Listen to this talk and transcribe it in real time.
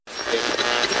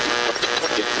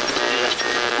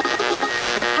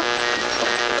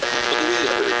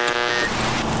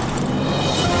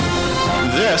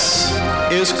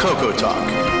is Coco Talk,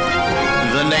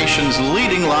 the nation's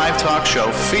leading live talk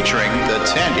show featuring the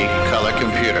Tandy color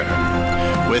computer.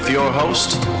 With your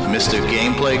host, Mr.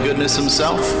 Gameplay Goodness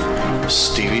himself,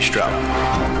 Stevie Stroud.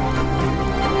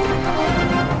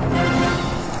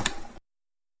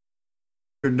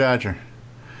 Dodger.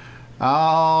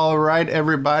 All right,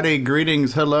 everybody.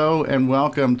 Greetings, hello, and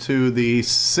welcome to the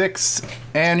 6th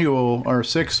annual or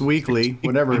 6th weekly,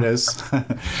 whatever it is,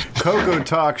 Coco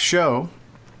Talk show.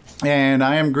 And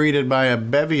I am greeted by a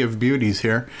bevy of beauties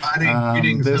here.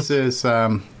 This is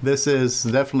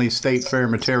definitely State Fair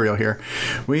material here.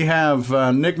 We have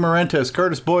Nick Marentes,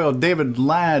 Curtis Boyle, David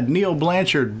Ladd, Neil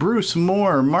Blanchard, Bruce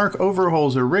Moore, Mark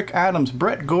Overholzer, Rick Adams,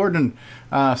 Brett Gordon,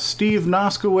 Steve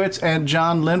Noskowitz, and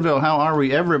John Linville. How are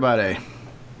we, everybody?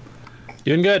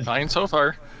 Doing good. Fine so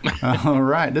far. All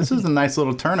right. This is a nice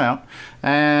little turnout.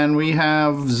 And we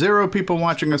have 0 people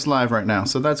watching us live right now.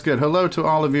 So that's good. Hello to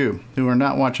all of you who are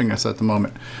not watching us at the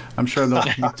moment. I'm sure they'll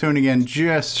be tuning in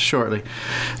just shortly.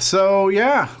 So,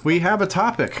 yeah, we have a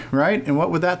topic, right? And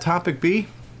what would that topic be?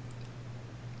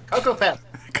 Coco Fest.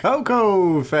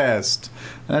 Coco Fest.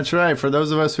 That's right. For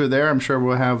those of us who are there, I'm sure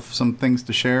we'll have some things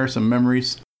to share, some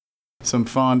memories, some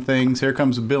fond things. Here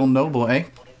comes Bill Noble, eh?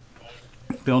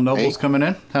 Bill Noble's coming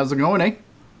in. How's it going, eh?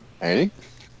 Hey.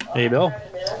 Hey, Bill.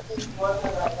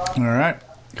 All right.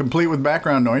 Complete with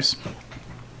background noise.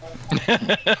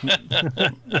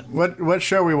 What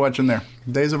show are we watching there?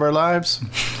 Days of Our Lives?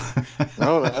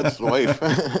 No, that's the wife.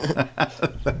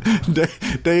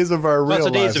 Days of Our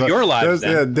Real Lives. Days of Your Lives.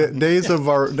 Yeah, days of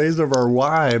our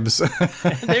wives.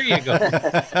 There you go.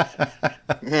 Days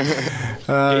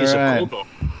right. of Coco.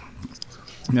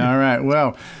 All right.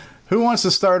 Well, who wants to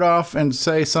start off and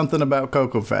say something about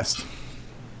Coco Fest?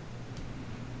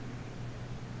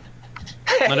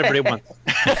 Not everybody wants.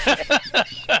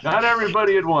 Not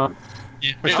everybody at once.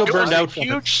 We're still burned out.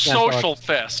 Huge social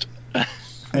fest.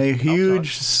 A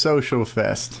huge social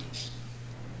fest.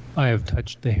 I have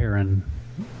touched the heron.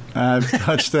 I've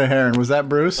touched the heron. Was that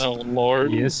Bruce? Oh,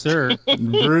 Lord. Yes, sir.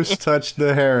 Bruce touched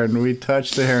the heron. We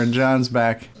touched the heron. John's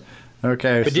back.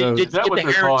 Okay, But so did Is that get what the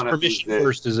they're heron's calling it permission these days?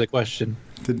 first is the question.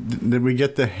 did we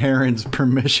get the heron's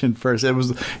permission first? It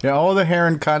was, yeah, all the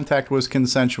heron contact was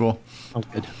consensual. Oh,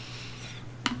 good.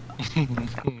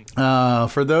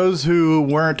 For those who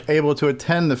weren't able to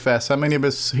attend the fest, how many of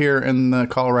us here in the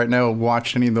call right now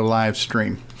watched any of the live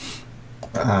stream?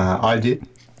 I did.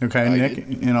 Okay, Nick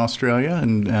in Australia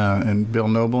and Bill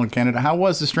Noble in Canada. How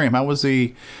was the stream? How was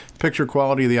the picture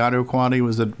quality, the audio quality?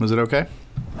 Was it okay?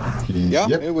 Yeah,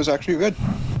 Yep. it was actually good.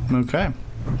 Okay,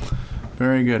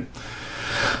 very good.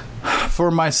 For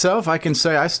myself, I can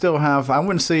say I still have, I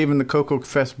wouldn't say even the Coco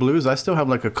Fest blues, I still have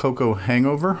like a Coco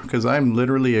hangover because I'm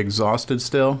literally exhausted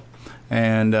still.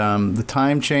 And the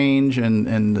time change and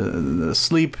the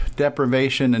sleep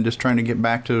deprivation and just trying to get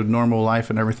back to normal life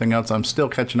and everything else, I'm still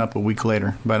catching up a week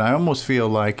later. But I almost feel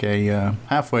like a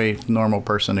halfway normal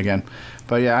person again.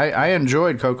 But yeah, I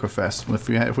enjoyed Coco Fest. If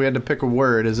we had to pick a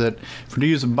word, to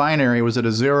use a binary, was it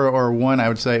a 0 or a 1? I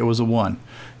would say it was a 1.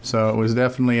 So it was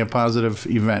definitely a positive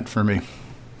event for me.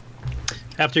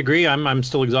 Have to agree. I'm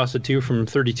still exhausted too from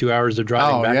 32 hours of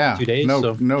driving back in 2 days.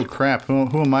 No crap.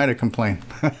 Who am I to complain?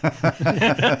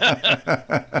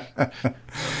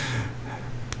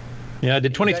 Yeah, I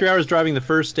did 23 hours driving the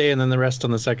first day and then the rest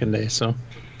on the second day. So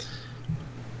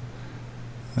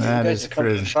That you is guys have come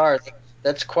crazy. far.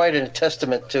 That's quite a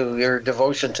testament to your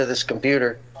devotion to this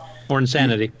computer. more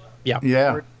insanity. Yeah.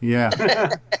 Yeah.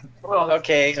 Well,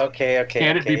 Okay.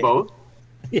 can it be both?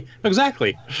 Yeah,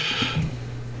 exactly.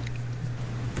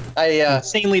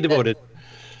 Insanely devoted.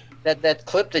 That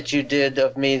clip that you did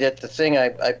of me, the thing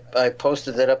I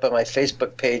posted that up on my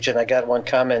Facebook page, and I got one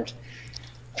comment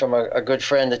from a good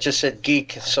friend that just said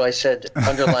geek. So I said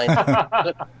underline.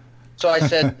 So I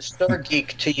said Sir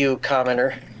Geek to you,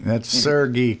 commenter. That's Sir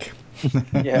Geek.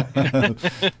 Yeah.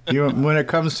 When it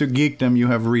comes to geekdom, you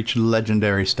have reached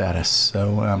legendary status.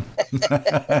 So,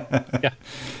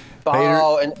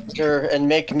 Bow and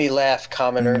make me laugh,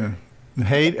 commenter.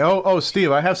 hey,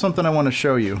 Steve, I have something I want to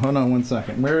show you. Hold on one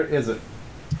second. Where is it?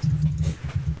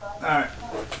 All right.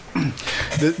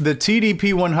 The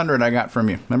TDP 100 I got from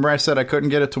you. Remember I said I couldn't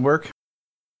get it to work?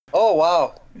 Oh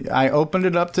wow. I opened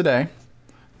it up today,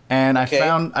 and Okay.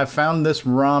 I found this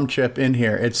ROM chip in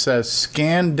here. It says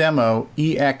Scan Demo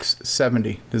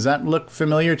EX70. Does that look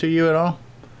familiar to you at all?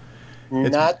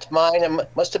 Not mine. It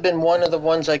must have been one of the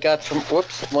ones I got from.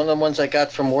 One of the ones I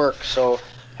got from work. So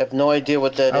have no idea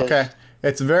what that is. Okay.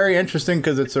 It's very interesting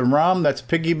because it's a ROM that's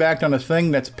piggybacked on a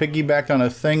thing that's piggybacked on a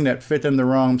thing that fit in the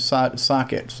wrong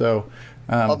socket. So,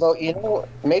 Although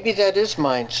maybe that is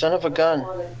mine. Son of a gun.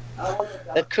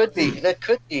 That could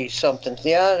be something.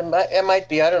 Yeah, it might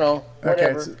be. I don't know.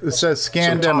 Whatever. Okay, it says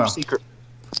scan demo. Secret.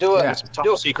 Do it. Yeah.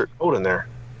 Top secret code in there.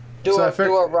 Do a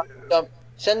ROM dump.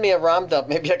 Send me a ROM dump.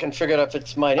 Maybe I can figure it out if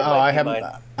it's mine. I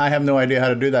have no idea how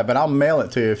to do that, but I'll mail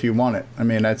it to you if you want it. I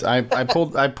mean, I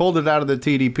pulled it out of the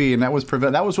TDP, and that was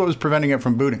what was preventing it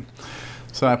from booting.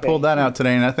 So I pulled that out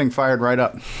today, and that thing fired right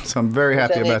up. So I'm very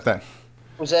happy about that.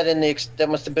 Was that that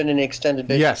must have been in the extended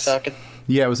basic socket?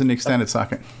 Yeah, it was in the extended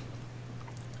socket.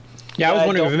 Yeah, I was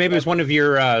wondering if maybe it was one of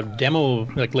your demo,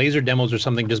 like laser demos or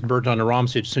something, just burnt on the ROM,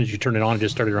 so as soon as you turned it on, it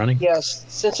just started running. Yes,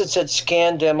 since it said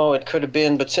scan demo, it could have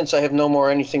been, but since I have no more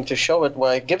anything to show it,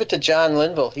 why give it to John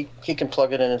Linville. He can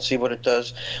plug it in and see what it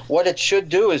does. What it should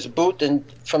do is boot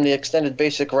from the extended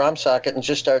basic ROM socket and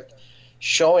just start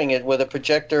showing it with a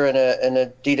projector and a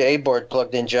D-to-A board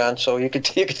plugged in, John, so you could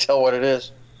tell what it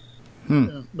is.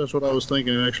 Yeah, that's what I was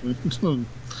thinking, actually.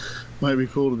 Might be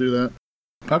cool to do that.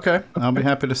 Okay, I'll be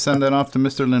happy to send that off to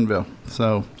Mr. Linville.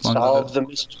 So solve the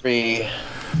mystery.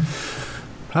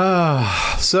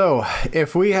 So,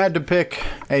 if we had to pick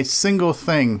a single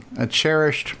thing, a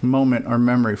cherished moment or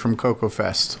memory from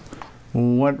CocoFest,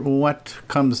 what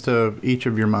comes to each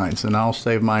of your minds? And I'll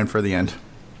save mine for the end.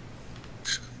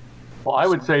 Well, I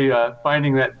would say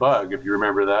finding that bug, if you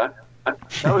remember that.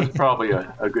 That was probably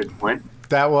a good point.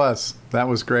 That was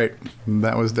great.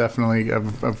 That was definitely a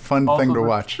fun thing to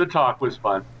watch. The talk was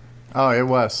fun. Oh, it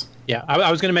was. Yeah, I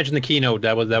was going to mention the keynote.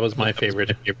 That was my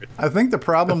favorite. I think the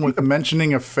problem with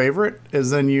mentioning a favorite is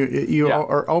then you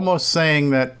are almost saying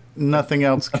that nothing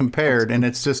else compared, and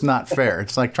it's just not fair.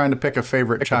 It's like trying to pick a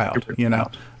favorite child, you know.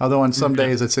 Although on some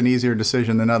days it's an easier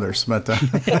decision than others, but there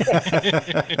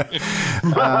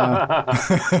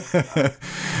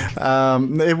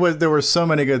were so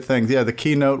many good things. Yeah, the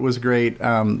keynote was great.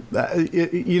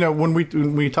 You know, when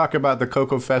we talk about the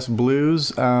CocoFest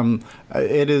blues,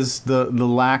 it is the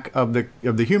lack of the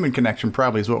human connection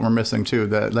probably is what we're missing too.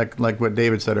 That like what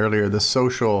David said earlier, the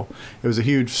social. It was a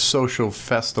huge social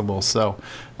festival. So.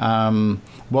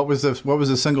 What was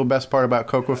the single best part about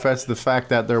CocoFest? The fact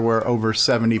that there were over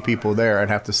 70 people there. I'd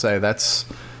have to say that's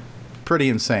pretty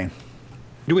insane.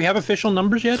 Do we have official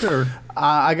numbers yet, or?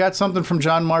 I got something from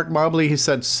John Mark Mobley. He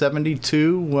said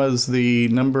 72 was the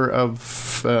number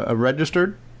of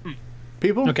registered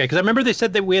people. Okay, because I remember they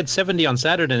said that we had 70 on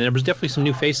Saturday, and there was definitely some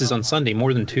new faces on Sunday,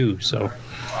 more than 2. So.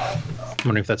 I'm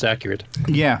wondering if that's accurate.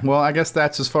 Yeah, well, I guess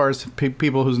that's as far as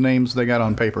people whose names they got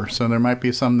on paper. So there might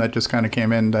be some that just kind of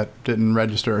came in that didn't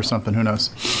register or something. Who knows?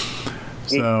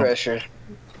 So pressure.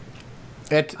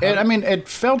 It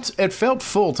felt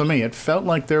full to me. It felt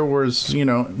like there was, you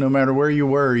know, no matter where you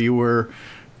were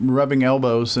rubbing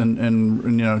elbows and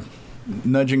you know,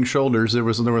 nudging shoulders. There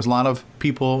was a lot of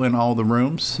people in all the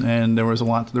rooms, and there was a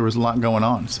lot going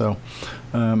on. So.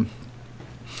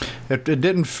 It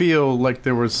didn't feel like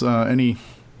there was any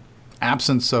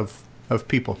absence of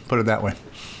people, put it that way.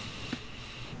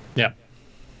 Yeah.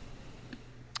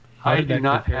 I do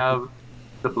not have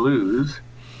the blues,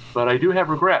 but I do have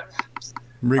regrets.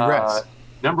 Regrets?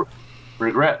 Number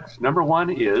one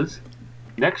is,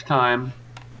 next time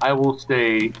I will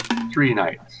stay 3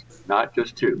 nights, not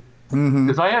just 2.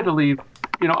 Because I had to leave,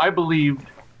 you know, I believed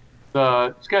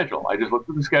the schedule. I just looked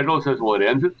at the schedule. It says, well, it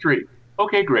ends at 3.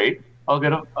 Okay, great. I'll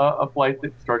get a flight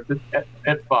that starts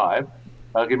at 5.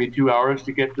 That'll give me 2 hours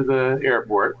to get to the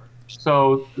airport.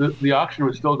 So the auction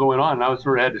was still going on, and I was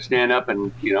sort of had to stand up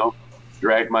and, you know,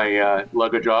 drag my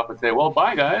luggage off and say, well,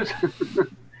 bye, guys.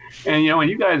 And, you know, and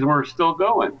you guys were still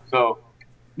going. So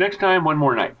next time, one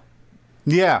more night.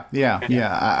 Yeah.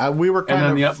 We were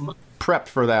kind of prepped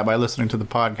for that by listening to the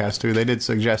podcast, too. They did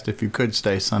suggest if you could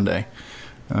stay Sunday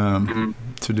to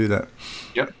do that.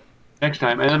 Yep, next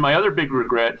time. And then my other big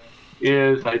regret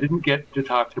is I didn't get to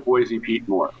talk to Boise Pete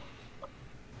more,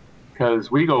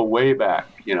 because we go way back,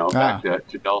 you know, back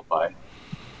to Delphi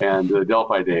and the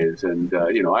Delphi days, and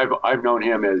you know, I've known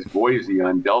him as Boise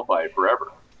on Delphi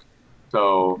forever.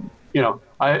 So, you know,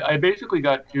 I basically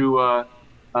got to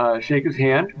shake his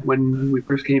hand when we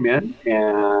first came in,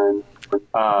 and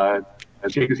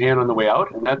shake his hand on the way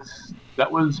out, and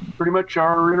that was pretty much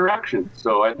our interaction.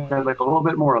 So I think I'd like a little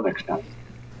bit more next time.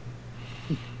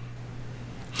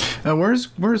 Where's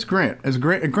Grant? Is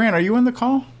Grant? Are you in the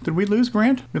call? Did we lose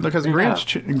Grant? Because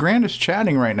Grant is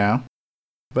chatting right now,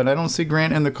 but I don't see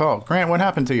Grant in the call. Grant, what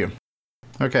happened to you?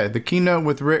 Okay, the keynote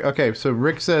with Rick. Okay, so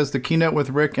Rick says the keynote with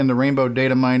Rick and the rainbow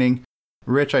data mining.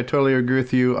 Rich, I totally agree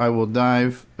with you. I will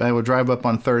drive up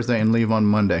on Thursday and leave on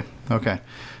Monday. Okay,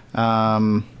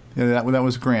 that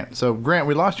was Grant. So Grant,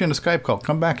 we lost you in the Skype call.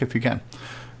 Come back if you can.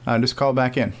 Just call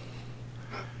back in.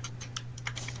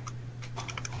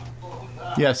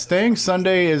 Yeah, staying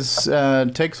Sunday is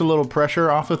takes a little pressure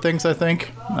off of things, I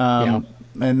think.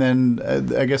 And then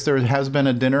I guess there has been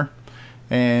a dinner,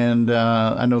 and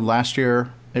I know last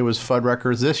year it was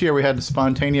Fuddruckers. This year we had the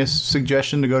spontaneous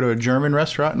suggestion to go to a German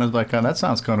restaurant, and I was like, oh, that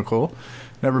sounds kind of cool.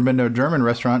 Never been to a German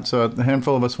restaurant, so a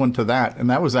handful of us went to that, and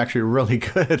that was actually really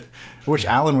good. I wish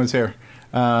Alan was here.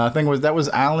 I think that was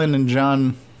Alan and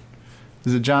John.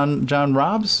 Is it John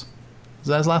Robs? Is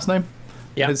that his last name?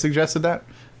 Yeah. Had suggested that,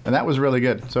 and that was really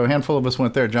good. So a handful of us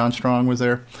went there. John Strong was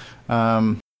there.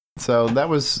 So that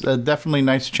was a definitely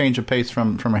nice change of pace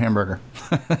from a hamburger.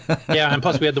 Yeah, and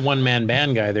plus we had the one-man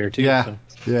band guy there too. Yeah, so.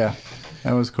 yeah,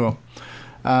 that was cool.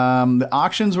 The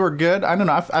auctions were good. I don't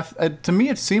know. To me,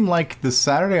 it seemed like the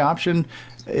Saturday auction,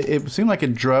 it seemed like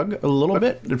it drug a little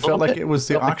bit. It felt like it was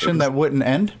the auction that wouldn't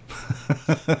end.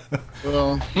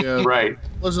 Well, yeah, Right.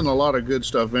 wasn't a lot of good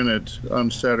stuff in it on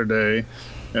Saturday.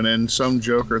 And then some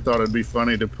joker thought it'd be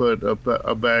funny to put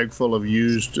a bag full of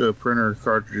used printer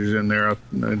cartridges in there.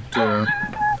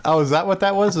 Oh, is that what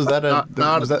that was? Is that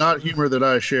not humor that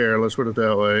I share? Let's put it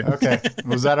that way. Okay.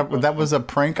 Was that a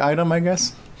prank item? I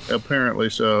guess. Apparently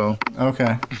so.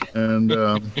 Okay. And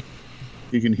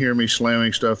you can hear me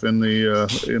slamming stuff in the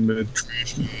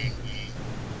trash can.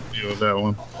 With that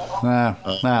one.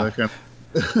 That kind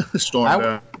of stormed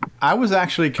out. I was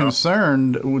actually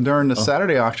concerned during the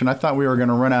Saturday auction. I thought we were going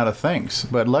to run out of things,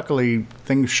 but luckily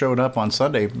things showed up on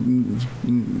Sunday.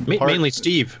 Mainly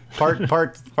Steve.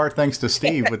 Part thanks to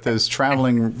Steve with his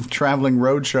traveling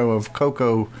roadshow of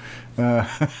cocoa.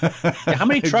 How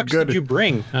many trucks did you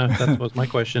bring? That was my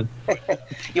question.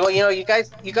 You know, you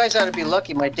guys ought to be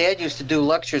lucky. My dad used to do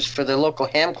lectures for the local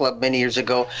ham club many years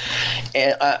ago,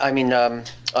 and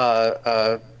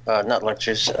not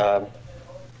lectures.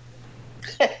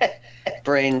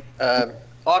 Brain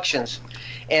auctions,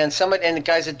 and the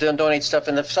guys that donate stuff,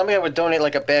 and if somebody would donate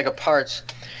like a bag of parts,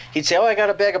 he'd say, "Oh, I got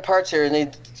a bag of parts here," and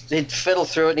he'd fiddle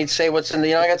through it, and he'd say what's in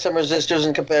the, I got some resistors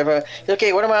and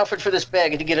okay, what am I offered for this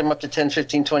bag? And he'd get him up to 10,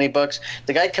 15, 20 bucks.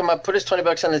 The guy'd come up, put his 20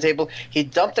 bucks on the table,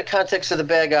 he'd dump the contents of the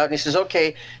bag out, and he says,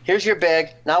 okay, here's your bag,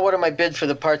 now what am I bid for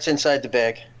the parts inside the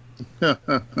bag?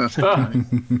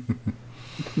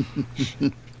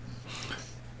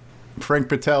 Frank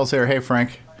Patel's here. Hey,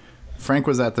 Frank. Frank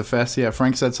was at the fest. Yeah,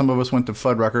 Frank said some of us went to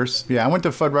Fuddruckers. Yeah, I went to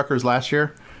Fuddruckers last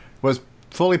year. Was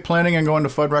fully planning on going to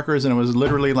Fuddruckers, and it was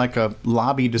literally like a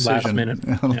lobby decision.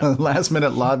 Last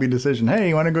minute lobby decision. Hey,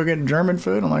 you want to go get German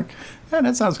food? I'm like, yeah,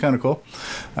 that sounds kind of cool.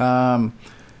 What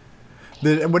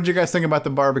did you guys think about the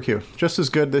barbecue? Just as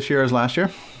good this year as last year?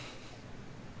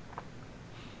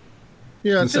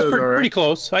 Yeah, it's pretty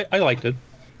close. I liked it.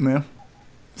 Yeah.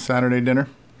 Saturday dinner.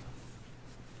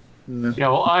 Yeah,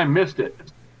 well, I missed it.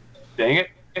 Dang it.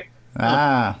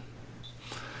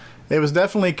 It was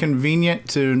definitely convenient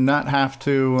to not have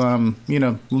to,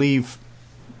 leave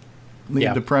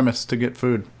the premise to get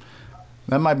food.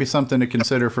 That might be something to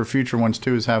consider for future ones,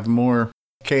 too, is have more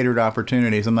catered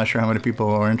opportunities. I'm not sure how many people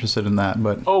are interested in that,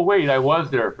 but... Oh, wait, I was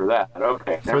there for that.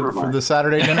 Okay, never mind. For the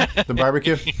Saturday dinner? The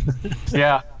barbecue?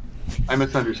 Yeah, I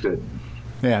misunderstood.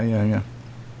 Yeah.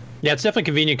 Yeah, it's definitely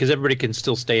convenient because everybody can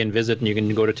still stay and visit, and you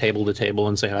can go to table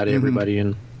and say hi to everybody.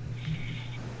 And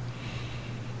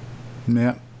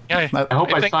yeah, I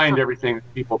hope I signed everything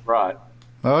that people brought.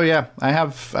 Oh yeah, I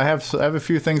have a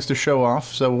few things to show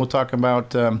off. So we'll talk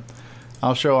about.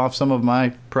 I'll show off some of my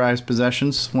prized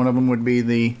possessions. One of them would be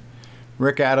the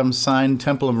Rick Adams signed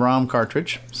Temple of Rom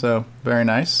cartridge. So very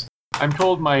nice. I'm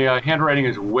told my handwriting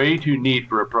is way too neat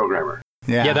for a programmer.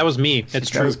 Yeah, that was me.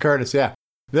 It's true. That was Curtis. Yeah.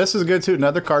 This is good, too.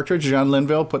 Another cartridge. John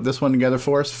Linville put this one together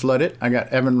for us. Flood it. I got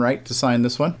Evan Wright to sign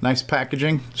this one. Nice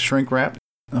packaging. Shrink wrap.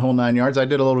 The whole 9 yards. I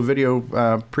did a little video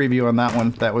preview on that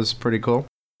one. That was pretty cool.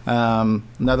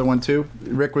 Another one, too.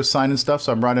 Rick was signing stuff,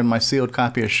 so I brought in my sealed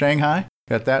copy of Shanghai.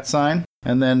 Got that signed.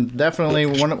 And then definitely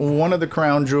one of the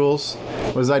crown jewels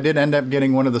was I did end up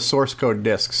getting one of the source code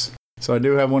discs. So I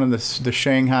do have one of the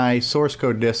Shanghai source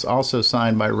code discs also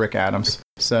signed by Rick Adams.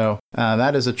 So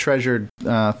that is a treasured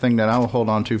thing that I will hold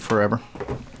on to forever.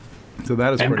 So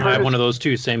that is pretty cool. I have one of those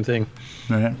too, same thing.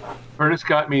 Right. Ernest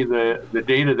got me the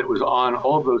data that was on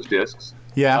all of those discs.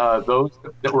 Yeah. Those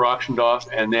that were auctioned off,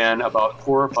 and then about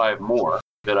 4 or 5 more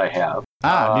that I have.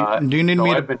 Do you need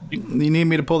you need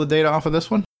me to pull the data off of this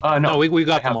one? No, we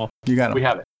got them all. You got them. We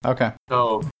have it. Okay.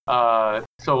 So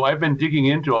I've been digging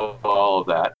into all of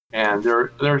that, and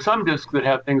there are some discs that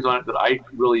have things on it that I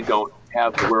really don't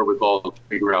have the wherewithal to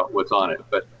figure out what's on it.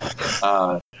 But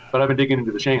I've been digging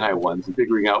into the Shanghai ones and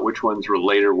figuring out which ones were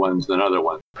later ones than other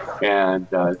ones, and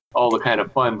all the kind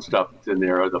of fun stuff that's in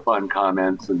there, the fun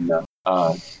comments, and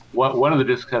one of the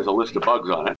discs has a list of bugs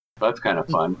on it. So that's kind of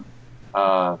fun.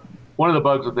 one of the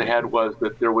bugs that they had was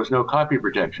that there was no copy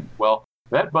protection. Well,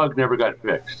 that bug never got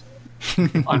fixed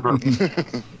on purpose,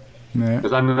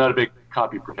 because I'm not a big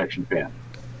copy protection fan.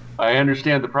 I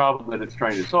understand the problem that it's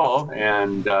trying to solve,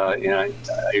 and I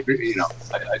agree,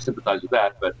 I sympathize with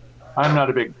that, but I'm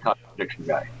not a big copy protection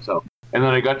guy. So, and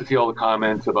then I got to see all the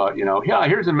comments about,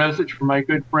 here's a message from my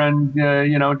good friend,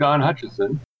 Don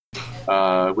Hutchison,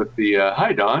 with the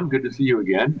 "Hi Don, good to see you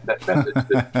again." That message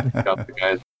that got the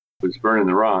guy was burning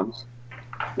the ROMs,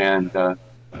 and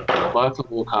lots of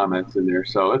little comments in there.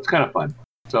 So it's kind of fun.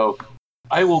 So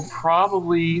I will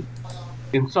probably,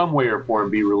 in some way or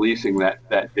form, be releasing that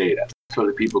data so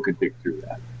that people can dig through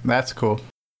that. That's cool.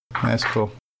 That's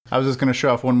cool. I was just going to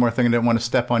show off one more thing. I didn't want to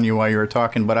step on you while you were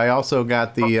talking, but I also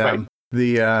got the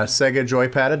Sega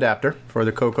Joypad adapter for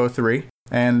the Coco 3,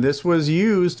 and this was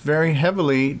used very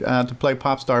heavily to play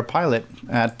Popstar Pilot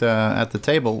at the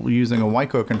table using a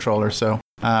Wyco controller. So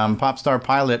Popstar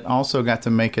Pilot also got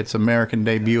to make its American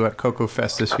debut at Coco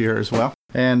Fest this year as well,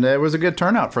 and it was a good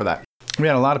turnout for that. We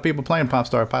had a lot of people playing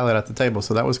Popstar Pilot at the table,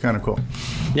 so that was kind of cool.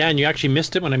 Yeah, and you actually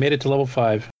missed it when I made it to level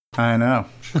 5. I know.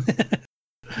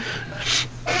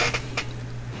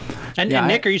 And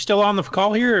Nick, are you still on the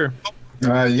call here?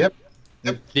 Yep.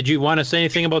 Did you want to say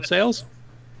anything about sales?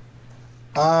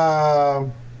 Up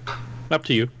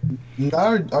to you.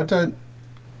 No, I don't.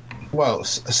 Well,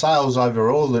 sales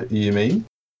overall, that you mean?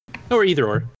 Or either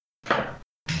or.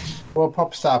 Well,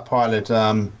 Popstar Pilot,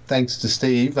 thanks to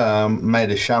Steve, made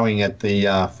a showing at the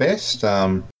fest.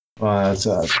 It's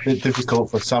a bit difficult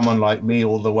for someone like me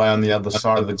all the way on the other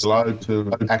side of the globe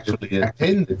to actually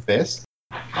attend the fest.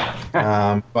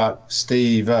 But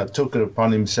Steve took it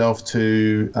upon himself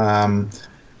to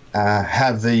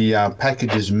have the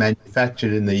packages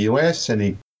manufactured in the US, and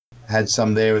he had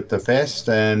some there at the fest,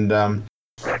 and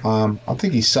I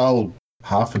think he sold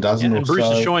half a dozen or so. And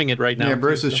Bruce is showing it right now. Yeah,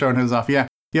 Bruce is showing his off.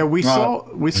 Yeah, we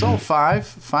sold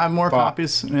five more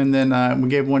copies, and then we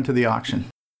gave one to the auction.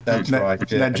 That's right.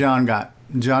 Yeah. That John got.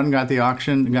 John got the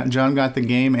auction. John got the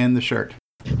game and the shirt.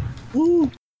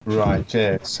 Woo. Right.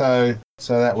 Yeah. So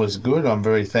that was good. I'm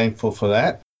very thankful for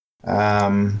that.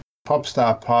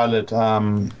 Popstar Pilot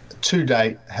to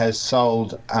date has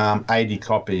sold 80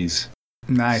 copies.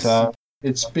 Nice. So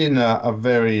it's been a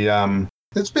very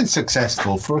it's been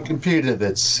successful for a computer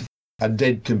that's a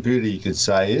dead computer, you could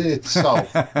say. It's sold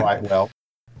quite well,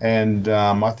 and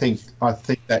I think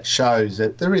that shows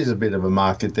that there is a bit of a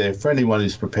market there for anyone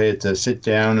who's prepared to sit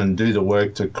down and do the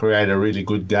work to create a really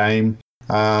good game.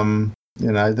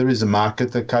 There is a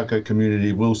market. The Coco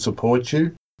community will support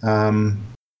you.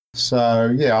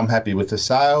 So yeah, I'm happy with the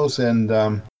sales, and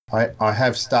I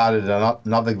have started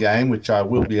another game which I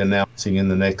will be announcing in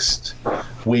the next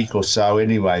week or so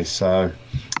anyway. So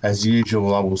as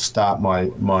usual, I will start my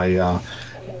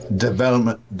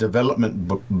development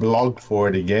blog for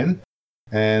it again,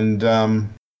 and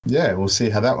we'll see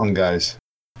how that one goes.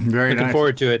 Very Looking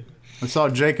forward to it. I saw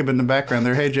Jacob in the background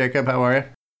there. Hey Jacob, how are you?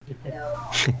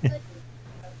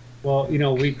 Well,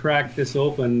 we cracked this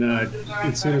open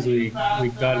as soon as we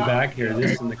got back here.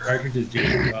 This and the cartridges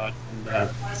Jacob got, and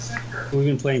we've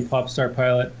been playing Popstar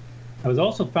Pilot. I was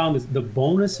also found the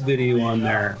bonus video on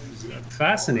there.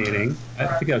 Fascinating. I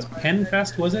think that was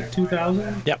PenFest, was it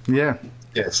 2000? Yep. Yeah.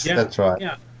 Yes, that's right.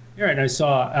 Yeah. You're right. I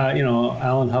saw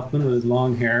Alan Huffman with his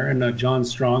long hair and John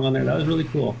Strong on there. That was really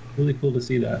cool. Really cool to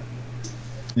see that.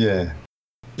 Yeah.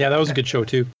 Yeah, that was a good show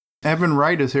too. Evan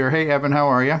Wright is here. Hey, Evan, how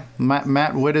are you?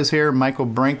 Matt Witt is here. Michael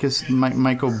Brandt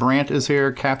is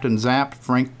here. Captain Zap,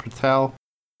 Frank Patel.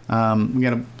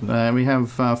 We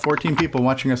have 14 people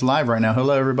watching us live right now.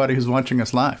 Hello, everybody who's watching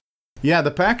us live. Yeah,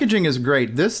 the packaging is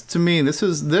great. This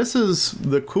is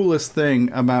the coolest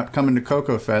thing about coming to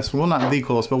Coco Fest. Well, not the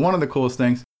coolest, but one of the coolest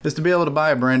things is to be able to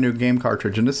buy a brand new game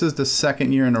cartridge. And this is the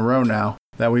second year in a row now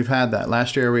that we've had that.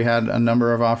 Last year we had a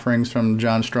number of offerings from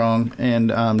John Strong and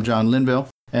John Linville.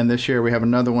 And this year we have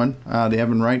another one, the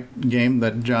Evan Wright game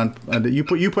that John, you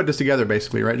put this together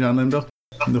basically, right, John Linville?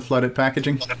 The flooded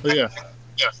packaging. Yeah.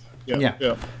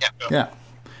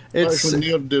 Actually,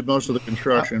 Neil did most of the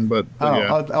construction, but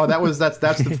yeah.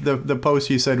 That's the post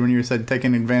you said when you said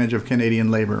taking advantage of Canadian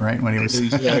labor, right? When he was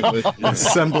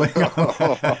assembling.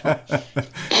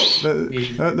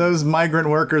 Those migrant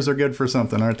workers are good for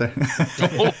something, aren't they?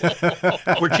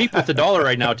 We're cheap with the dollar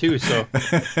right now too, so.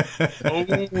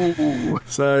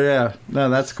 So yeah, no,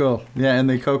 that's cool. Yeah, and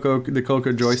the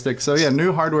Coco joystick. So yeah,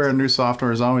 new hardware and new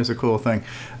software is always a cool thing.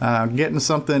 Getting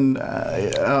something.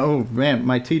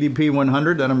 My TDP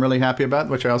 100 that I'm really happy about,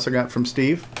 which I also got from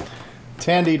Steve.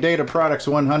 Tandy Data Products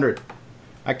 100.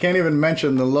 I can't even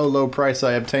mention the low price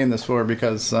I obtained this for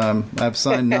because I've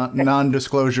signed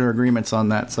non-disclosure agreements on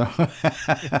that. So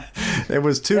it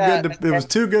was too good. It was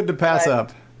too good to pass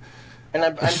up. And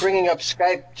I'm bringing up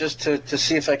Skype just to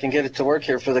see if I can get it to work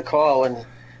here for the call, and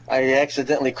I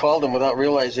accidentally called him without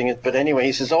realizing it. But anyway,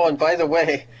 he says, "Oh, and by the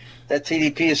way, that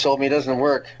TDP you sold me doesn't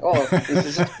work." Oh,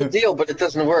 this is a deal, but it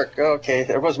doesn't work. Okay,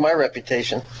 there was my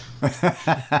reputation.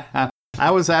 I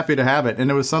was happy to have it,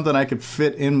 and it was something I could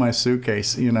fit in my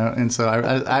suitcase, And so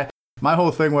I my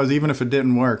whole thing was, even if it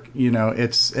didn't work,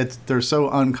 they're so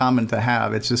uncommon to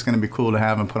have. It's just going to be cool to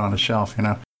have and put on a shelf,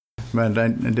 But I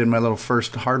did my little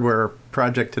first hardware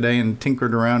project today and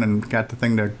tinkered around and got the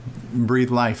thing to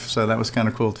breathe life. So that was kind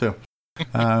of cool too.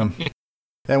 And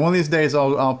one of these days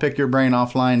I'll pick your brain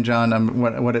offline, John, on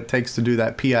what it takes to do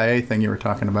that PIA thing you were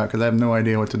talking about, because I have no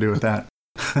idea what to do with that.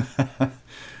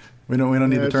 We don't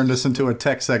need to turn this into a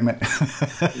tech segment.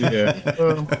 Yeah,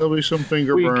 well, there'll be some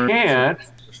finger burns. We can't.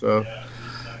 So.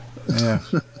 Yeah.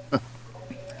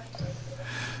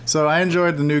 So I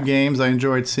enjoyed the new games. I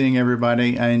enjoyed seeing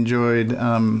everybody. I enjoyed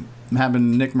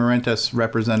having Nick Marentes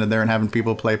represented there and having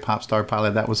people play Popstar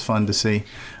Pilot. That was fun to see.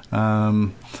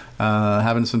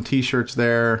 Having some T-shirts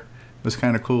there was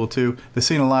kind of cool too. They've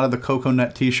seen a lot of the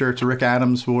Coconut T-shirts. Rick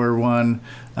Adams wore one.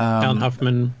 Alan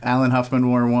Huffman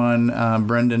wore one.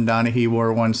 Brendan Donahue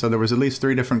wore one. So there was at least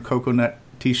 3 different Coconut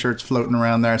T-shirts floating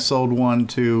around there. I sold one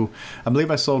to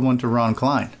Ron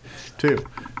Klein too.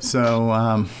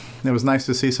 So it was nice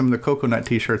to see some of the Coconut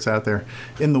T-shirts out there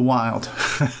in the wild.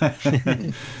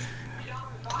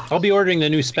 I'll be ordering the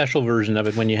new special version of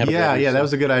it when you have it ready. Yeah, that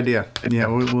was a good idea. Yeah,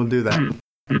 we'll do that.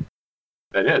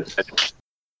 That is.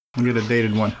 We'll get a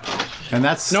dated one. And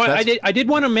that's... I did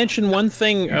want to mention one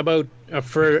thing about,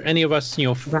 for any of us,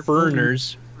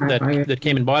 foreigners that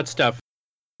came and bought stuff.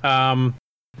 I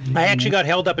actually got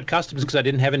held up at customs because I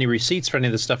didn't have any receipts for any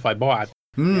of the stuff I bought.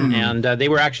 And they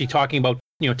were actually talking about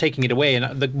taking it away.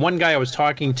 And the one guy I was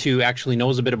talking to actually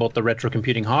knows a bit about the retro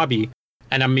computing hobby.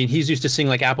 And I mean, he's used to seeing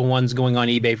like Apple Ones going on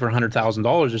eBay for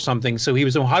 $100,000 or something. So he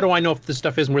was, how do I know if this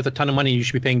stuff isn't worth a ton of money? You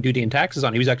should be paying duty and taxes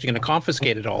on it. He was actually going to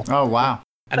confiscate it all. Oh, wow.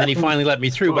 And then he finally let me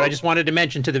through. But I just wanted to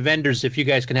mention to the vendors, if you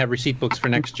guys can have receipt books for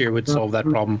next year, it would solve that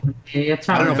problem. I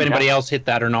don't know if anybody else hit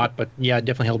that or not, but yeah, it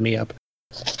definitely held me up.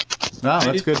 Oh,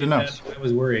 that's good to know. I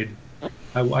was worried.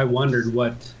 I wondered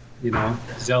what,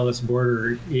 zealous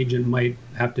border agent might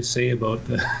have to say about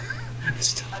the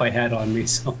stuff I had on me.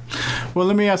 So, well,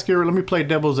 let me play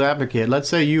devil's advocate. Let's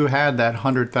say you had that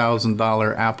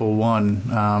 $100,000 Apple One,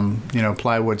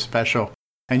 plywood special,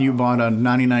 and you bought a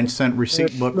 99-cent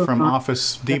receipt book from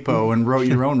Office Depot and wrote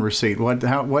your own receipt.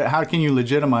 How can you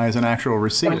legitimize an actual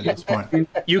receipt at this point?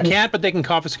 You can't, but they can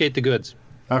confiscate the goods.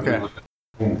 Okay.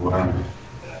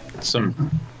 So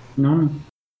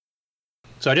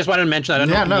I just wanted to mention that. I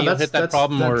don't know if Neil hit that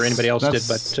problem or anybody else did,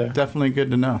 but definitely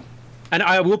good to know. And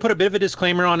I will put a bit of a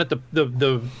disclaimer on it.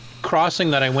 The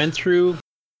crossing that I went through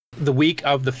the week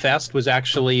of the fest was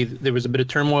actually, there was a bit of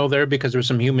turmoil there because there was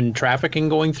some human trafficking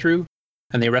going through,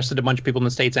 and they arrested a bunch of people in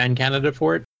the States and Canada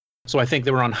for it. So I think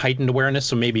they were on heightened awareness.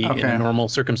 So maybe in a normal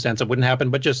circumstance it wouldn't happen,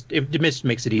 but it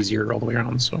makes it easier all the way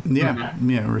around. So yeah,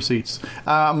 receipts.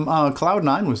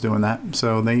 Cloud9 was doing that,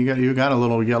 so then you got a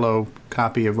little yellow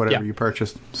copy of whatever you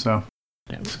purchased. So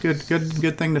it's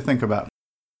good thing to think about.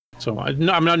 So I'm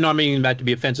not meaning that to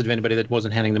be offensive to anybody that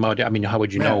wasn't handing them out. I mean, how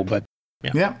would you know? But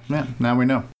yeah. Now we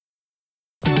know.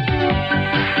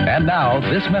 And now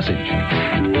this message.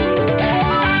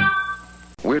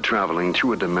 We're traveling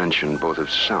through a dimension both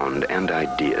of sound and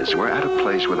ideas. We're at a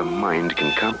place where the mind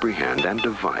can comprehend and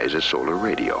devise a solar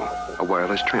radio, a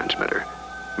wireless transmitter,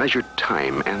 measure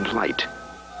time and light.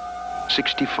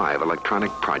 65 electronic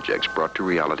projects brought to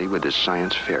reality with this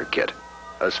science fair kit.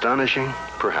 Astonishing?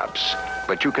 Perhaps.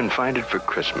 But you can find it for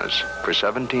Christmas for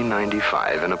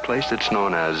 $17.95 in a place that's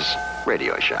known as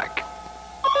Radio Shack.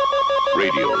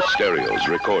 Radios, stereos,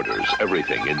 recorders,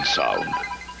 everything in sound.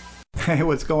 Hey,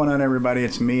 what's going on, everybody?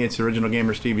 It's me. It's Original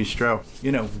Gamer Stevie Stroh.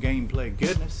 Gameplay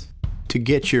goodness. To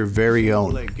get your very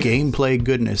own Gameplay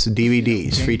Goodness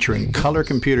DVDs featuring color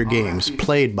computer games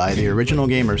played by the Original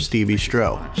Gamer Stevie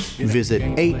Stroh, visit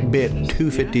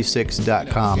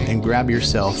 8bit256.com and grab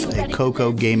yourself a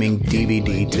Coco Gaming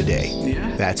DVD today.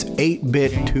 That's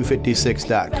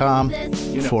 8bit256.com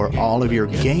for all of your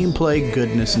Gameplay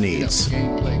Goodness needs.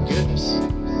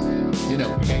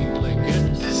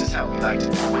 This is how we like to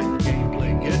do it.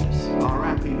 Gameplay Goodness. All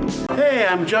right, people. Hey,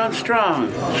 I'm John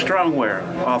Strong, Strongware,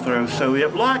 author of Soviet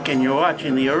Block, and you're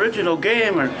watching the Original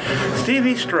Gamer,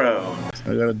 Stevie Stroh.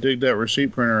 I got to dig that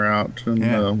receipt printer out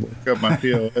and work up my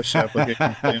POS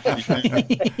application.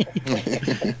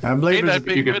 I believe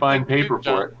you can find paper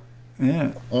for it.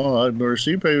 Yeah. Oh, the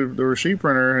receipt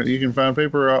printer. You can find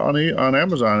paper on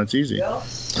Amazon. It's easy.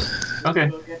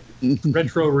 Okay.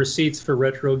 Retro receipts for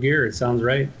retro gear. It sounds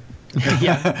right.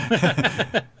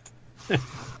 Yeah.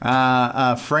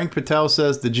 Frank Patel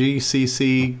says the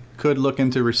GCC could look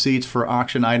into receipts for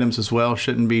auction items as well.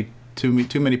 Shouldn't be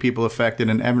too many people affected.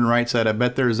 And Evan Wright said, I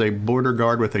bet there is a border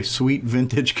guard with a sweet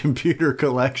vintage computer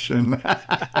collection.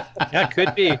 Yeah,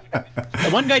 could be.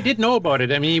 One guy did know about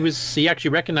it. I mean, he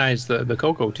actually recognized the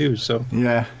Coco too. So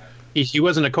yeah, he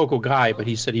wasn't a Coco guy, but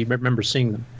he said he remembers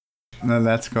seeing them. No,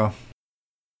 that's cool.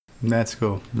 That's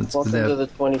cool. Welcome to the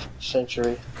 21st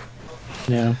century.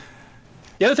 Yeah.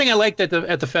 The other thing I liked at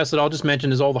the fest that I'll just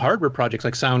mention is all the hardware projects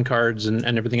like sound cards and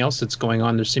everything else that's going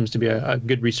on. There seems to be a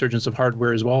good resurgence of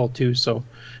hardware as well too. So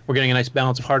we're getting a nice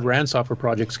balance of hardware and software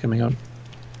projects coming out.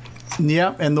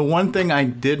 Yeah, and the one thing I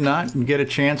did not get a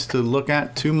chance to look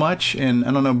at too much, and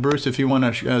I don't know, Bruce, if you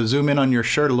want to zoom in on your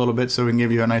shirt a little bit so we can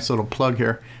give you a nice little plug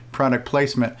here, product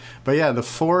placement. But yeah, the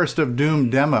Forest of Doom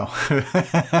demo.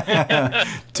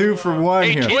 2 for 1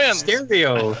 here. Twins.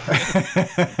 Stereo.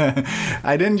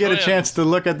 I didn't get a chance to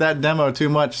look at that demo too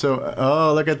much, so,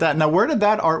 oh, look at that. Now, where did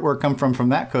that artwork come from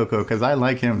that Coco? Because I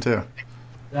like him too.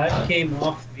 That came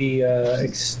off the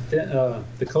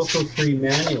Coco 3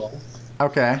 manual.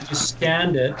 Okay. Just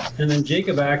scanned it, and then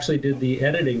Jacob actually did the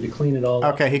editing to clean it all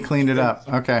up. Okay, he cleaned it up.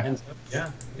 Okay. Yeah.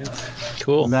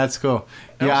 Cool. That's cool.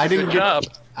 Yeah, I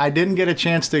didn't get a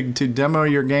chance to demo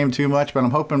your game too much, but I'm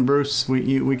hoping, Bruce,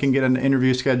 we can get an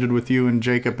interview scheduled with you and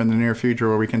Jacob in the near future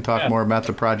where we can talk more about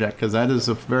the project, because that is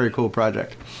a very cool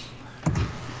project.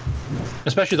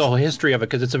 Especially the whole history of it,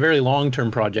 because it's a very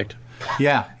long-term project.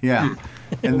 Yeah.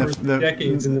 And the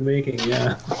decades in the making,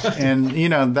 yeah. And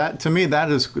that to me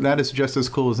that is just as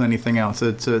cool as anything else.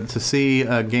 To see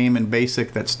a game in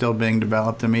BASIC that's still being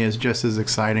developed to me is just as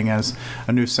exciting as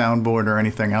a new soundboard or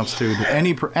anything else too.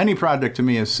 Any project to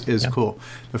me is cool.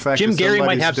 The fact Jim that Gary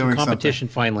might have some doing competition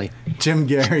finally. Jim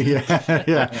Gary,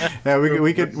 yeah.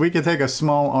 We could take a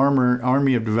small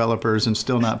army of developers and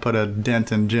still not put a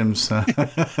dent in Jim's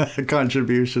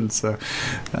contribution. So.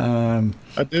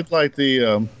 I did like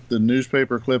the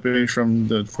newspaper clippings from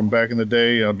back in the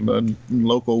day. A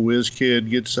local whiz kid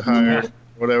gets hired,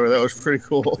 whatever. That was pretty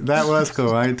cool. That was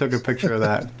cool. I took a picture of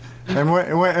that. And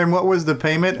what was the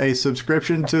payment? A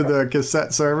subscription to the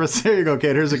cassette service? Here you go,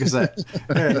 kid. Here's a cassette.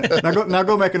 Here. Now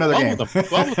go make another game.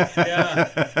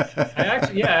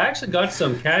 I actually got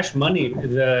some cash money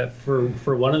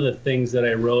for one of the things that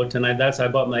I wrote, and I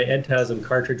bought my Edtasm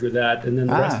cartridge with that, and then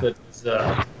the rest of it was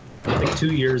like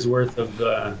 2 years worth of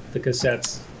the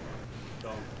cassettes.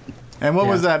 So, and what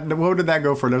was that? What did that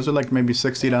go for? Those are like maybe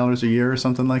 $60 a year or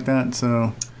something like that.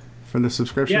 So for the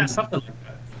subscription. Yeah, something like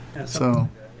that. Yeah, so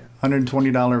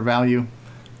 $120 value.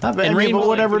 Not bad. And Rainbow,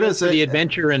 whatever it is. For the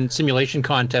adventure and simulation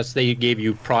contest, they gave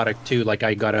you product too. Like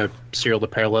I got a serial to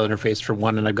parallel interface for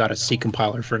one, and I got a C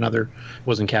compiler for another. It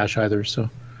wasn't cash either.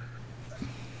 So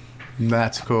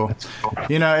that's cool.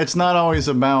 It's not always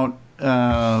about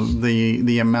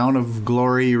the amount of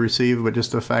glory you receive, but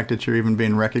just the fact that you're even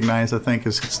being recognized, I think,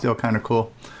 is still kind of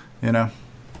cool. Well,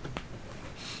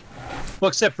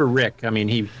 except for Rick. I mean,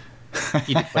 he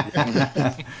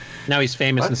now he's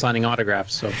famous and signing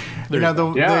autographs. So the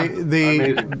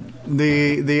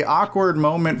awkward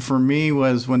moment for me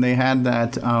was when they had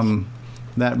that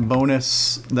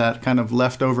bonus, that kind of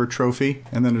leftover trophy,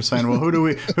 and then they're saying, well, who do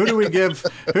we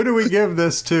give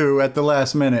this to at the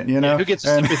last minute, who gets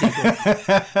sympathy?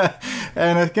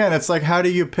 And again, it's like, how do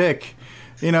you pick?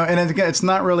 And again, it's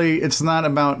not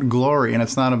about glory, and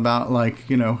it's not about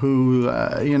who,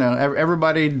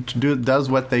 everybody does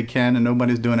what they can, and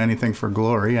nobody's doing anything for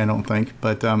glory, I don't think.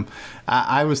 But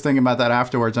I was thinking about that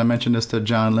afterwards. I mentioned this to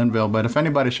John Linville, but if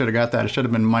anybody should have got that, it should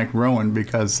have been Mike Rowan,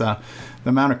 because the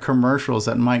amount of commercials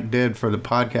that Mike did for the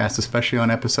podcast, especially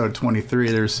on episode 23,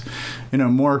 there's,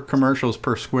 more commercials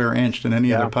per square inch than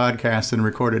any other podcast in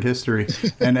recorded history.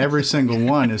 And every single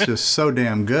one is just so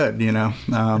damn good,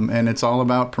 and it's all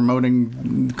about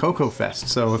promoting Coco Fest.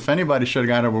 So if anybody should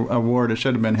have got an award, it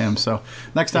should have been him. So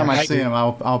next time I see him,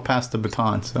 I'll pass the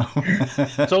baton.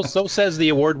 So so says the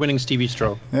award-winning Stevie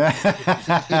Stroh.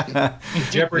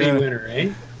 Jeopardy winner,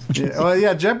 eh?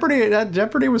 Yeah,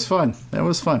 Jeopardy was fun. That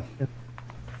was fun.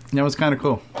 That was kind of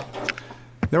cool.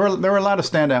 There were a lot of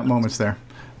standout moments there.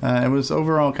 It was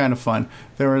overall kind of fun.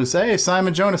 There was,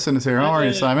 Simon Jonason is here. How are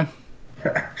you, Simon?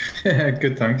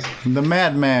 Good, thanks. The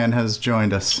Madman has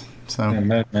joined us. So. Yeah,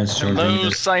 Madman's joined us. Hello,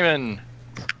 Simon.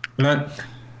 Hello.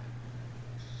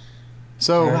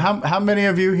 So how many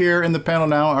of you here in the panel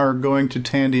now are going to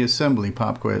Tandy Assembly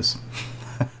pop quiz?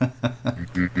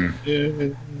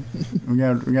 we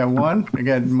got one. We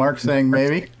got Mark saying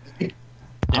maybe. Yeah,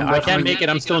 I can't make it.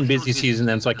 I'm still in busy season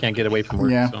then, so I can't get away from work.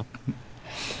 Yeah. So.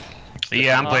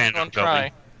 Yeah, I'm planning on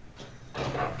try.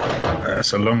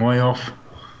 That's a long way off.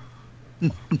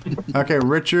 Okay,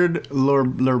 Richard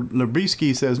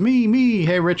Lurbiski says, me.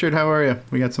 Hey, Richard, how are you?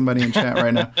 We got somebody in chat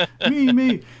right now.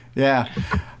 me. Yeah.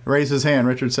 Raise his hand.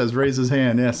 Richard says, raise his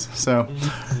hand. Yes. So,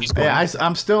 yeah,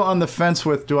 I'm still on the fence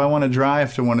with, do I want to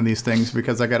drive to one of these things?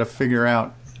 Because I got to figure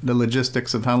out the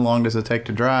logistics of how long does it take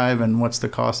to drive and what's the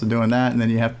cost of doing that. And then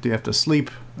you have to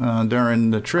sleep during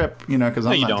the trip, because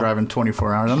I'm not driving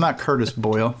 24 hours. I'm not Curtis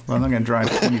Boyle. I'm not going to drive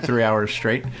 23 hours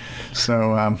straight.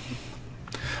 So,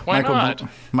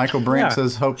 Michael Brandt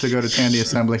says, hope to go to Tandy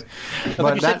Assembly.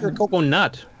 But you're a Cocoa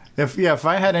Nut. If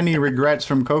I had any regrets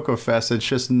from Cocoa Fest, it's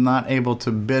just not able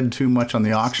to bid too much on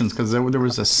the auctions, because there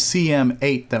was a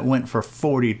CM8 that went for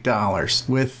 $40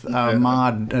 with a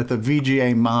mod, the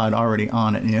VGA mod already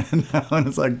on it, and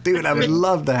it's like, dude, I would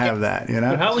love to have that,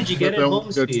 But how would you get it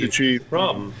home, Steve?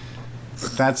 Problem.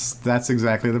 That's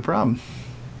exactly the problem.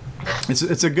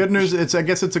 It's a good news. I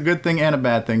guess it's a good thing and a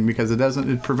bad thing, because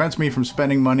it prevents me from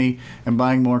spending money and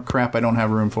buying more crap I don't have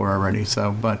room for already.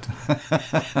 So, but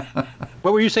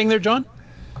what were you saying there, John?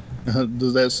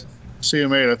 That's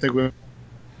CM8. I think we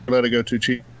let it go too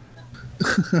cheap.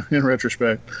 In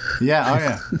retrospect.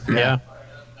 Yeah. Oh yeah.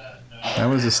 That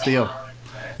was a steal.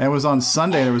 And it was on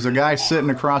Sunday. There was a guy sitting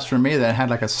across from me that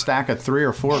had like a stack of 3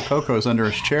 or 4 Cocos under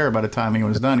his chair by the time he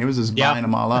was done. He was just buying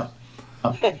them all up.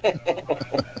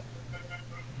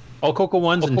 All Cocoa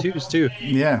 1s and 2s too.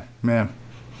 Yeah, man.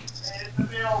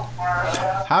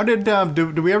 How did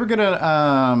do we ever get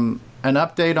an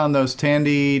update on those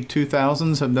Tandy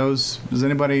 2000s? Does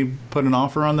anybody put an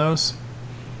offer on those?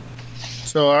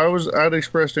 So I'd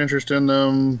expressed interest in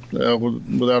them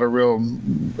without a real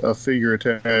figure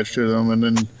attached to them, and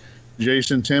then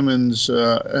Jason Timmons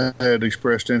had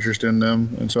expressed interest in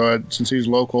them, and so since he's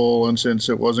local and since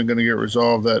it wasn't going to get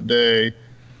resolved that day,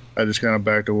 I just kind of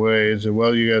backed away and said,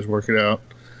 well, you guys work it out.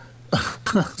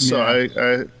 So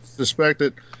I suspect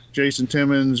that Jason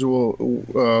Timmons will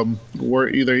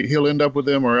either he'll end up with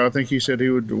them, or I think he said he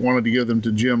wanted to give them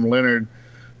to Jim Leonard,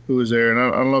 who was there.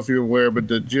 And I don't know if you're aware, but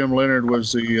that Jim Leonard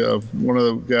was the one of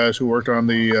the guys who worked on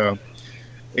the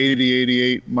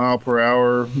 80-88 mile per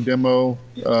hour demo,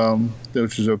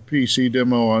 which is a PC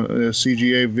demo on a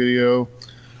CGA video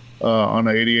on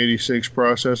an 8086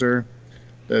 processor.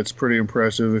 That's pretty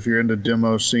impressive. If you're into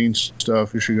demo scene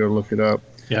stuff, you should go look it up.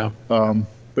 Yeah.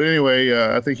 But anyway,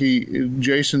 I think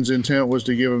Jason's intent was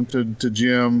to give them to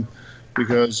Jim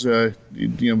because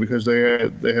because they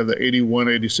have the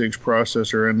 8186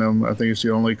 processor in them. I think it's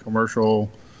the only commercial,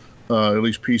 at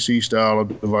least PC style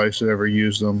device that ever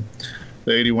used them.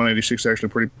 The 8186 is actually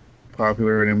pretty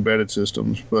popular in embedded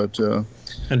systems, but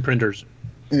and printers.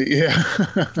 Yeah.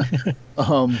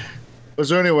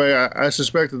 So anyway, I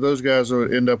suspect that those guys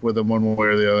will end up with them one way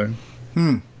or the other.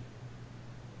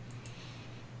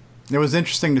 It was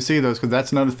interesting to see those, because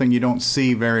that's another thing you don't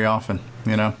see very often,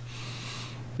 No,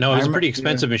 it was a pretty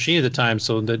expensive machine at the time,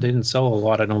 so they didn't sell a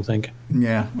lot, I don't think.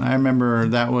 Yeah, I remember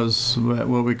that was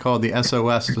what we called the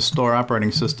SOS, the store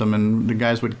operating system, and the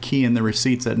guys would key in the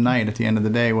receipts at night at the end of the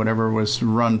day, whatever was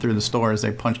run through the stores,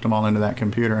 they punched them all into that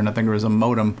computer, and I think there was a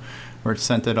modem where it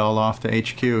sent it all off to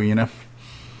HQ,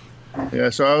 Yeah,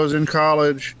 so I was in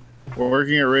college,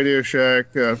 working at Radio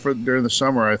Shack during the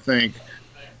summer, I think.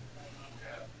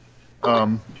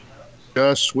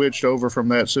 Just switched over from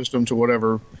that system to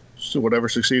whatever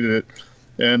succeeded it,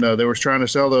 and they were trying to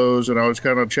sell those, and I was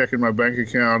kind of checking my bank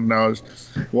account, and I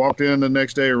walked in the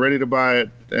next day ready to buy it,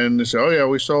 and they said, "Oh yeah,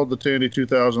 we sold the Tandy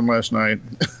 2000 last night."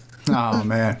 Oh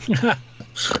man.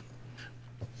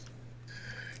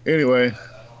 Anyway,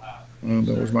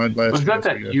 that was my last. Was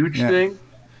that huge thing?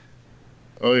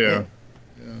 Oh yeah.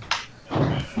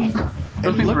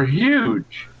 Those things were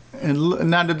huge. And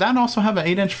now, did that also have an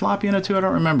 8-inch floppy in it too? I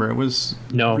don't remember. It was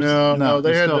no.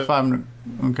 They had still 5.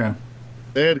 Okay.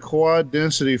 They had quad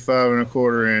density 5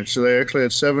 1/4 inch, so they actually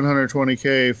had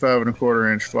 720K 5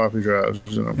 1/4 inch floppy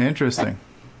drives in them. Interesting.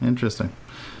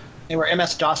 They were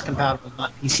MS-DOS compatible,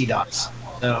 not PC-DOS.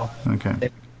 So. Okay.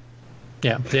 They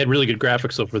had really good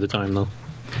graphics though for the time though.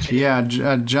 Yeah,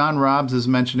 John Robbs is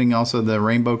mentioning also the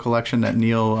Rainbow Collection that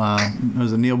Neil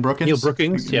Brookins? Neil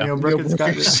Brookings, yeah. Neil Brookins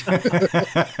got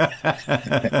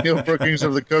Neil Brookings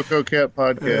of the Cocoa Cat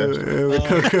podcast. The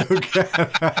Cocoa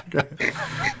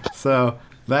Cat. So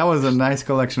that was a nice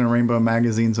collection of Rainbow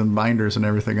magazines and binders and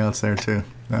everything else there too.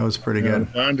 That was pretty good.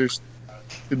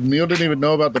 Neil didn't even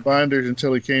know about the binders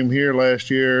until he came here last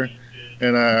year,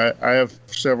 and I have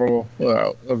several.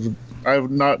 I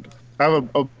have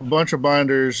a bunch of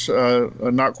binders, a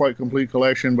not quite complete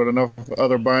collection, but enough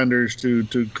other binders to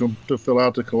fill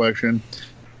out the collection.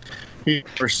 He'd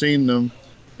never seen them,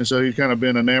 and so he'd kind of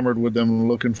been enamored with them and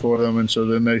looking for them, and so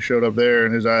then they showed up there,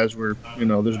 and his eyes were,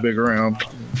 this big around.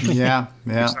 Yeah.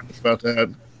 About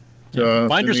that.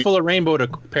 Binders full of rainbow, to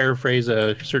paraphrase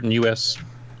a certain U.S.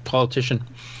 politician.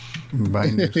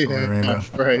 Binders full of rainbow.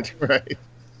 Right.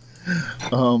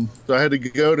 So I had to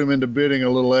goad him into bidding a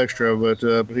little extra, but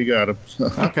he got him.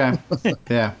 Okay.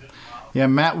 Yeah.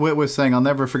 Matt Witt was saying, I'll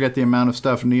never forget the amount of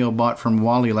stuff Neil bought from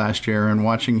Wally last year, and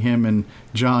watching him and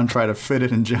John try to fit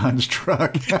it in John's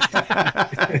truck.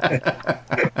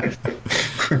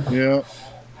 Yeah.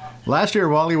 Last year,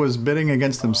 Wally was bidding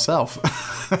against himself.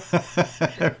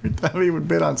 Every time he would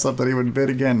bid on something, he would bid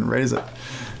again and raise it.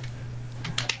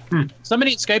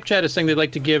 Somebody in Skype chat is saying they'd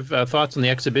like to give thoughts on the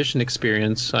exhibition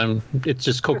experience. It's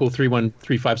just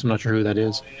Coco3135, so I'm not sure who that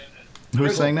is.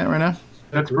 Who's saying that right now?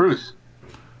 That's Bruce.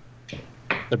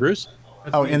 The Bruce?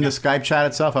 Oh, in the Skype chat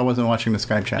itself? I wasn't watching the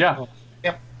Skype chat. Yeah.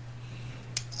 Yep.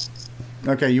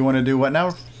 Okay, you want to do what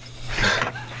now?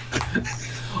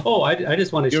 Oh, I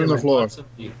just want to share the my floor. thoughts of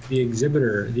the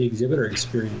exhibitor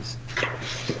experience.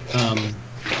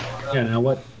 Now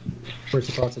what? Of course,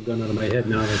 the thoughts have gone out of my head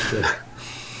now. That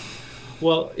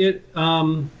well, I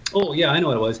know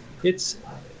what it was.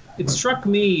 It struck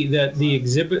me that the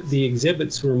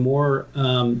exhibits were more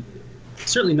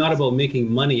certainly not about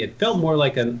making money. It felt more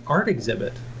like an art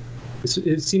exhibit.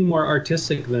 It seemed more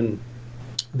artistic than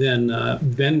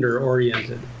vendor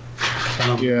oriented.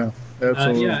 Yeah,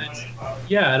 absolutely.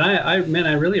 And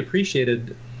I really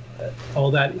appreciated all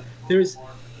that.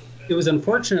 It was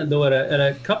unfortunate though at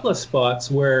a couple of spots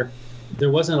where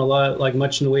there wasn't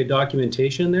much in the way of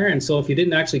documentation there, and so if you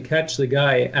didn't actually catch the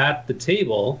guy at the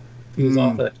table, he was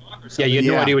off at the talk or something. Yeah, you had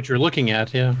no idea what you were looking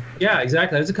at. Yeah. Yeah,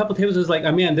 exactly. There's a couple of tables. It was like,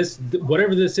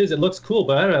 whatever this is, it looks cool,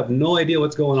 but I have no idea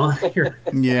what's going on here.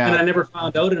 Yeah. And I never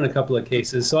found out in a couple of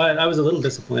cases, so I was a little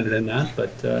disappointed in that.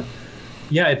 But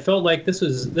it felt like this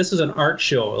was an art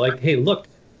show. Like, hey, look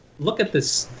at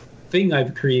this thing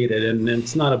I've created, and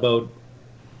it's not about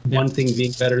one thing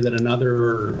being better than another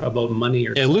or about money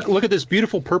or something. Look at this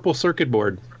beautiful purple circuit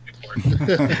board.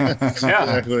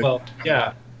 Exactly. Well,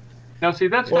 yeah. Now, see,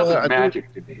 that stuff is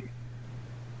magic to me.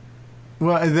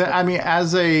 Well, I mean,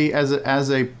 as a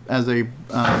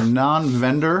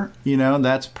non-vendor,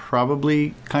 that's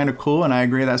probably kind of cool, and I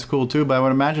agree that's cool too. But I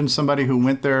would imagine somebody who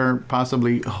went there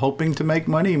possibly hoping to make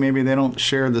money, maybe they don't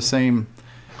share the same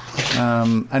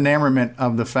enamorment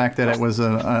of the fact that it was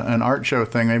an art show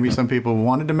thing. Maybe some people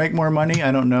wanted to make more money.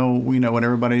 I don't know. We know what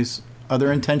everybody's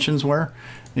other intentions were.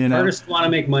 Artists want to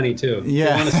make money too. Yeah.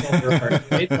 They want to sell their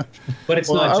art, right? But it's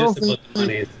not just about the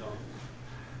money.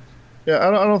 Yeah,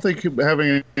 I don't think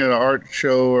having an art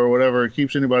show or whatever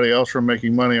keeps anybody else from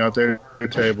making money at their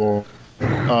table. So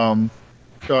I don't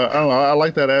know. I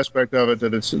like that aspect of it,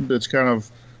 that it's kind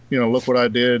of, look what I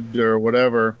did or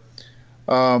whatever.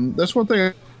 That's one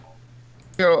thing.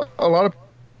 A lot of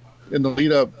in the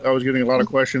lead up, I was getting a lot of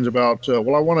questions about. I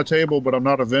want a table, but I'm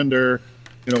not a vendor.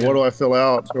 What do I fill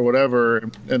out or whatever?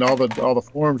 And all the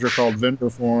forms are called vendor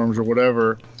forms or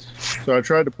whatever. So I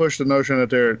tried to push the notion that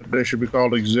they should be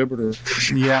called exhibitor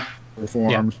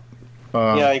forms.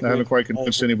 I haven't quite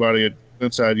convinced anybody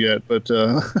inside yet, but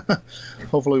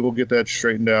hopefully we'll get that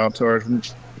straightened out. Or if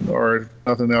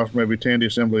nothing else, maybe Tandy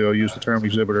Assembly will use the term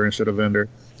exhibitor instead of vendor.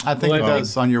 I think it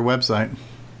does on your website.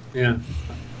 Yeah.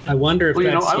 I wonder if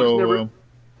that's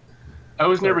I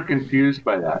was never confused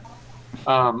by that.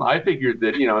 I figured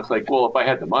that, it's like, well, if I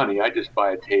had the money, I'd just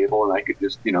buy a table and I could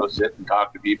just, sit and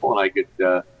talk to people and I could,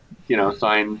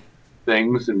 sign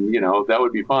things and, that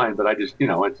would be fine. But I just,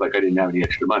 it's like I didn't have any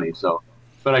extra money. So,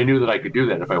 but I knew that I could do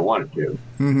that if I wanted to.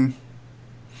 Mm-hmm.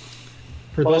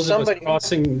 For those of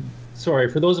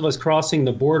us crossing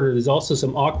the border, there's also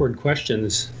some awkward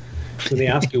questions when they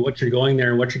ask you what you're going there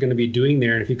and what you're going to be doing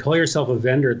there. And if you call yourself a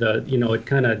vendor, it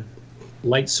kind of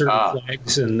lights certain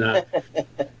flags and.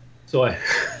 So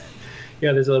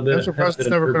there's a little bit. I'm surprised it's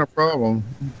never been a problem.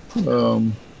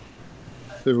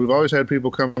 Because we've always had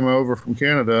people come over from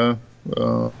Canada.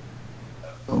 I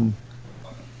don't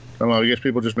know. I guess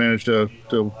people just manage to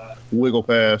wiggle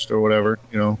past or whatever,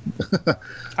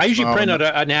 I usually print out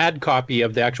an ad copy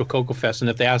of the actual Coco Fest, and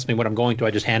if they ask me what I'm going to,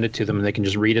 I just hand it to them, and they can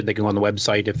just read it. They can go on the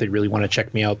website if they really want to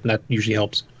check me out, and that usually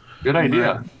helps. Good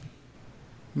idea.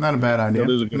 Not a bad idea.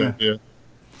 That is a good idea.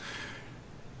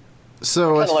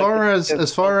 So as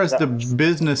far as the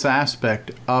business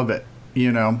aspect of it,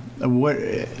 you know, what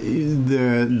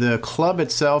the club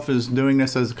itself is doing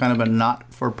this as kind of a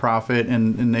not-for-profit,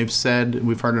 and they've said,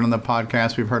 we've heard it on the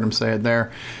podcast, we've heard them say it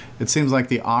there. It seems like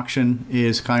the auction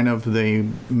is kind of the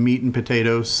meat and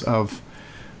potatoes of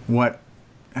what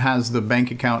has the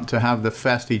bank account to have the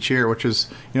fest each year, which is,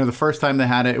 you know, the first time they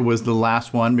had it, it was the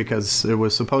last one because it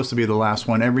was supposed to be the last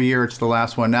one. Every year it's the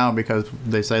last one now because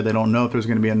they say they don't know if there's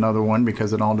going to be another one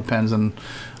because it all depends on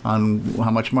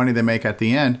how much money they make at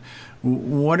the end.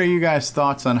 What are you guys'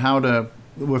 thoughts on how to,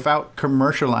 without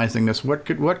commercializing this,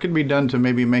 what could be done to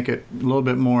maybe make it a little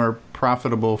bit more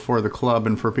profitable for the club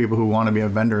and for people who want to be a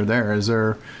vendor there? Is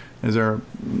that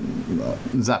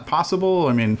possible?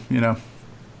 I mean, you know.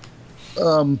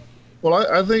 Well,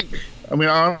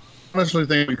 I honestly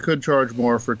think we could charge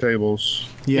more for tables.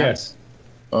 Yes.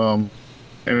 And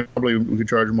probably we could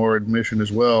charge more admission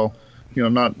as well. You know,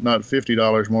 not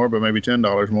 $50 more, but maybe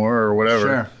 $10 more or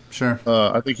whatever. Sure.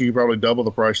 I think you could probably double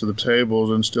the price of the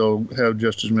tables and still have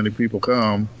just as many people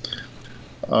come.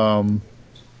 You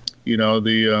know,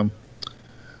 the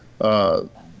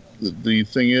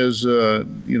thing is,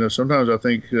 you know, sometimes I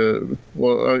think, in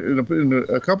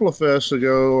a couple of fests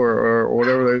ago or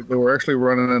whatever, they were actually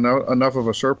running enough of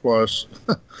a surplus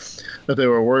that they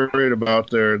were worried about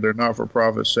their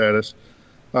not-for-profit status.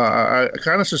 I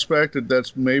kind of suspect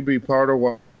that's maybe part of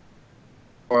why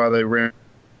they ran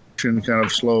kind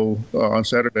of slow on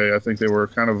Saturday. I think they were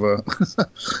kind of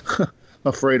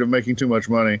afraid of making too much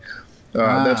money.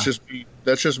 That's just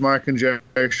my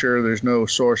conjecture. There's no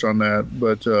source on that,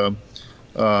 but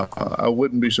I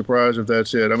wouldn't be surprised if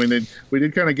that's it. I mean, we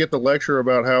did kind of get the lecture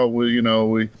about how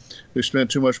we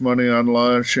spent too much money on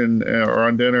lunch or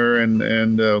on dinner and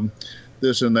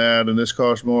this and that, and this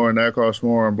costs more and that costs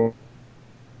more and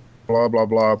blah blah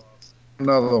blah.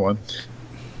 Another one.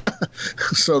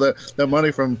 So that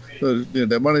money from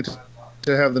that money to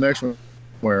have the next one,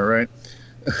 right?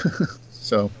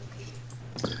 So.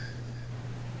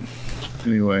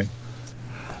 Anyway,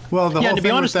 well, to be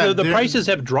honest, the prices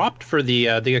have dropped for the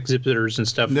exhibitors and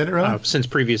stuff. Did it really? Since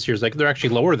previous years. Like, they're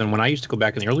actually lower than when I used to go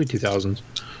back in the early 2000s.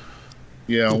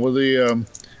 Yeah, well, the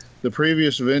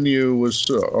previous venue was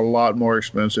a lot more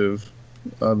expensive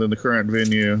than the current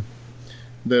venue.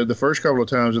 The first couple of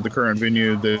times at the current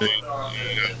venue, they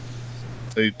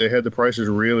had the prices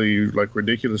really like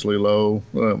ridiculously low,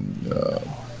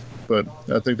 but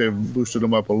I think they've boosted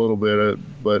them up a little bit.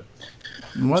 But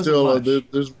still,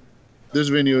 this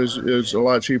venue is a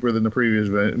lot cheaper than the previous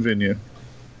venue.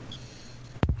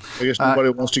 I guess nobody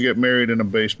wants to get married in a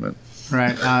basement.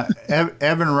 Right.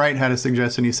 Evan Wright had a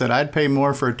suggestion. He said, I'd pay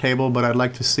more for a table, but I'd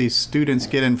like to see students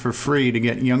get in for free to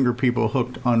get younger people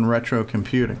hooked on retro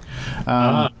computing.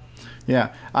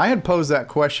 Yeah, I had posed that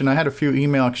question. I had a few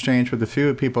email exchange with a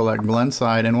few people at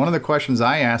Glenside, and one of the questions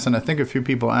I asked, and I think a few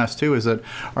people asked too, is that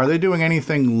are they doing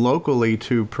anything locally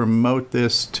to promote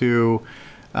this to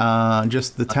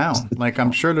just the town? Like,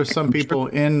 I'm sure there's some people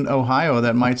in Ohio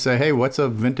that might say, hey, what's a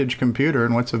vintage computer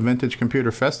and what's a vintage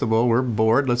computer festival? We're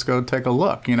bored. Let's go take a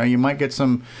look. You know, you might get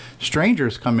some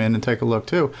strangers come in and take a look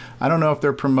too. I don't know if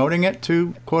they're promoting it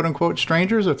to quote unquote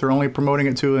strangers, or if they're only promoting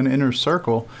it to an inner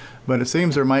circle, but it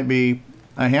seems there might be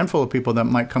a handful of people that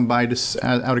might come by just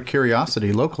out of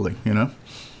curiosity locally, you know?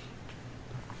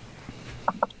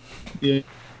 Yeah,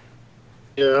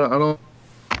 I don't know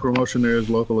promotion there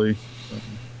is locally.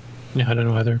 Yeah, I don't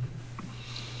know either.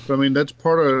 But, I mean, that's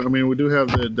part of. I mean, we do have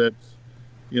that.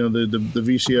 You know, the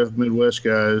VCF Midwest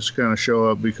guys kind of show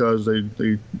up because they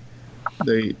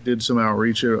did some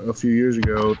outreach a few years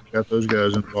ago, got those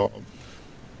guys involved.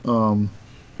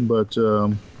 But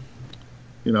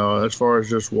you know, as far as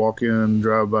just walk-in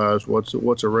drive-bys,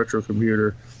 what's a retro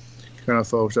computer kind of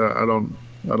folks, I don't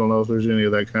know if there's any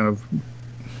of that kind of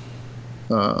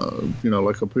you know,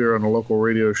 like appear on a local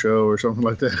radio show or something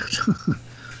like that.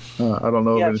 I don't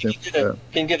know of anything like that. If you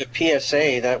can get a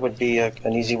PSA, that would be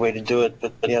an easy way to do it.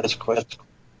 But yeah, that's a question.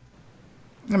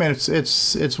 I mean,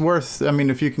 it's worth. I mean,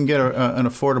 if you can get an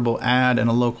affordable ad in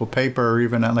a local paper, or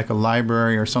even at like a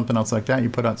library or something else like that, you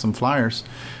put out some flyers,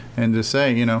 and just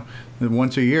say, you know,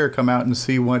 once a year, come out and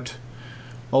see what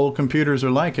old computers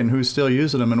are like and who's still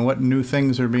using them and what new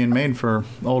things are being made for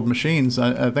old machines.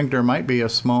 I think there might be a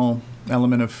small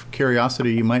element of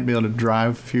curiosity. You might be able to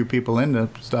drive a few people in to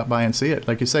stop by and see it.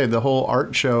 Like you say, the whole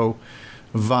art show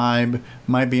vibe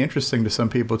might be interesting to some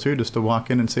people too, just to walk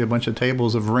in and see a bunch of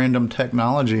tables of random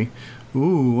technology.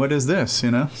 Ooh, what is this,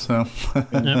 you know? So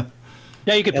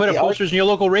yeah, you could put up posters in your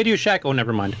local Radio Shack. Oh,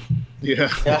 never mind. Yeah.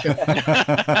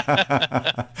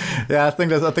 Yeah, I think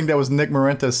that was Nick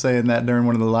Marenta saying that during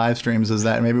one of the live streams, is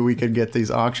that maybe we could get these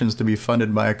auctions to be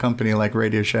funded by a company like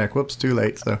Radio Shack. Whoops, too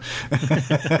late. So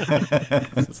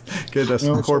get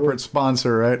a corporate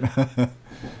sponsor, right?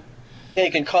 Yeah,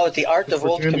 you can call it the art of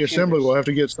old computers. Assembly, we'll have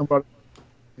to get somebody.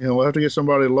 We'll have to get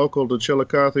somebody local to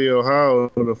Chillicothe, Ohio,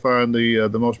 to find the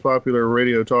most popular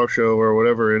radio talk show or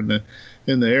whatever in the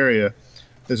area.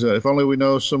 If only we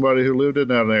know somebody who lived in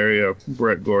that area,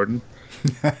 Brett Gordon.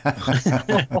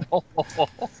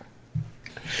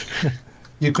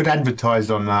 You could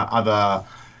advertise on other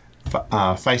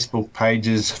Facebook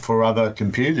pages for other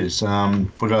computers.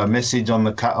 Put a message on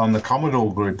the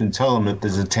Commodore group and tell them that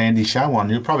there's a Tandy show on.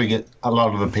 You'll probably get a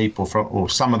lot of the people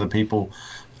some of the people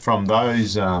from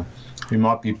those who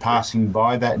might be passing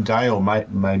by that day, or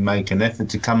may make an effort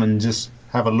to come and just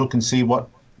have a look and see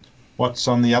what's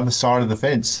on the other side of the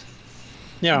fence.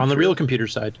 Yeah, on the real computer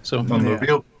side. So on the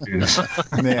real computer.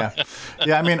 Yeah.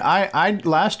 I mean, I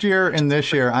last year and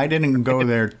this year I didn't go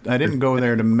there. I didn't go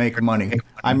there to make money.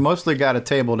 I mostly got a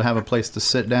table to have a place to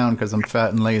sit down because I'm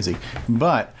fat and lazy.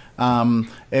 But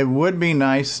it would be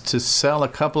nice to sell a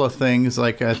couple of things,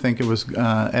 like I think it was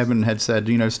Evan had said,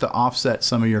 just to offset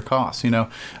some of your costs. I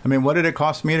mean, what did it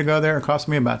cost me to go there? It cost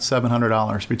me about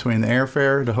 $700 between the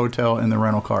airfare, the hotel, and the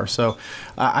rental car. So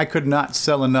I could not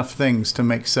sell enough things to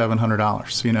make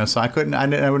 $700. So I couldn't.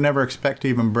 I would never expect to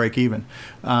even break even.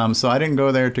 So I didn't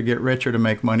go there to get rich or to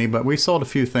make money. But we sold a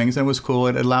few things, and it was cool.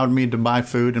 It allowed me to buy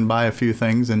food and buy a few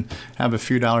things and have a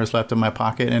few dollars left in my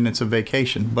pocket, and it's a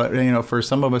vacation. But for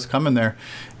some of us coming there,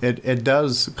 it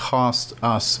does cost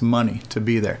us money to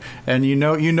be there, and you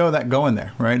know that going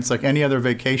there, right? It's like any other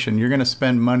vacation. You're going to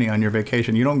spend money on your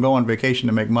vacation. You don't go on vacation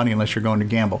to make money unless you're going to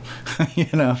gamble. I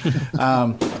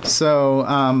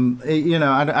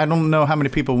don't know how many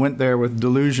people went there with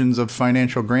delusions of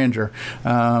financial grandeur,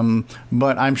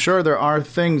 but I'm sure there are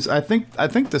things. I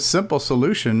think the simple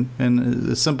solution, and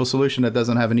the simple solution that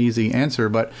doesn't have an easy answer,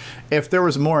 but if there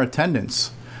was more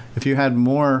attendance, if you had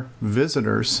more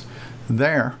visitors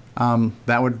there,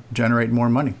 that would generate more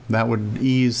money. That would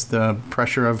ease the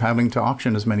pressure of having to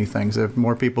auction as many things. If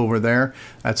more people were there,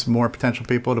 that's more potential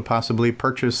people to possibly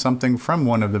purchase something from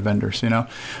one of the vendors.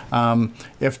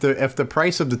 If the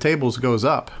price of the tables goes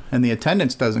up and the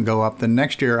attendance doesn't go up, then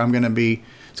next year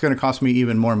it's going to cost me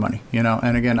even more money.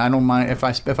 And again, I don't mind if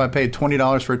I paid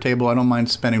 $20 for a table. I don't mind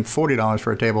spending $40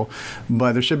 for a table,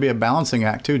 but there should be a balancing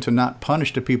act too, to not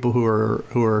punish the people who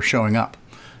are showing up.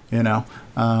 And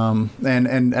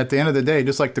at the end of the day,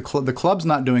 just like the club's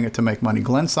not doing it to make money.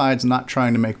 Glenside's not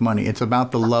trying to make money. It's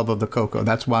about the love of the cocoa.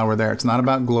 That's why we're there. It's not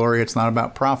about glory. It's not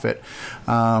about profit.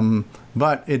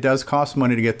 But it does cost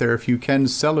money to get there. If you can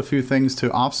sell a few things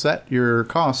to offset your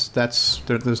costs,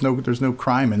 there's no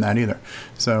crime in that either.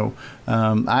 So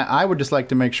I would just like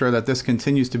to make sure that this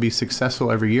continues to be successful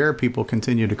every year. People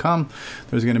continue to come.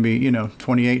 There's going to be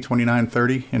 28, 29,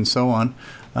 30, and so on.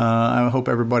 I hope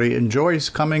everybody enjoys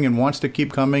coming and wants to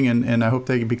keep coming, and I hope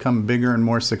they become bigger and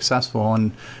more successful.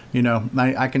 And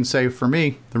I can say for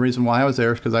me, the reason why I was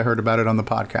there is because I heard about it on the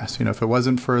podcast. If it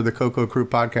wasn't for the Cocoa Crew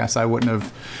podcast, I wouldn't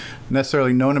have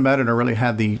necessarily known about it or really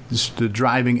had the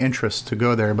driving interest to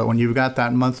go there. But when you've got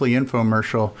that monthly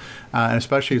infomercial, and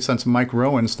especially since Mike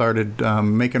Rowan started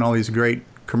making all these great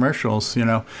commercials,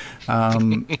 I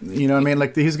mean,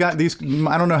 like he's got these,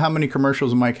 I don't know how many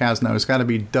commercials Mike has now. It's got to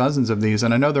be dozens of these,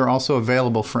 and I know they're also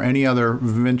available for any other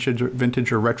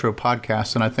vintage or retro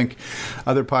podcasts, and I think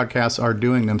other podcasts are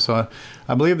doing them. So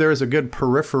I believe there is a good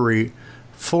periphery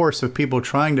force of people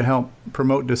trying to help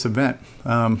promote this event.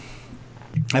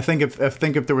 I think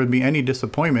if there would be any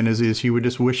disappointment is you would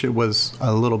just wish it was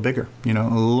a little bigger, a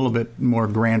little bit more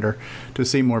grander, to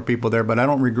see more people there. But I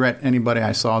don't regret anybody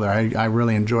I saw there. I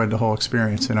really enjoyed the whole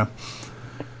experience, Yeah,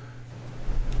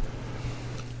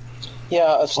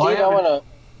 Steve, I want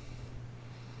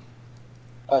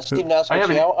to. Steve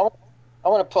Nasmich, I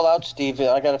want to pull out Steve.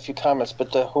 I got a few comments,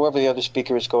 but whoever the other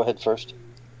speaker is, go ahead first.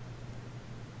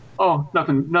 Oh,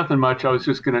 nothing much. I was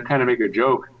just going to kind of make a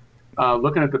joke.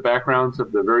 Looking at the backgrounds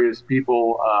of the various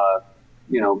people,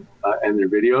 and their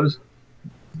videos,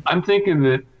 I'm thinking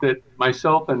that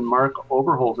myself and Mark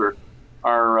Oberholzer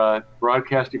are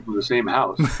broadcasting from the same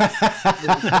house.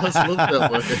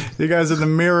 You guys are the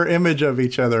mirror image of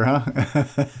each other, huh?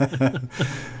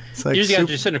 It's like you guys are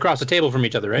just sitting across the table from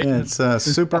each other, right? Yeah, it's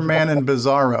Superman and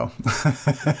Bizarro.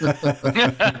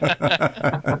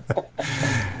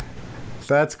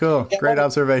 That's cool. Great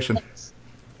observation.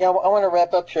 Yeah, I want to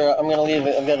wrap up here. I'm going to leave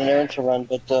it. I've got an errand to run.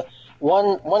 But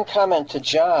one comment to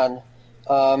John.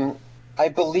 I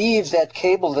believe that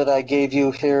cable that I gave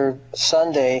you here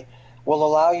Sunday, will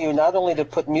allow you not only to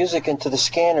put music into the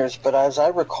scanners, but as I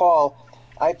recall,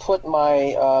 I put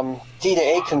my D to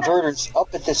A converters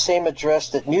up at the same address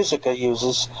that Musica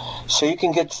uses, so you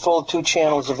can get full 2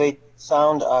 channels of 8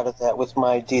 sound out of that with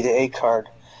my D to A card.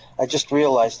 I just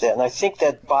realized that, and I think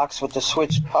that box with the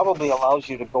switch probably allows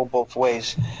you to go both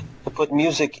ways, to put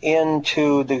music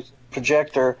into the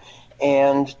projector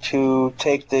and to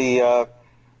take the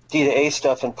D to A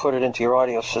stuff and put it into your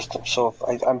audio system. So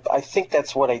I think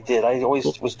that's what I did. I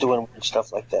always was doing weird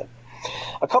stuff like that.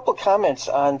 A couple of comments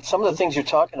on some of the things you're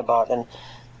talking about, and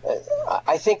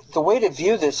I think the way to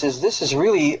view this is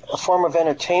really a form of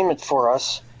entertainment for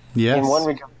us. Yes. In one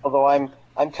regard, although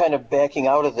I'm kind of backing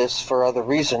out of this for other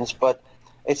reasons, but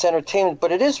it's entertainment.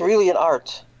 But it is really an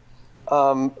art.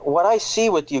 What I see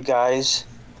with you guys,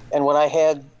 and what I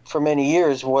had for many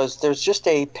years, was there's just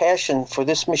a passion for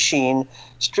this machine,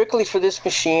 strictly for this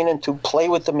machine, and to play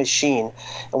with the machine.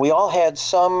 And we all had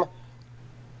some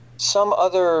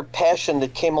other passion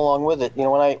that came along with it. You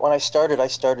know, when I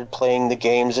started playing the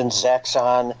games in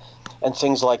Zaxxon and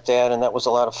things like that, and that was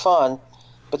a lot of fun.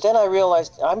 But then I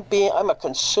realized I'm a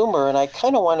consumer, and I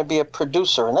kind of want to be a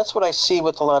producer, and that's what I see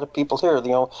with a lot of people here. You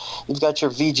know, you've got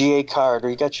your VGA card, or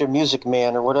you got your Music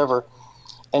Man, or whatever,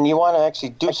 and you want to actually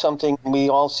do something. We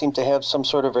all seem to have some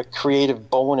sort of a creative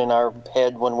bone in our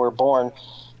head when we're born,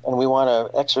 and we want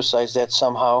to exercise that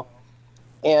somehow.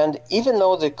 And even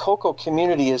though the Coco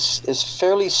community is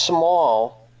fairly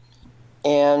small,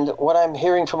 and what I'm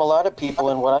hearing from a lot of people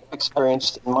and what I've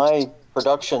experienced in my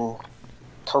production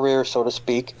career, so to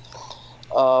speak,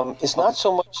 is not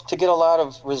so much to get a lot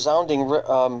of resounding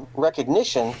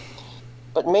recognition,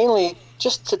 but mainly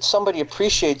just that somebody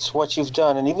appreciates what you've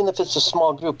done. And even if it's a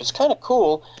small group, it's kind of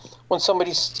cool when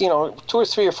somebody's, 2 or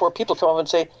 3 or 4 people come up and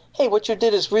say, hey, what you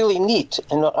did is really neat,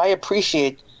 and I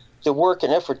appreciate the work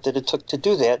and effort that it took to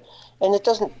do that. And it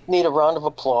doesn't need a round of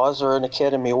applause or an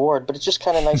Academy Award, but it's just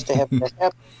kind of nice to have that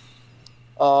happen.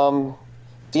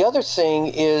 The other thing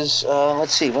is,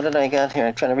 let's see, what did I got here?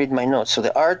 I'm trying to read my notes. So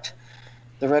the art,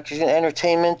 the recognition,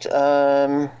 entertainment.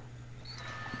 I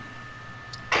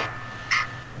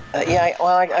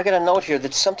got a note here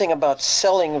that's something about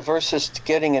selling versus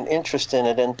getting an interest in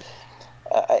it. And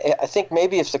I think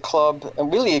maybe if the club,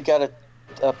 and really you got to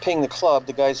ping the club,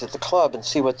 the guys at the club, and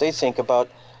see what they think about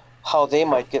how they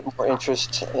might get more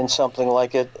interest in something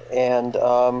like it, and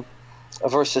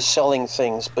versus selling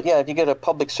things. But yeah, if you get a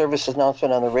public service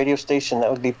announcement on the radio station, that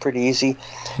would be pretty easy.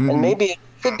 Mm-hmm. And maybe it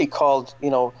could be called,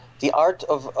 the art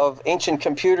of ancient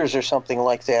computers or something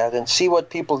like that, and see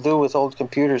what people do with old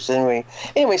computers. Anyway,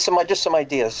 just some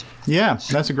ideas. Yeah,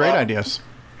 that's a great idea.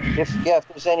 If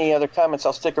there's any other comments,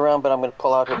 I'll stick around, but I'm going to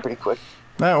pull out here pretty quick.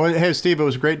 Hey, Steve, it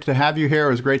was great to have you here.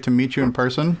 It was great to meet you in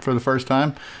person for the first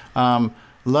time.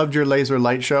 Loved your laser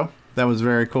light show. That was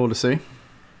very cool to see.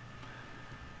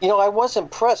 I was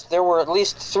impressed. There were at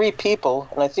least 3 people,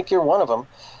 and I think you're one of them,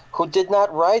 who did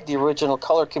not ride the original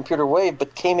color computer wave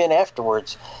but came in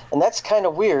afterwards. And that's kind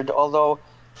of weird, although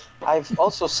I've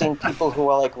also seen people who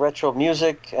are like retro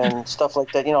music and stuff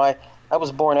like that. I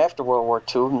was born after World War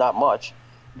II, not much,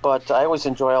 but I always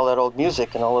enjoy all that old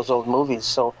music and all those old movies.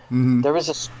 So there is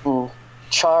a certain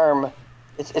charm.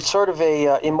 It's sort of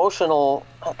a emotional...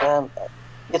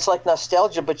 it's like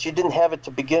nostalgia, but you didn't have it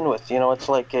to begin with. It's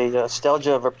like a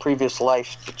nostalgia of a previous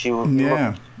life that you look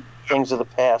at things of the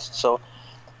past. So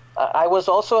I was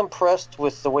also impressed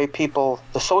with the way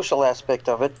the social aspect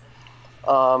of it.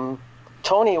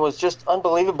 Tony was just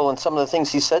unbelievable in some of the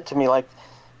things he said to me. Like,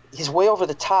 he's way over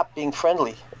the top being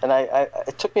friendly. And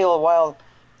it took me a little while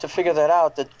to figure that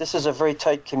out, that this is a very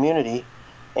tight community.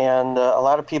 And a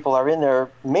lot of people are in there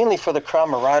mainly for the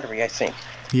camaraderie, I think.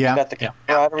 Yeah. You've got the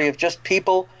camaraderie of just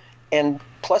people, and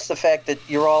plus the fact that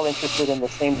you're all interested in the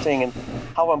same thing and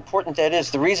how important that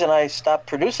is. The reason I stopped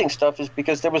producing stuff is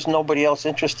because there was nobody else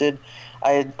interested.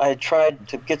 I had tried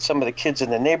to get some of the kids in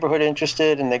the neighborhood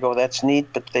interested, and they go, that's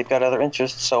neat, but they've got other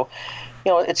interests. So,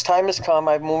 its time has come.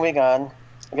 I'm moving on.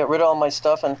 I got rid of all my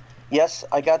stuff, and yes,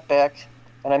 I got back,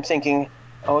 and I'm thinking,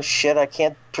 oh shit, I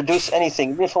can't produce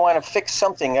anything. Even if I want to fix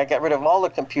something, I got rid of all the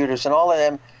computers and all of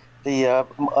them, the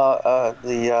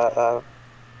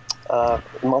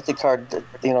multi-card, the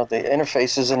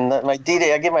interfaces, and my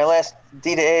D-Day. I give my last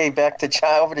D-Day back to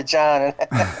John, over to John.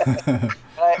 And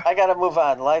I got to move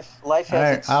on. Life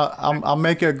has its... I'll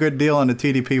make a good deal on the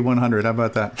TDP 100. How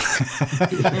about that?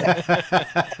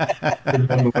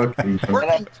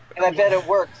 and I bet it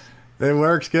works. It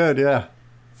works good, yeah.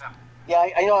 Yeah,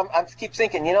 I know. I keep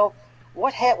thinking,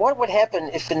 what would happen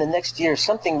if in the next year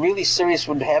something really serious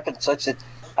would happen, such that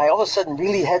I all of a sudden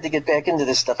really had to get back into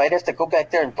this stuff. I'd have to go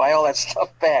back there and buy all that stuff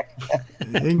back.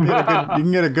 You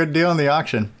can get a good deal in the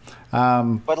auction.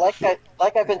 But like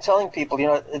I've been telling people,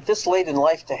 at this late in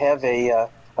life to have a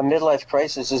midlife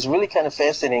crisis is really kind of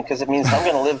fascinating because it means I'm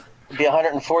going to be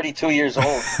 142 years old.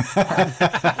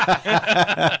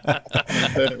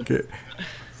 Okay.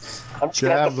 I'm just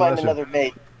going to have to find another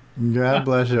mate. God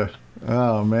bless you.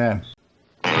 Oh, man.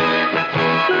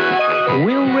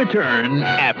 We'll return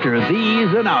after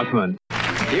these announcements.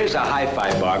 Here's a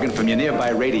hi-fi bargain from your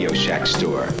nearby Radio Shack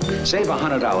store. Save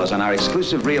 $100 on our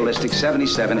exclusive realistic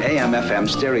 77 AM/FM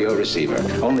stereo receiver.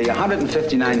 Only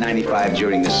 $159.95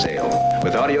 during the sale.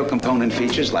 With audio component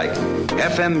features like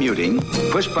FM muting,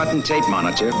 push-button tape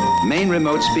monitor, main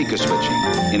remote speaker switching,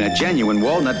 in a genuine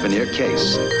walnut veneer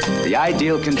case. The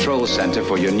ideal control center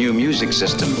for your new music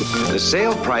system. The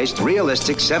sale-priced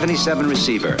realistic 77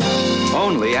 receiver.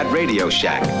 Only at Radio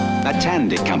Shack, a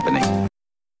Tandy company.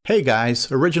 Hey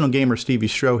guys, Original Gamer Stevie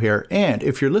Stroh here, and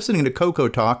if you're listening to Coco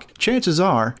Talk, chances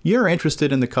are you're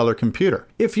interested in the Color Computer.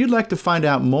 If you'd like to find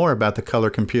out more about the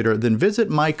Color Computer, then visit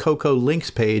my Coco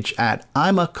links page at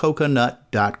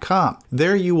imacoconut.com.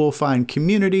 There you will find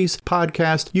communities,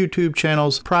 podcasts, YouTube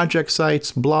channels, project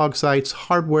sites, blog sites,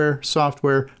 hardware,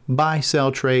 software, buy,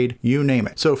 sell, trade, you name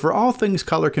it. So for all things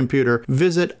Color Computer,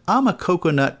 visit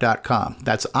imacoconut.com.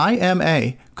 That's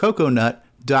I-M-A, coconut.com,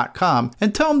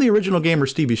 and tell them the Original Gamer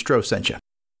Stevie Stroh sent you.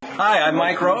 Hi, I'm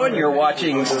Mike Rowe, and you're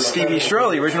watching Stevie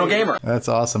Stroh, the Original Gamer. That's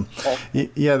awesome.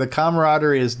 Yeah, the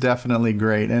camaraderie is definitely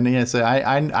great. And yes,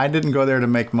 I didn't go there to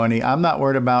make money. I'm not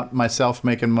worried about myself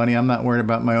making money. I'm not worried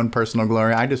about my own personal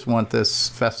glory. I just want this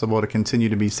festival to continue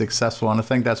to be successful. And I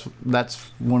think that's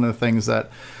one of the things that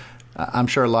I'm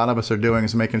sure a lot of us are doing,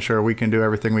 is making sure we can do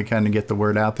everything we can to get the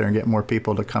word out there and get more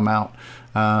people to come out.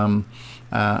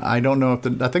 I don't know if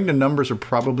I think the numbers are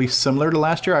probably similar to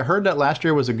last year. I heard that last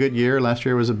year was a good year. Last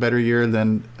year was a better year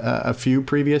than a few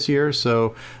previous years.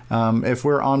 So if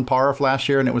we're on par with last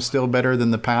year and it was still better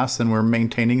than the past, and we're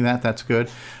maintaining that, that's good.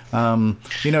 To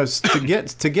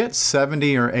get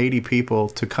 70 or 80 people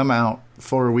to come out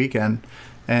for a weekend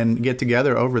and get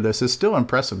together over this is still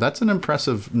impressive. That's an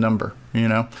impressive number,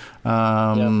 and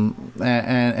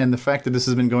the fact that this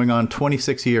has been going on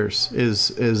 26 years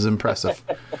is impressive.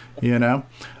 It's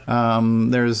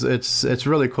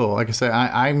really cool. Like I say,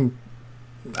 I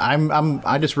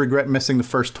just regret missing the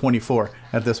first 24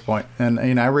 at this point,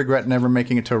 and I regret never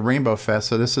making it to a Rainbow Fest.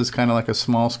 So this is kind of like a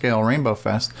small scale Rainbow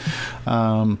Fest,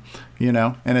 and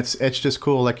it's just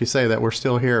cool, like you say, that we're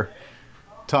still here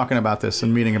talking about this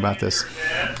and meeting about this.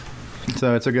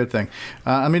 So it's a good thing.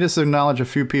 Let me just acknowledge a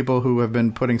few people who have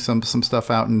been putting some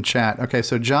stuff out in chat. Okay,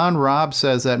 so John Robb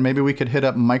says that maybe we could hit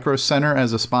up Micro Center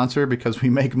as a sponsor because we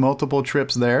make multiple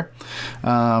trips there.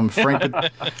 Frank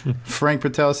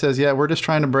Patel says, yeah, we're just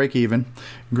trying to break even.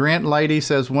 Grant Lighty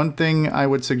says, one thing I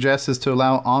would suggest is to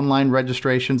allow online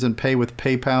registrations and pay with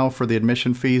PayPal for the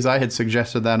admission fees. I had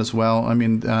suggested that as well. I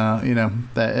mean, not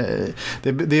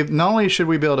only should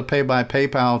we be able to pay by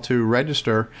PayPal to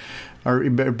register, or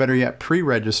better yet,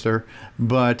 pre-register,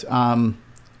 but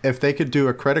if they could do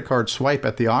a credit card swipe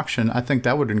at the auction, I think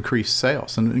that would increase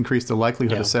sales and increase the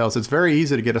likelihood of sales. It's very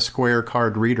easy to get a Square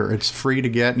card reader. It's free to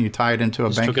get, and you tie it into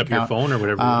a bank account. Hook up your phone or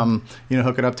whatever.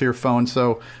 Hook it up to your phone.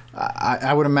 So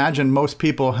I would imagine most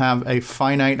people have a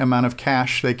finite amount of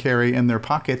cash they carry in their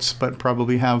pockets, but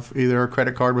probably have either a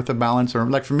credit card with a balance, or,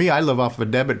 like for me, I live off of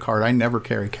a debit card. I never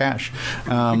carry cash.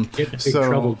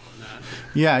 Trouble.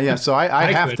 Yeah. So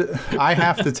I have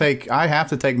to take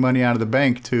money out of the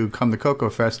bank to come to Coco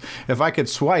Fest. If I could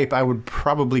swipe, I would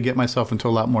probably get myself into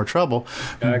a lot more trouble.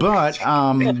 But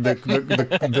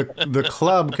the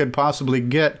club could possibly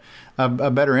get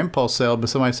a better impulse sale. But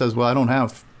somebody says, "Well, I don't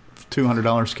have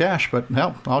 $200 cash, but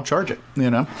hell, I'll charge it."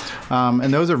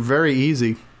 And those are very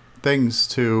easy things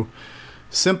to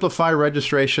simplify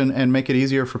registration and make it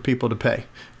easier for people to pay,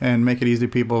 and make it easy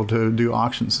for people to do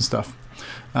auctions and stuff.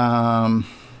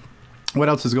 What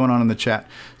else is going on in the chat?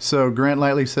 So Grant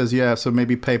Lightly says, yeah, so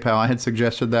maybe PayPal. I had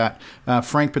suggested that.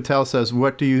 Frank Patel says,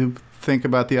 what do you think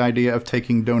about the idea of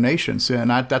taking donations? And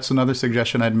that's another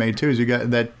suggestion I'd made too, is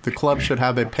that the club should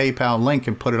have a PayPal link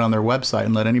and put it on their website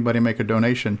and let anybody make a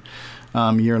donation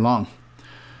year long.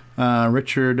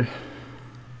 Richard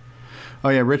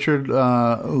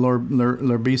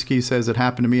Lorbisky says, it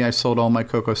happened to me. I sold all my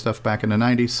Coco stuff back in the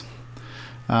 90s.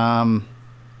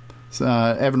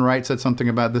 Evan Wright said something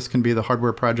about this can be the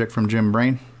hardware project from Jim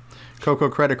Brain. Coco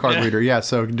credit card reader. Yeah,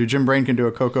 so Jim Brain can do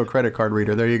a Coco credit card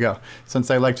reader. There you go. Since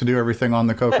they like to do everything on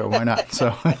the Coco, why not?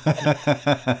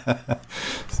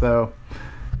 So,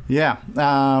 yeah.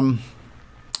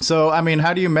 So, I mean,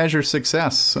 how do you measure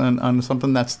success on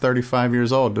something that's 35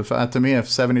 years old? To me, if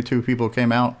 72 people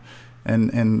came out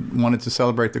and wanted to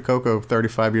celebrate the cocoa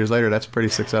 35 years later, that's pretty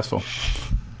successful.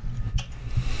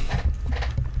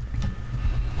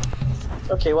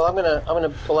 Okay, well, I'm gonna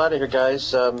pull out of here,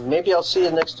 guys. Maybe I'll see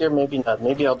you next year. Maybe not.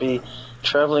 Maybe I'll be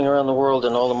traveling around the world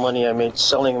and all the money I made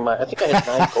selling I think I had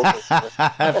 9 Cocoa.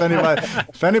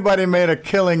 if anybody made a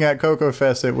killing at Cocoa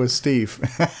Fest, it was Steve.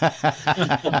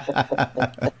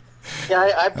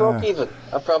 Yeah, I broke even.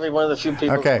 I'm probably one of the few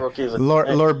people who broke even.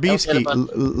 Lorbisky.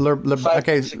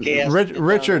 Okay,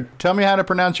 Richard, tell me how to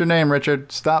pronounce your name,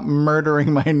 Richard. Stop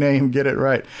murdering my name. Get it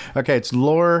right. Okay, it's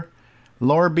Lorbieski.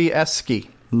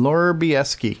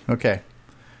 Lorbieski. Okay.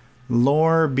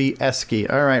 Lorbieski.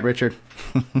 All right, Richard.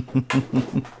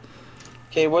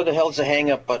 Okay, where the hell's the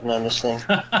hang-up button on this thing?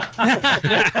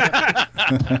 I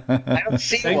don't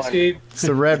see one. Steve. It's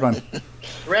the red one.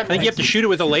 I think you have to shoot it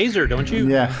with a laser, don't you?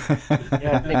 Yeah.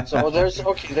 Yeah, I think so. There's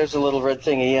a little red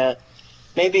thingy. Yeah.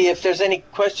 Maybe if there's any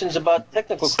questions about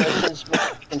technical questions, maybe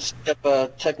we can set up a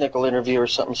technical interview or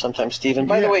something sometime, Steve. And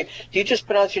by the way, do you just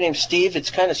pronounce your name Steve? It's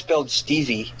kind of spelled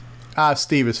Stevie.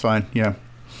 Steve is fine. Yeah.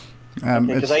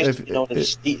 Because I used to be known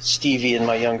as Stevie in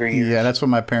my younger years. Yeah, that's what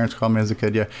my parents called me as a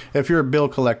kid. Yeah, if you're a bill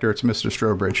collector, it's Mr.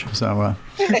 Strobridge. So,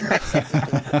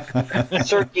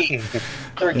 Sir Geek.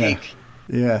 Sir Geek.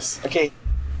 Yes. Okay.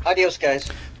 Adios, guys.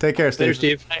 Take care, Steve. Later,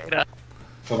 Steve.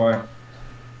 Bye-bye.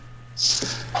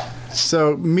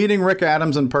 So, meeting Rick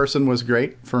Adams in person was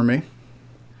great for me. It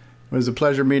was a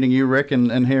pleasure meeting you, Rick,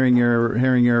 and hearing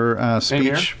your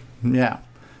speech. Yeah.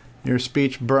 Your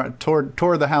speech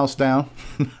tore the house down.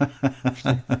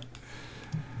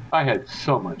 I had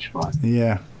so much fun.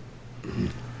 Yeah.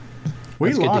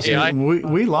 We lost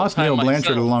Neil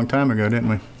Blanchard a long time ago, didn't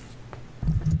we?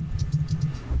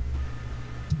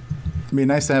 It'd be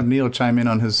nice to have Neil chime in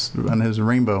on his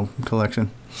rainbow collection.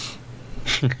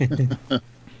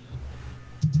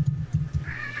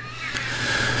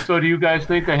 So, do you guys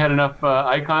think I had enough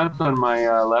icons on my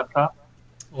laptop?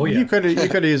 Oh yeah. You could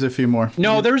have used a few more.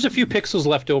 No, there was a few pixels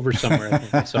left over somewhere. I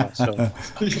think I saw. So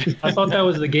I thought that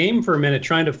was the game for a minute,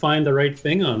 trying to find the right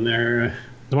thing on there.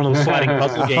 It's one of those sliding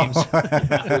puzzle games.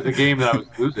 It was a game that I was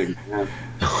losing. Yeah.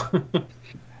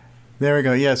 There we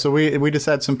go. Yeah, so we just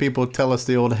had some people tell us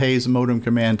the old Hayes modem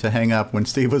command to hang up when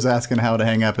Steve was asking how to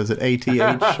hang up. Is it ATH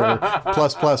or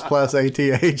plus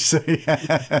ATH? So,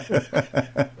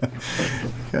 yeah.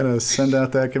 Gotta send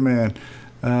out that command.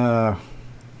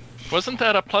 Wasn't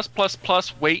that a plus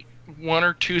wait 1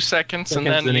 or 2 seconds and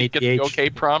then you get the OK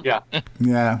prompt? Yeah.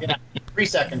 Yeah. 3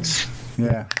 seconds.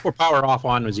 Yeah. Or power off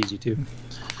on was easy too.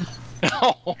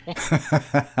 Oh.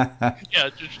 Yeah,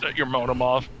 just shut your modem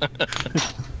off.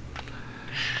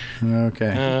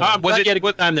 Okay. I'm glad you had a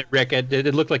good time there, Rick.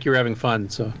 It looked like you were having fun.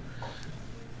 So.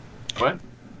 What?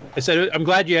 I said I'm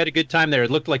glad you had a good time there.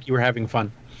 It looked like you were having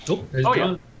fun. Oh,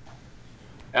 yeah.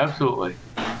 Absolutely.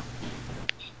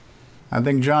 I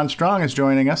think John Strong is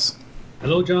joining us.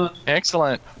 Hello, John.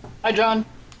 Excellent. Hi, John.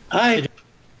 Hi.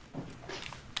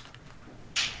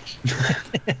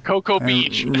 Cocoa And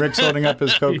Beach. Rick's holding up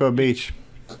his Cocoa Beach.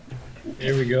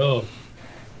 Here we go.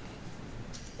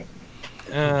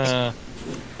 Yeah,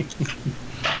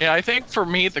 I think for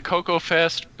me, the Cocoa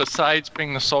Fest, besides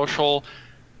being the social,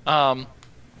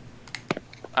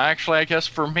 actually, I guess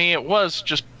for me, it was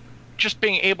just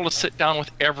being able to sit down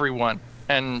with everyone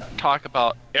and talk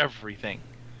about everything.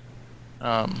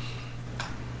 I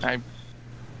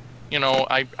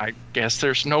guess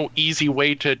there's no easy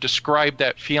way to describe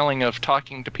that feeling of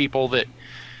talking to people that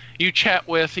you chat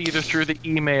with either through the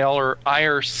email or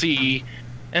IRC,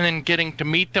 and then getting to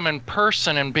meet them in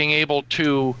person and being able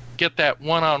to get that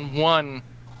one-on-one,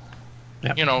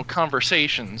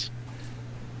 conversations.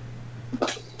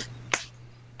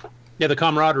 Yeah, the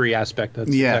camaraderie aspect. That's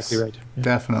exactly right. Yeah.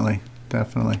 Definitely.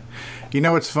 You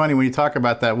know, it's funny when you talk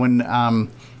about that. When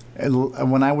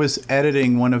I was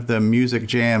editing one of the music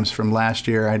jams from last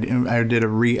year, I did a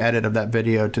re-edit of that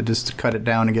video to just cut it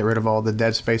down and get rid of all the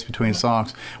dead space between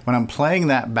songs. When I'm playing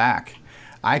that back,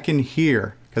 I can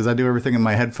hear, because I do everything in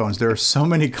my headphones, there are so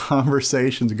many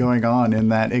conversations going on in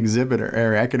that exhibitor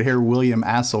area. I could hear William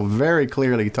Assel very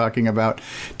clearly talking about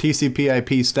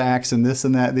TCP/IP stacks and this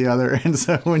and that and the other. And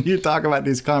so when you talk about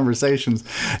these conversations,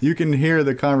 you can hear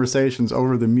the conversations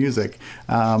over the music.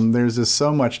 There's just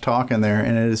so much talk in there,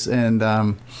 and it is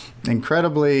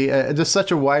incredibly just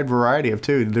such a wide variety of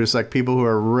too. There's like people who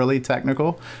are really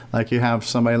technical, like you have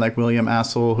somebody like William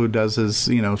Assel who does his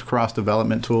cross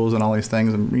development tools and all these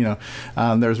things, and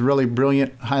there's really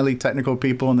brilliant, highly technical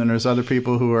people, and then there's other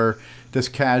people who are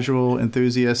just casual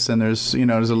enthusiasts, and there's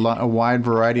a wide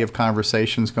variety of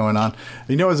conversations going on.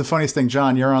 You know, what's the funniest thing,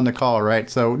 John? You're on the call, right?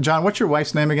 So, John, what's your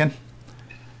wife's name again?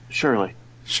 Shirley.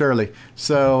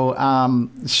 So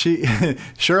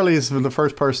Shirley is the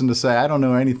first person to say, I don't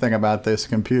know anything about this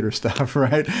computer stuff,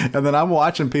 right? And then I'm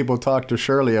watching people talk to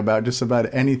Shirley about just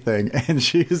about anything, and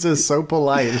she's just so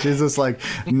polite. She's just like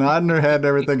nodding her head and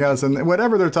everything else. And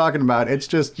whatever they're talking about, it's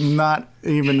just not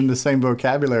even in the same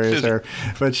vocabulary as her,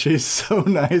 but she's so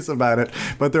nice about it.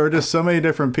 But there are just so many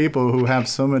different people who have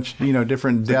so much,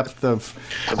 different depth of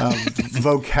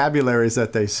vocabularies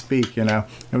that they speak, It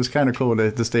was kind of cool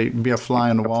to just be a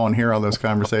fly on the wall and hear all those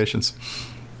conversations.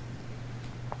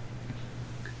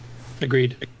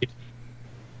 Agreed.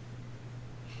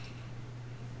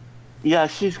 Yeah,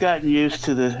 she's gotten used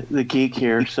to the geek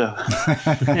here, so.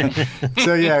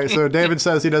 So David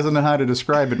says he doesn't know how to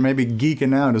describe it. Maybe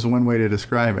geeking out is one way to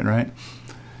describe it, right?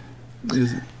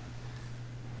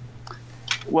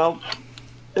 Well,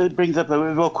 it brings up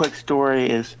a real quick story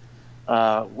is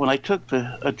when I took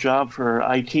a job for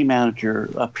IT manager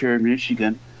up here in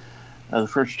Michigan, the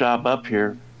first job up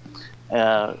here,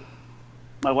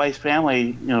 my wife's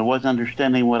family, wasn't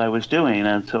understanding what I was doing,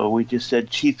 and so we just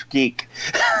said Chief Geek.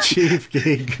 Chief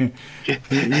Geek.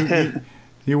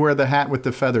 You wear the hat with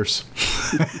the feathers.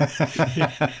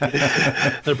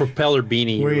 The propeller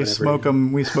beanie. We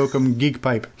smoke them geek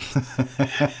pipe.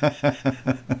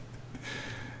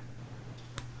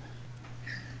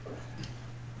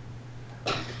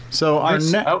 So I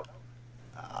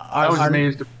was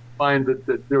amazed to find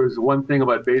that there was one thing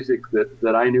about BASIC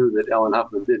that I knew that Alan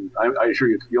Huffman didn't. I assure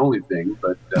you it's the only thing,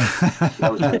 but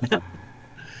that was kind of fun.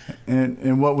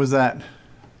 And what was that?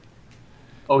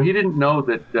 Oh, he didn't know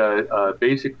that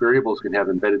BASIC variables can have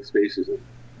embedded spaces in them.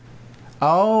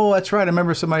 Oh, that's right. I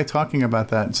remember somebody talking about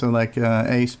that. So like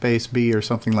A space B or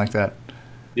something like that.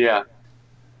 Yeah.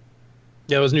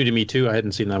 Yeah, it was new to me too. I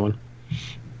hadn't seen that one.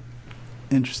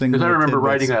 Interesting. Because I remember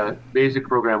writing a BASIC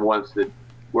program once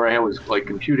where I was like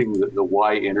computing the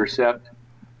y-intercept,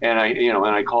 and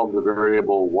I called the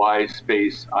variable y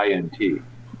space int.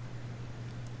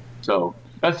 So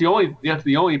that's the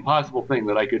only possible thing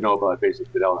that I could know about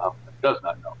BASIC that Alan Huffman does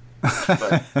not know.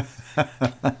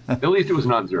 But at least it was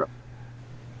non-zero.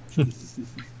 And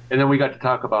then we got to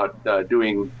talk about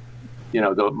doing,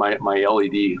 my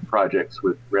LED projects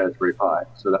with Raspberry Pi.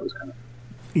 So that was kind of.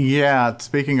 Yeah,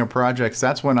 speaking of projects,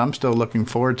 that's one I'm still looking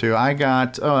forward to. I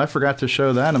forgot to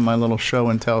show that in my little show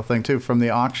and tell thing too from the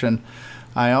auction.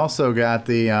 I also got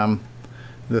the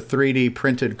 3D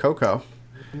printed Coco.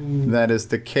 That is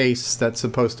the case that's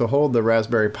supposed to hold the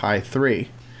Raspberry Pi 3.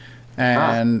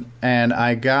 And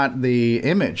I got the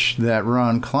image that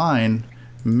Ron Klein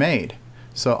made.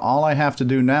 So all I have to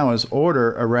do now is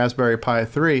order a Raspberry Pi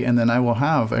 3, and then I will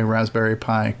have a Raspberry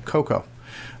Pi Coco.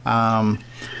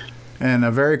 And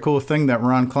a very cool thing that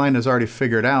Ron Klein has already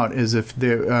figured out is if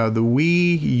the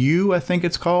Wii U, I think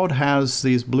it's called, has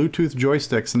these Bluetooth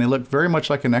joysticks, and they look very much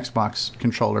like an Xbox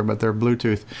controller, but they're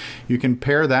Bluetooth. You can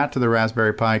pair that to the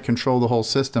Raspberry Pi, control the whole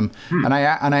system. And I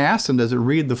asked him, does it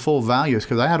read the full values?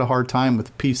 Because I had a hard time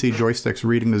with PC joysticks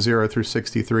reading the 0 through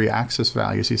 63 axis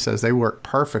values. He says they work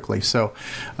perfectly. So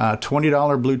 $20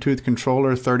 Bluetooth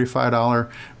controller, $35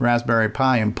 Raspberry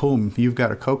Pi, and boom, you've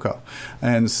got a Coco.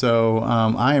 And so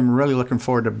I am really looking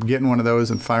forward to getting one of those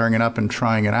and firing it up and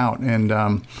trying it out. And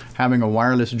having a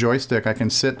wireless joystick, I can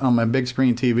sit on my big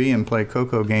screen TV and play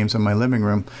Coco games in my living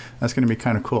room. That's going to be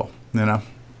kind of cool,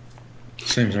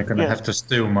 Seems I'm going to have to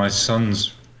steal my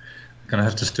son's.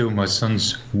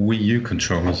 Wii U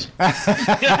controllers. But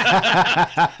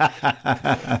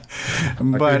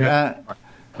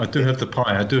I do have the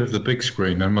Pi. I do have the big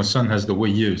screen, and my son has the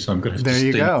Wii U, so I'm going to have to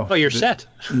steal. There you go. Oh, you're set.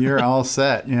 You're all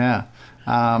set. Yeah.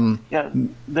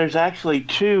 There's actually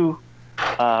two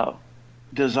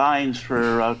designs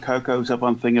for Cocos up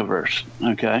on Thingiverse.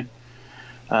 Okay,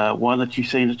 one that you've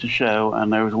seen at the show,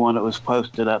 and there was one that was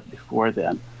posted up before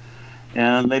then,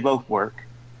 and they both work.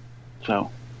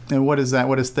 So. And what is that?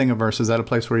 What is Thingiverse? Is that a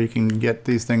place where you can get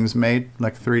these things made,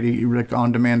 like 3D, like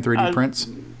on-demand 3D prints?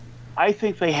 I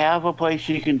think they have a place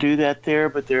you can do that there,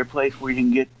 but they're a place where you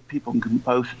can get people can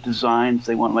post designs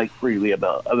they want to make freely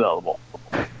available.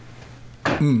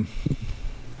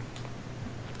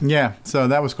 Yeah, so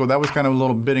that was cool. That was kind of a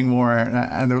little bidding war,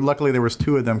 and luckily there was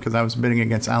two of them because I was bidding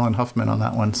against Alan Huffman on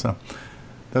that one. So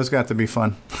those got to be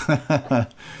fun.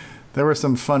 There were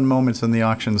some fun moments in the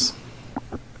auctions.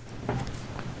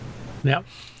 Yeah.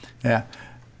 Yeah.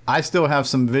 I still have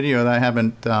some video that I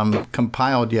haven't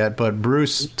compiled yet, but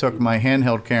Bruce took my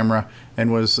handheld camera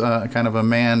and was kind of a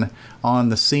man on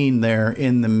the scene there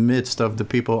in the midst of the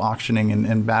people auctioning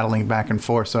and battling back and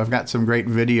forth. So I've got some great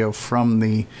video from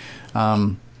the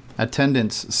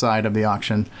attendance side of the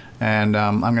auction, and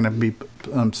I'm going to be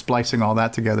splicing all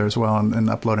that together as well and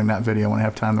uploading that video when I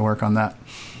have time to work on that.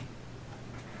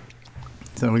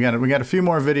 So we got a few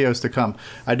more videos to come.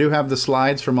 I do have the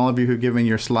slides from all of you who give me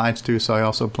your slides too, so I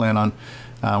also plan on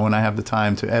when I have the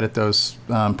time to edit those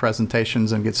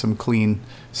presentations and get some clean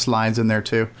slides in there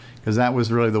too, because that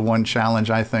was really the one challenge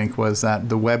I think, was that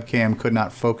the webcam could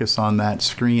not focus on that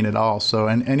screen at all. So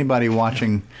anybody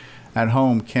watching at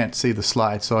home can't see the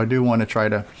slides. So I do want to try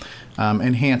to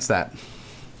enhance that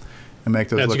and make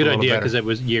those That's look a good little idea, better.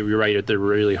 because you're right, they're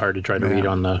really hard to try to read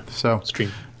on the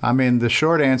stream. I mean, the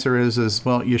short answer is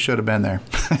well, you should have been there.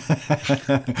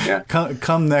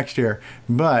 Come next year.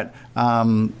 But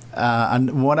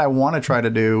and what I want to try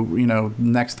to do,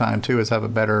 next time too, is have a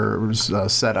better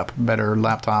setup, better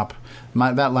laptop.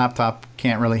 That laptop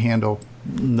can't really handle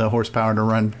the horsepower to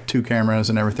run 2 cameras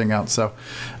and everything else. So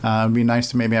it'd be nice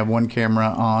to maybe have one camera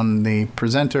on the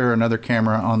presenter, another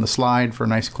camera on the slide for a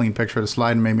nice clean picture of the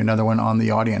slide, and maybe another one on the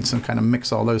audience, and kind of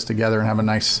mix all those together and have a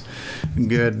nice,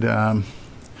 good,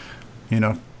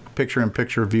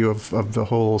 picture-in-picture view of the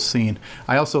whole scene.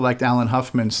 I also liked Alan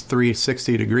Huffman's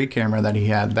 360-degree camera that he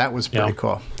had. That was pretty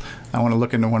cool. I want to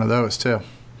look into one of those too.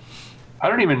 I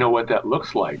don't even know what that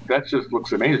looks like. That just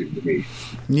looks amazing to me.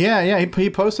 Yeah. He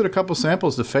posted a couple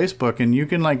samples to Facebook, and you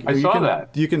can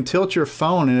you can tilt your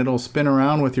phone and it'll spin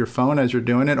around with your phone as you're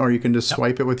doing it, or you can just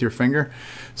swipe it with your finger.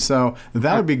 So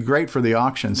that would be great for the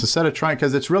auctions instead of trying,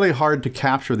 because it's really hard to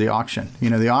capture the auction.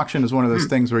 The auction is one of those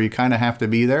things where you kind of have to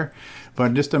be there.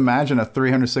 But just imagine a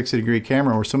 360-degree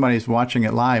camera where somebody's watching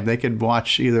it live. They could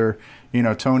watch either,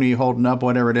 Tony holding up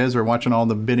whatever it is, or watching all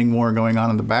the bidding war going on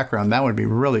in the background. That would be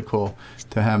really cool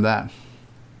to have that.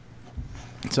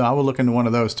 So I will look into one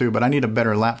of those too, but I need a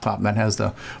better laptop that has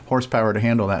the horsepower to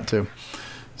handle that too.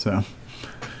 So.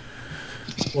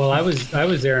 Well, I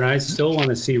was there, and I still want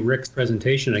to see Rick's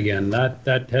presentation again.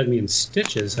 That had me in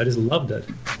stitches. I just loved it.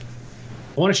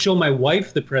 I want to show my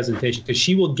wife the presentation because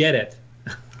she will get it.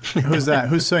 Who's that?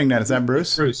 Who's saying that? Is that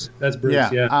Bruce? Bruce. That's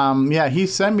Bruce. Yeah. He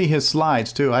sent me his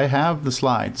slides too. I have the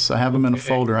slides. I have them in a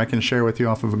folder. I can share with you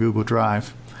off of a Google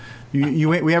Drive.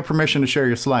 We have permission to share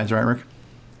your slides, right, Rick?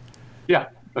 Yeah.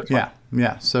 That's fine.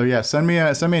 Yeah. So send me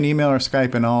an email or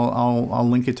Skype, and I'll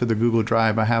link it to the Google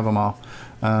Drive. I have them all.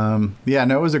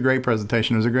 It was a great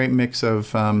presentation. It was a great mix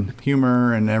of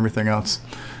humor and everything else.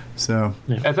 So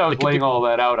as I was laying all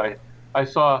that out, I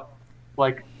saw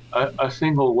like a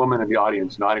single woman in the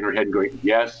audience nodding her head and going,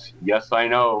 yes, I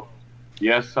know.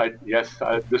 Yes,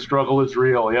 the struggle is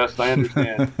real. Yes, I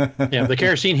understand. Yeah, the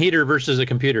kerosene heater versus a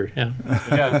computer. Yeah.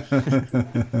 Yes.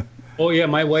 Oh, yeah,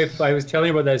 my wife, I was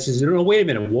telling her about that. She said, no, wait a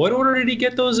minute. What order did he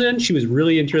get those in? She was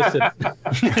really interested.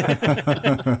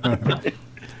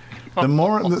 The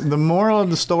moral of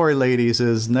the story, ladies,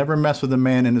 is never mess with a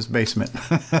man in his basement.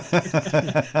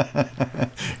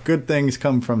 Good things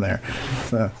come from there.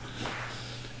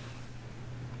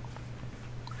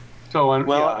 So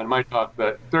on my talk,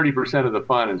 the 30% of the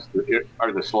fun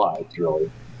are the slides,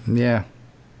 really. Yeah.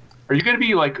 Are you going to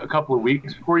be like a couple of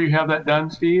weeks before you have that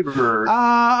done, Steve? Or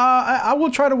I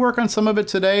will try to work on some of it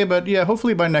today, but yeah,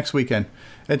 hopefully by next weekend.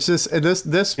 It's just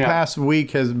this past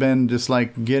week has been just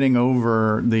like getting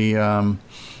over the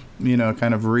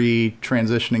kind of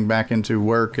re-transitioning back into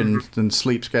work and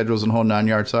sleep schedules and whole 9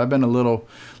 yards. So I've been a little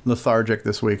lethargic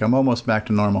this week. I'm almost back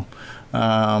to normal.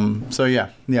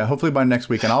 Hopefully by next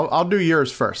weekend. I'll do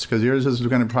yours first, because yours is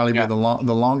going to probably be the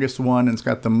longest one, and it's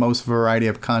got the most variety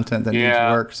of content that needs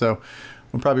work. So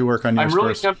we'll probably work on yours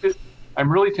first.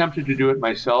 I'm really tempted to do it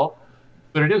myself,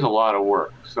 but it is a lot of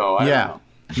work. So I don't know.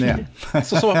 Yeah.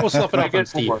 So we'll stuff it up on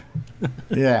Steve.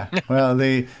 Yeah. Well,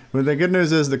 the good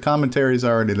news is the commentary is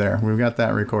already there. We've got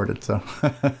that recorded. So.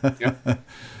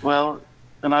 Well,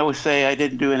 and I would say I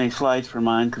didn't do any slides for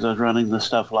mine because I was running the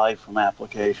stuff live from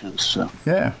applications. So.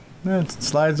 Yeah.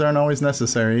 Slides aren't always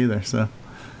necessary either. So.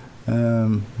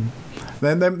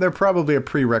 They're probably a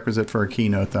prerequisite for a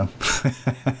keynote, though.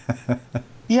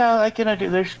 Yeah,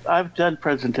 I've done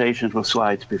presentations with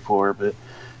slides before, but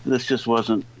this just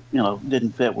wasn't.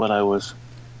 Didn't fit what I was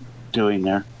doing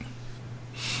there.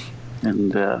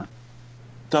 And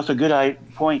it's also a good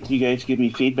point you guys give me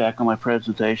feedback on my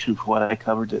presentation for what I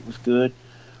covered that was good.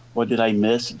 What did I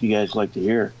miss that you guys like to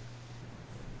hear?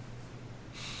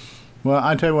 Well,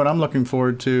 I tell you what, I'm looking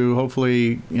forward to.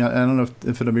 Hopefully, I don't know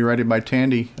if it'll be ready by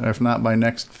Tandy, or if not by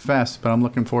next fest. But I'm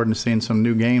looking forward to seeing some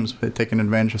new games, taking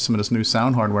advantage of some of this new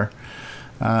sound hardware.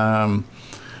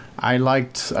 I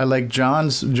liked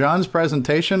John's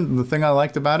presentation. The thing I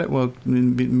liked about it, well,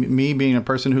 me being a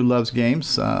person who loves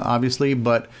games, obviously,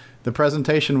 but the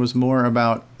presentation was more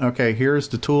about, okay, here's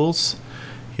the tools,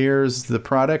 here's the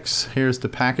products, here's the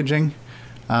packaging.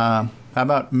 How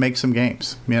about make some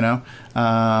games, and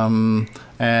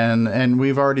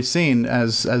we've already seen,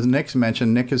 as Nick's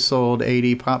mentioned, Nick has sold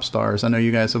 80 Pop Stars. I know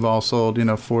you guys have all sold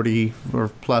 40 or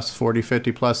plus, 40,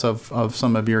 50 plus of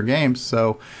some of your games.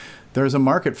 So there's a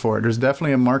market for it. There's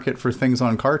definitely a market for things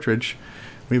on cartridge.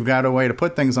 We've got a way to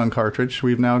put things on cartridge.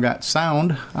 We've now got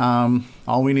sound.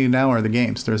 All we need now are the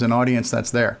games. There's an audience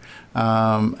that's there.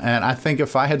 And I think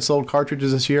if I had sold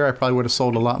cartridges this year, I probably would have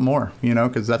sold a lot more,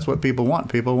 because that's what people want.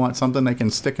 People want something they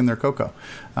can stick in their Coco.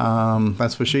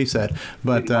 That's what she said.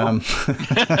 But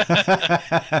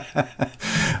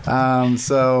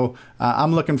so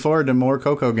I'm looking forward to more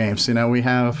Coco games. We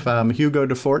have Hugo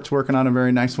DeFort's working on a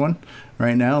very nice one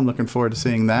right now. I'm looking forward to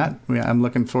seeing that. I'm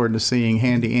looking forward to seeing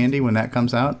Handy Andy when that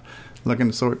comes out.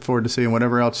 Looking forward to seeing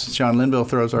whatever else Sean Linville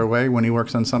throws our way when he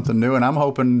works on something new. And I'm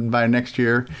hoping by next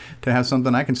year to have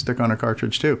something I can stick on a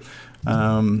cartridge too.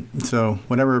 So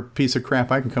whatever piece of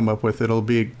crap I can come up with, it'll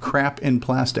be crap in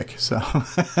plastic. So,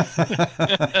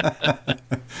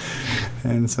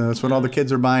 and so that's what all the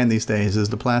kids are buying these days, is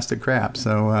the plastic crap.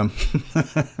 So,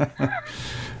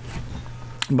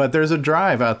 but there's a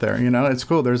drive out there, it's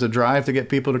cool. There's a drive to get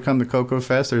people to come to Coco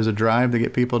Fest. There's a drive to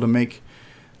get people to make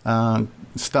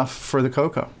stuff for the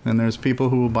Coco, and there's people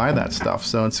who will buy that stuff,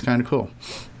 so it's kind of cool.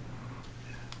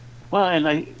 Well,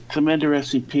 and some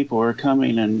interesting people are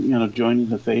coming and joining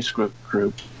the Facebook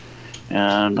group,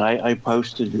 and I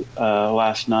posted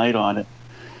last night on it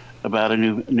about a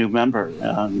new member,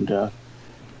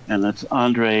 and that's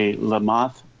Andre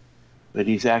Lamoth, but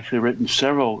he's actually written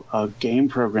several game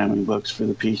programming books for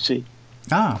the PC.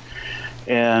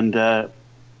 And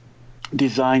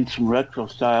designed some retro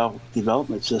style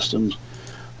development systems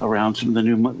around some of the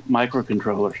new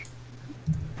microcontrollers.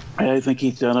 I think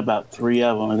he's done about 3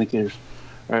 of them. I think there's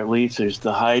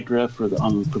the Hydra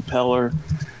on the propeller,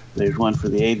 there's one for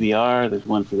the AVR, there's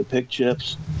one for the PIC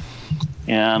chips,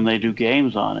 and they do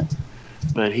games on it.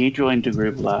 But he joined the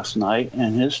group last night,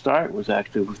 and his start was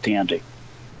actually with Tandy.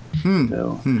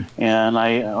 And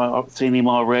I've seen him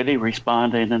already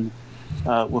responding and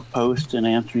with posts and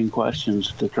answering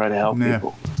questions to try to help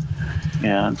people.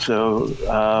 And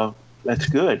so that's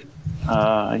good.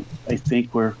 I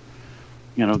think we're,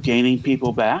 gaining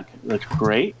people back. That's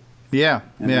great.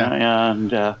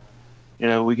 And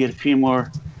we get a few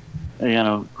more,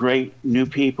 great new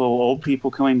people, old people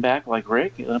coming back like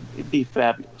Rick. It'd be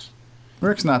fabulous.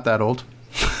 Rick's not that old.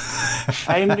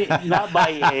 I mean, not by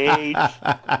age.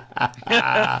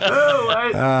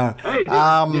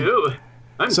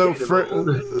 So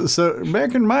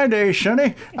back in my day,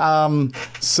 Shunny.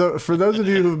 So for those of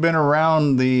you who've been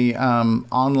around the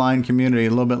online community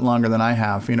a little bit longer than I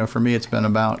have, for me it's been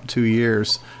about 2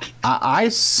 years. I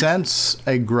sense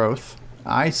a growth.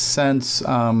 I sense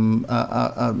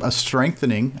a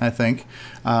strengthening, I think.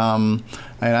 And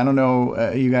I don't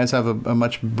know, you guys have a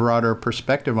much broader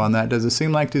perspective on that. Does it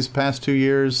seem like these past 2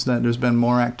 years that there's been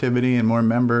more activity and more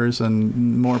members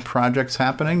and more projects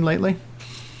happening lately?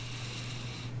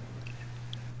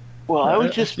 Well, I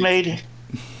was just made.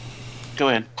 Go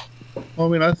ahead.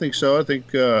 Well, I think so. I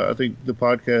think the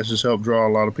podcast has helped draw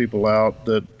a lot of people out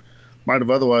that might have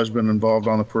otherwise been involved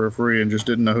on the periphery and just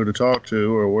didn't know who to talk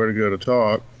to or where to go to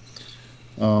talk.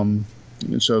 And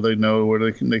so they know where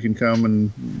they can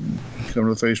come to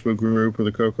the Facebook group or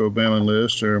the Coco mailing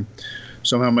list, or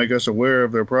somehow make us aware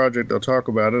of their project. They'll talk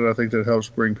about it. I think that helps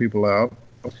bring people out.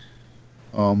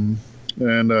 And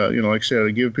like I said,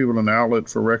 to give people an outlet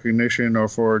for recognition or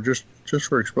for just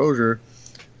for exposure,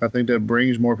 I think that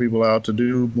brings more people out to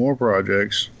do more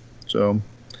projects. So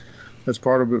that's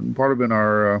part of been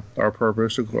our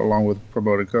purpose, along with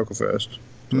promoting Coco Fest.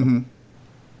 So. Mm-hmm.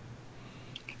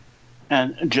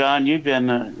 And John, you've been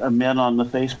a man on the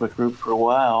Facebook group for a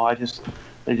while.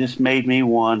 They just made me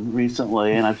one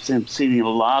recently, and I've seen a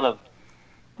lot of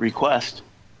requests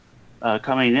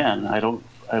coming in. I don't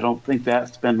think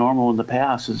that's been normal in the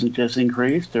past. Is it just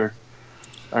increased or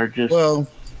just? Well,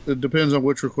 it depends on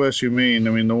which requests you mean.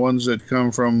 The ones that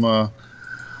come from, well,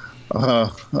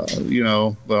 I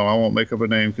won't make up a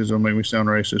name because it'll make me sound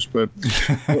racist, but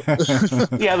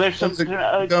yeah, there's some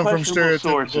come from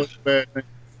sources.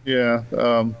 Yeah.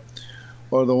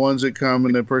 Or the ones that come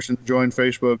and the person joined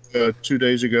Facebook 2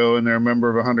 days ago and they're a member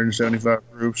of 175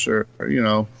 groups, or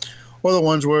or the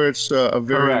ones where it's a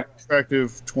very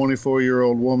attractive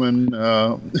 24-year-old woman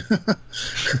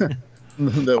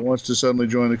that wants to suddenly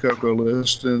join the Coco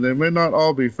list, and they may not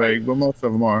all be fake, but most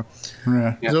of them are.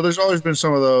 Yeah. So there's always been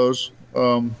some of those,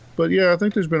 but yeah, I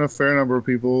think there's been a fair number of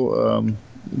people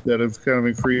that have kind of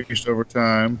increased over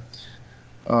time.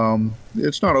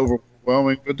 It's not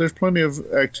overwhelming, but there's plenty of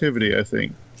activity, I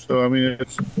think. So I mean,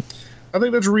 I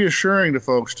think that's reassuring to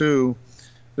folks too,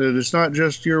 that it's not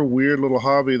just your weird little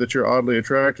hobby that you're oddly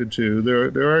attracted to.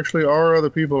 There actually are other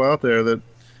people out there that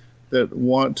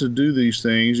want to do these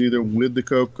things, either with the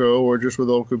Coco or just with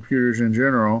old computers in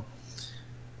general.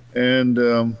 And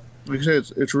like I said,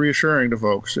 it's reassuring to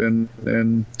folks, and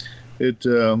it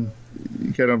kind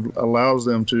of allows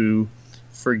them to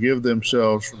forgive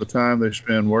themselves for the time they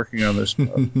spend working on this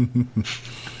stuff.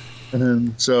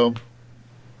 And so,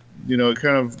 you know,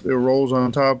 it rolls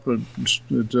on top, it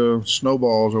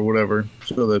snowballs or whatever,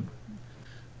 so that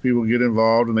people get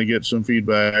involved and they get some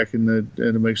feedback, and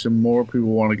it makes them more people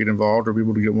want to get involved, or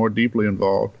people to get more deeply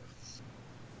involved.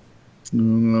 So,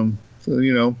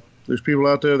 you know, there's people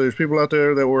out there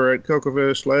that were at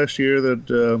CocoFest last year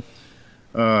that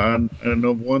I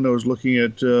know one that was looking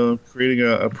at creating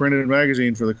a printed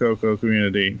magazine for the Coco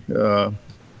community. I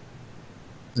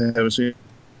haven't seen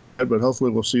it, but hopefully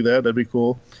we'll see that. That'd be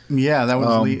cool. Yeah, that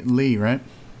was Lee, right?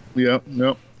 Yeah,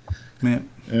 yep. Yeah.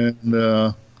 And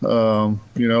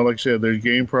you know, like I said, there's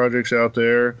game projects out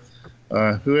there.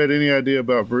 Who had any idea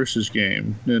about Bruce's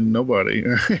game? And nobody.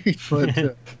 Right?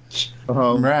 But,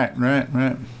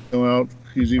 right. Well,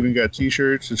 he's even got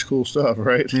T-shirts. It's cool stuff,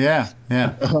 right? Yeah.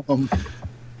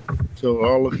 So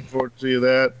all looking forward to see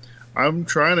that. I'm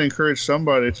trying to encourage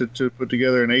somebody to put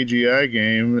together an AGI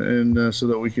game, and so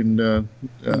that we can.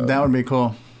 That would be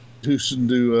cool. Do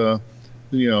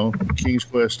you know, King's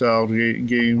Quest style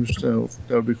games. That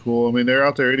would be cool. I mean, they're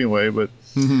out there anyway, but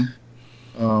you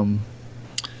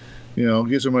know,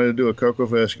 get somebody to do a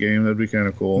CocoFest game. That'd be kind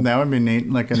of cool. That would be neat,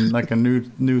 like a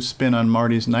new spin on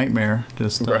Marty's Nightmare.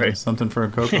 Just something for a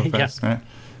CocoFest, right?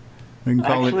 We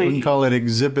can call it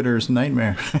Exhibitor's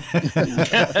Nightmare.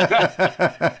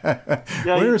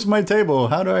 Where's my table?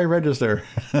 How do I register?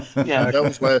 Yeah, that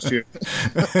was last year.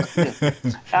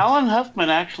 Alan Huffman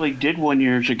actually did one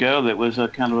years ago. That was a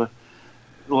kind of a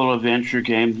little adventure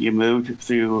game. You moved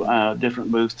through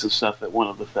different booths and stuff at one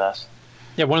of the fests.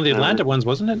 Yeah, one of the Atlanta ones,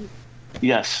 wasn't it?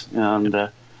 Yes, and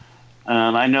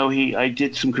I know I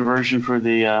did some conversion for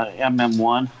the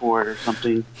MM1 for it or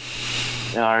something.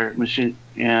 Our machine,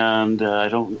 and I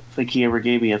don't think he ever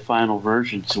gave me a final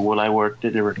version, so what I worked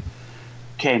it never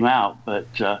came out. But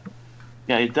yeah,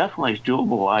 it definitely is a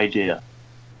doable idea.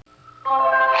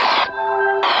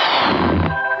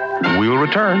 We will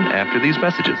return after these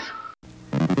messages.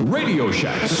 Radio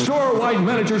Shack's store-wide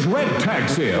manager's red tag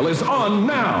sale is on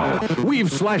now. We've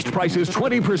slashed prices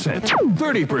 20%,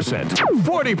 30%,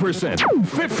 40%,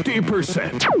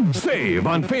 50%. Save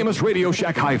on famous Radio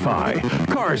Shack hi-fi,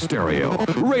 car stereo,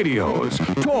 radios,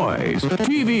 toys,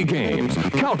 TV games,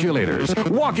 calculators,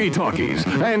 walkie-talkies,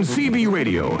 and CB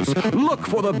radios. Look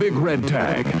for the big red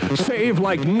tag. Save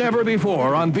like never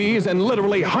before on these and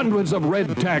literally hundreds of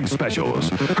red tag specials.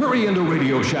 Hurry into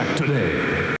Radio Shack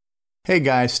today. Hey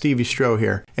guys, Stevie Stroh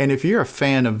here. And if you're a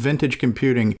fan of vintage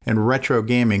computing and retro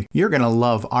gaming, you're going to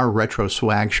love our retro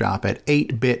swag shop at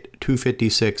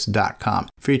 8bit256.com,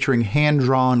 featuring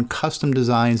hand-drawn custom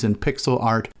designs and pixel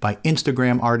art by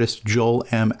Instagram artist Joel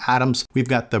M. Adams. We've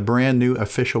got the brand new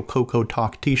official Coco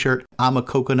Talk t-shirt, I'm a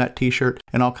Coconut t-shirt,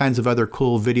 and all kinds of other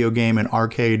cool video game and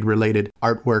arcade-related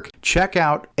artwork. Check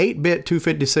out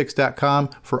 8bit256.com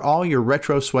for all your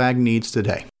retro swag needs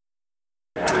today.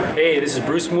 Hey, this is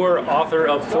Bruce Moore, author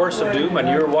of Force of Doom, and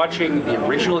you're watching the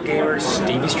original gamer,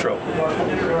 Stevie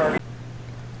Stroh.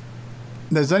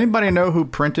 Does anybody know who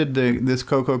printed this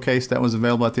Coco case that was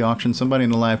available at the auction? Somebody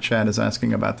in the live chat is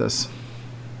asking about this.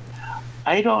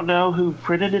 I don't know who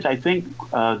printed it. I think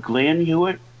Glenn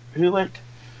Hewlett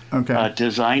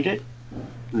designed it.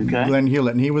 Okay. Glenn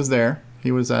Hewlett, and he was there.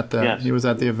 He was at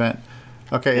the event.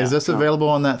 Okay, is this available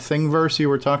on that Thingiverse you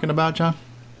were talking about, John?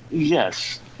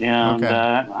 Yes. And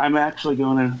I'm actually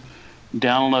going to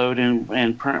download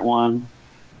and print one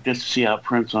just to see how it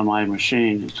prints on my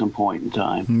machine at some point in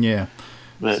time. Yeah.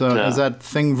 But, so is that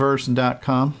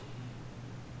Thingiverse.com?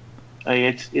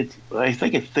 I think it's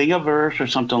Thingiverse or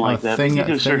something like that.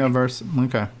 Thingiverse.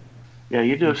 Okay. Yeah,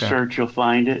 you do a search, you'll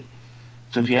find it.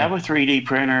 So if you have a 3D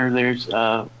printer, there's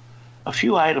a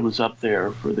few items up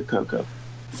there for the Coco.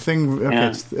 It's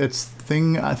Thingiverse.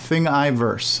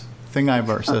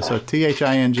 Thingiverse. So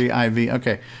Thingiv.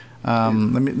 Okay.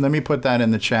 Let me put that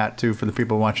in the chat too for the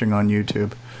people watching on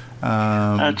YouTube.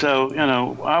 And so,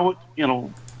 I would,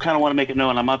 kind of want to make it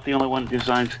known I'm not the only one who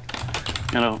designs,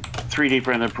 3D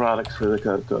printed products for the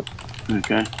Coco.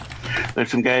 Okay,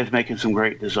 there's some guys making some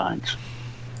great designs.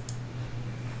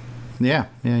 Yeah.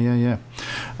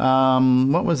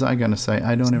 What was I going to say?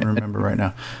 I don't even remember right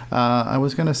now. I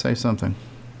was going to say something.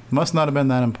 Must not have been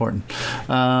that important.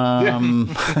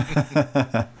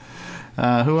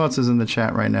 Who else is in the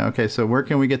chat right now? Okay, so where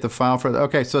can we get the file for?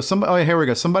 Okay, so here we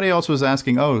go. Somebody else was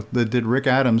asking, did Rick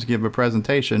Adams give a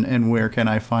presentation, and where can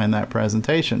I find that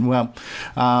presentation? Well,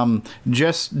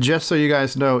 just so you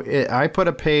guys know, I put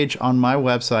a page on my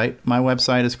website. My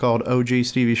website is called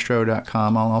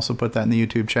ogsteviestro.com. I'll also put that in the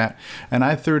YouTube chat. And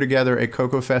I threw together a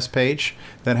CocoFest page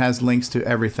that has links to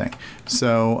everything.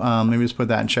 So let me just put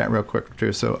that in chat real quick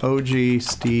too. So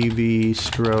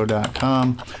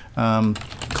ogsteviestro.com.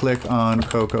 Click on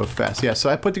CocoFest. Yeah, so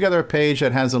I put together a page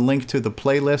that has a link to the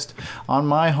playlist. On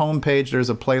my homepage, there's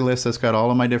a playlist that's got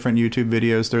all of my different YouTube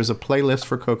videos. There's a playlist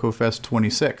for CocoFest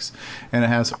 26, and it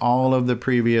has all of the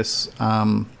previous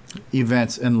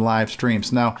events and live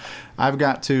streams. Now, I've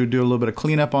got to do a little bit of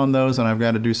cleanup on those, and I've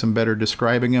got to do some better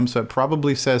describing them. So it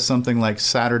probably says something like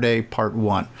Saturday Part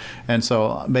 1. And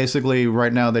so basically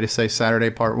right now they say Saturday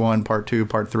Part 1, Part 2,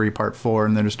 Part 3, Part 4,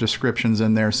 and there's descriptions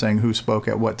in there saying who spoke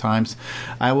at what times.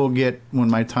 I will get, when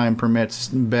my time permits,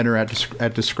 better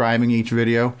at describing each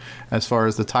video as far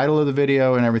as the title of the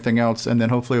video and everything else. And then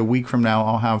hopefully a week from now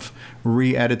I'll have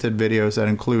re-edited videos that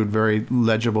include very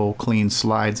legible, clean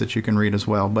slides that you can read as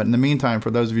well. But in the meantime,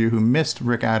 for those of you who missed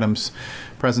Rick Adams'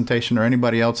 presentation or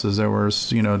anybody else's, there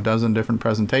was a dozen different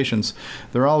presentations.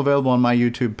 They're all available on my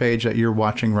YouTube page that you're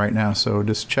watching right now. So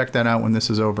just check that out when this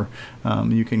is over.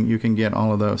 You can get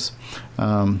all of those.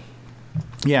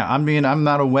 Yeah, I'm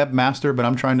not a webmaster, but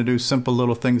I'm trying to do simple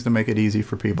little things to make it easy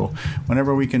for people.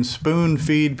 Whenever we can spoon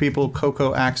feed people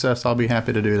Coco access, I'll be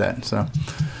happy to do that. So.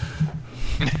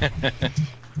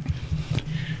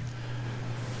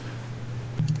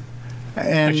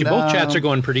 And, actually, both chats are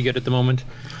going pretty good at the moment.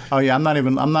 Oh yeah,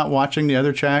 I'm not watching the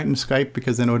other chat in Skype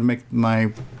because then it would make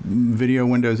my video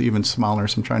windows even smaller.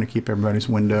 So I'm trying to keep everybody's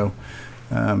window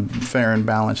fair and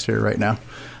balanced here right now.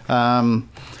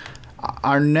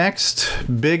 Our next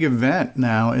big event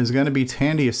now is going to be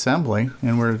Tandy Assembly,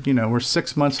 and we're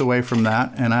 6 months away from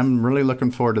that, and I'm really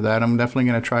looking forward to that. I'm definitely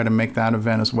going to try to make that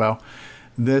event as well.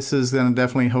 This is going to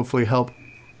definitely hopefully help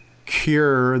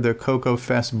cure the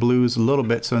CocoFest blues a little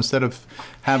bit. So instead of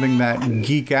having that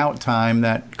geek out time,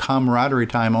 that camaraderie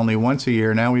time only once a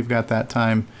year, now we've got that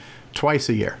time twice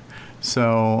a year.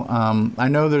 So I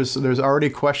know there's already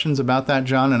questions about that,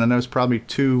 John, and I know it's probably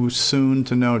too soon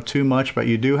to know too much, but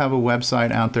you do have a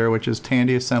website out there, which is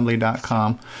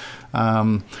tandyassembly.com.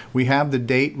 We have the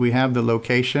date, we have the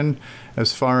location.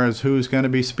 As far as who's going to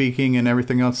be speaking and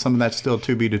everything else, some of that's still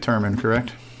to be determined,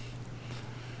 correct?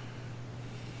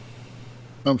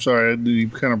 I'm sorry, you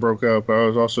kind of broke up. I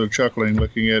was also chuckling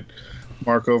looking at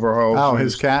Mark Overhaul. Oh,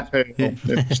 his cat?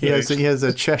 He has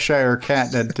a Cheshire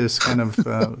cat that just kind of...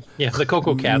 the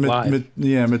Coco Cat live.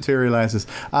 Materializes.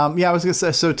 I was going to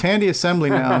say, so Tandy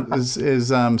Assembly now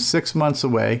is 6 months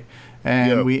away,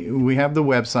 and we have the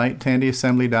website,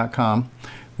 tandyassembly.com.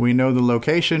 We know the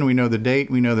location, we know the date,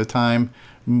 we know the time,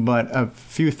 but a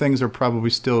few things are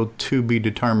probably still to be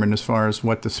determined as far as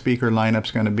what the speaker lineup's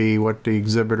going to be, what the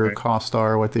exhibitor costs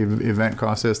are, what the event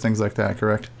cost is, things like that,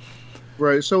 correct?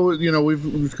 Right. So,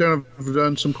 we've kind of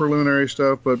done some preliminary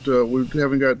stuff, but we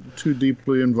haven't got too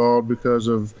deeply involved because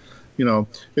of,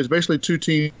 it's basically two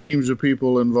teams of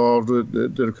people involved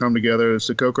that have come together. It's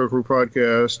the Coco Crew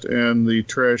podcast and the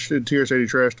TRS-80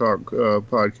 Trash Talk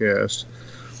podcast.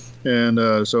 And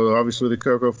so obviously the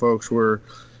Coco folks were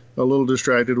a little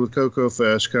distracted with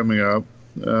CocoFest coming up.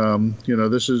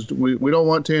 This is we don't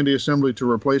want Tandy Assembly to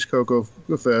replace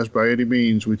CocoFest by any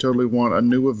means. We totally want a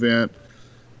new event.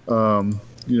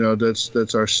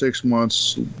 That's our 6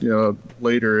 months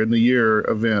later in the year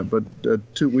event. But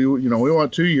we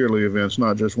want 2 yearly events,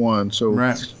 not just one. So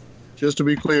just to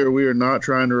be clear, we are not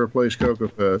trying to replace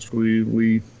CocoFest.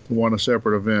 We want a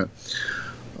separate event.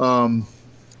 So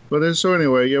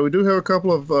anyway, we do have a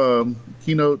couple of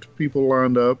keynote people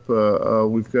lined up.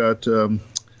 We've got, they're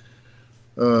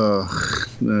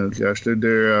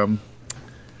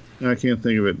I can't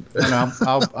think of it.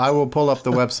 I will pull up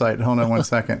the website. Hold on one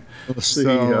second. Let's see.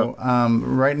 So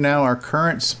right now, our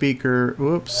current speaker,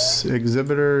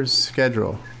 exhibitors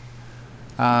schedule.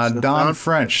 Don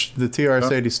French, the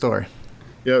TRS-80 story.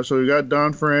 Yeah, so we got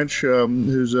Don French,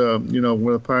 who's one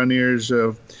of the pioneers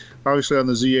of, obviously on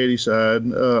the Z80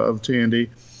 side of Tandy.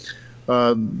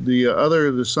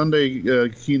 The Sunday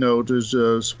keynote is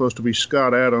supposed to be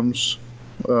Scott Adams,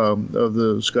 of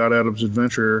the Scott Adams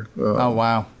Adventure. Oh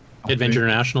wow! Adventure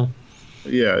International.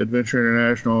 Yeah, Adventure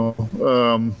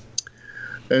International.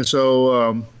 And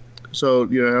so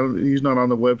he's not on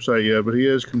the website yet, but he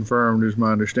is confirmed, is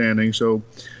my understanding. So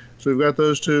we've got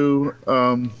those two.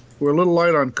 We're a little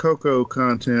light on Coco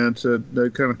content.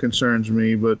 That kind of concerns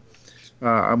me, but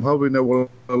I'm hoping that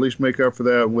we'll at least make up for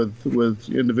that with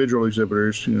individual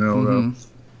exhibitors.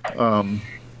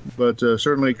 But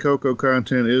certainly Coco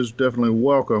content is definitely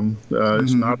welcome.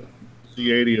 It's not a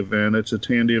Z80 event. It's a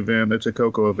Tandy event. It's a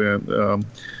Coco event.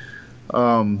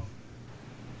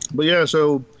 But yeah,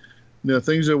 so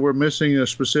things that we're missing,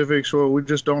 specifics. Well, we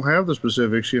just don't have the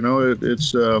specifics.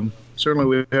 It's certainly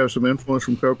we have some influence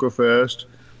from Coco Fest.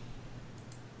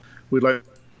 We'd like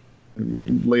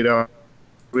laid out.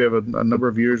 We have a number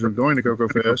of years of going to Coco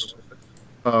Fest.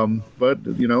 But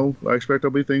I expect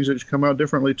there'll be things that come out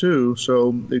differently too.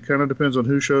 So it kind of depends on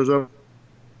who shows up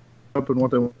and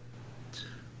what they want.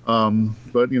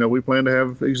 But we plan to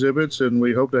have exhibits, and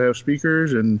we hope to have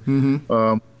speakers, and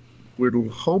we're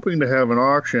hoping to have an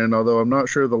auction. Although I'm not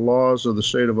sure the laws of the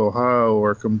state of Ohio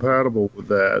are compatible with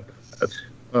that.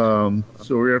 So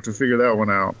we have to figure that one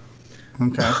out.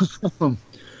 Okay.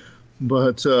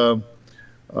 But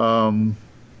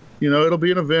it'll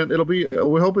be an event. We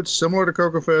hope it's similar to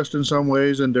Coco Fest in some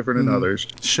ways and different in others.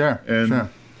 Sure.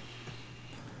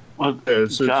 Well,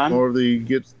 it's John, more of the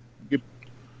get.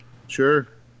 Sure.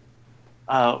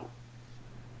 I'm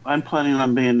planning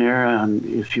on being there, and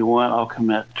if you want, I'll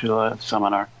commit to a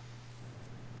seminar.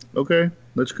 Okay,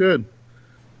 that's good.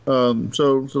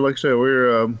 So like I said,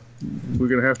 we're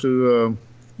gonna have to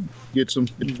get some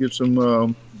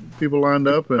people lined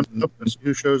up and see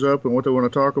who shows up and what they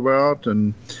want to talk about.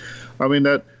 And I mean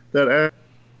that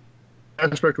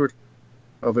aspect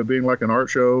of it being like an art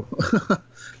show,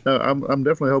 I'm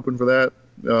definitely hoping for that.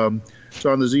 So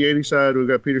on the Z80 side, we've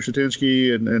got Peter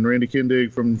Shatinsky and Randy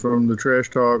Kindig from the Trash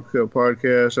Talk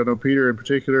podcast. I know Peter in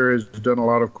particular has done a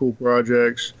lot of cool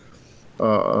projects,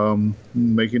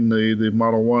 making the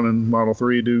Model 1 and Model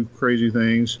 3 do crazy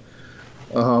things.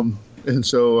 And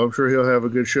so I'm sure he'll have a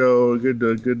good show, a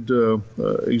good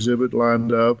exhibit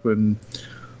lined up, and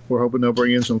we're hoping they'll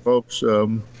bring in some folks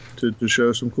to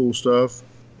show some cool stuff.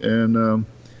 And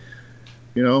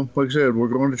like I said, we're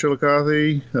going to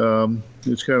Chillicothe.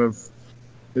 It's kind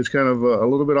of a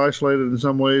little bit isolated in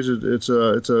some ways. It's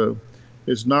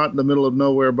not in the middle of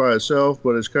nowhere by itself,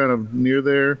 but it's kind of near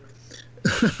there.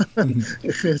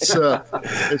 It's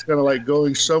kind of like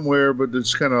going somewhere, but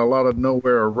it's kind of a lot of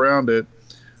nowhere around it.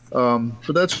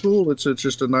 But that's cool. It's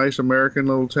just a nice American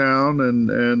little town,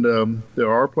 and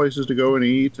there are places to go and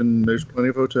eat, and there's plenty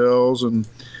of hotels, and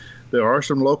there are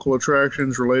some local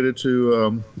attractions related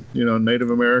to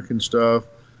Native American stuff.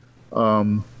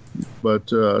 But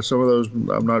some of those,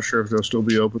 I'm not sure if they'll still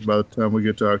be open by the time we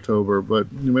get to October, but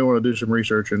you may want to do some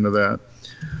research into that.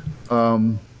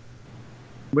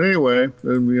 But anyway,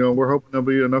 we're hoping there'll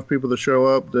be enough people to show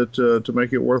up that to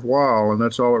make it worthwhile, and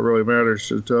that's all that really matters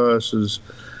to us.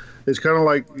 It's kind of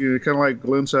like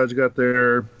Glenside's got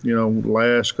their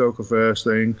last Coco Fest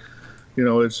thing.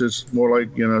 It's just more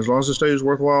like as long as it stays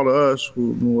worthwhile to us,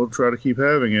 we'll try to keep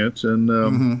having it,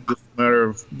 and just a matter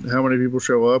of how many people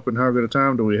show up and how good a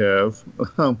time do we have.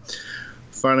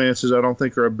 Finances, I don't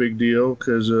think, are a big deal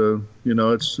because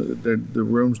it's the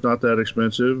room's not that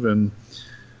expensive, and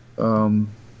we're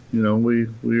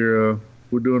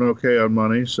doing okay on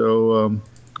money, so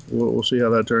we'll see how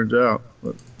that turns out.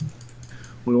 But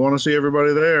we want to see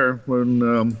everybody there. When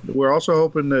we're also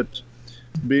hoping that,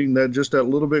 being that just that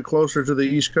little bit closer to the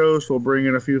East Coast, we'll bring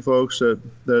in a few folks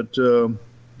that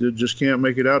just can't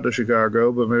make it out to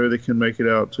Chicago, but maybe they can make it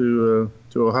out to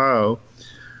Ohio.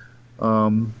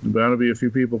 Bound to be a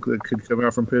few people that could come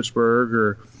out from Pittsburgh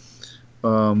or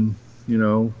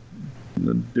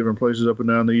different places up and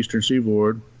down the Eastern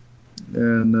Seaboard,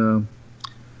 and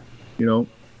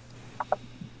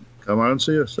come out and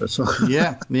see us. That's all.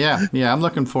 Yeah. I'm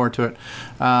looking forward to it.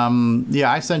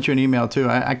 I sent you an email too.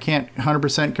 I can't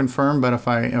 100% confirm, but if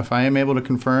I am able to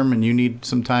confirm and you need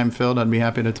some time filled, I'd be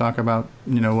happy to talk about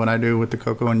what I do with the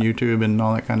Coco and YouTube and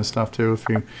all that kind of stuff too.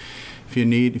 If you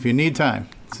need time.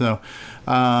 So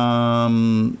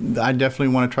I definitely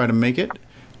want to try to make it.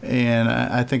 And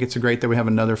I think it's great that we have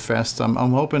another fest. I'm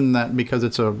hoping that because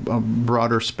it's a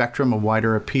broader spectrum, a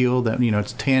wider appeal, that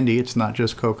it's Tandy, it's not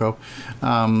just Coco.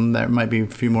 There might be a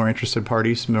few more interested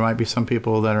parties. There might be some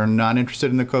people that are not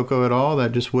interested in the Coco at all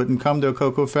that just wouldn't come to a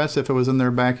Coco Fest if it was in their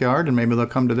backyard, and maybe they'll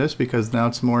come to this because now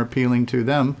it's more appealing to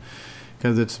them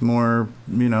because it's more,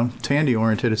 Tandy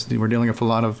oriented. We're dealing with a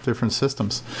lot of different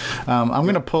systems. I'm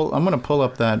gonna pull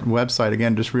up that website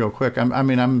again just real quick.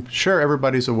 I'm sure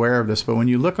everybody's aware of this, but when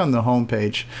you look on the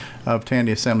homepage of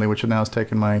Tandy Assembly, which now has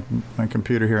taken my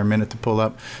computer here a minute to pull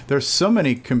up, there's so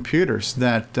many computers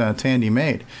that Tandy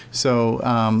made. So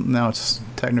now it's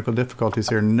technical difficulties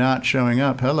here, not showing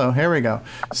up. Hello, here we go.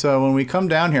 So when we come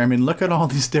down here, look at all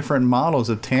these different models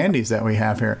of Tandys that we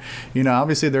have here.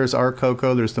 Obviously there's our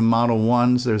Coco, there's the Model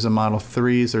 1s, there's the Model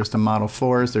 3s, there's the Model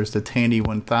 4s, there's the Tandy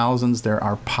 1000s, there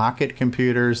are pocket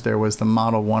computers, there was the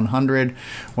Model 100,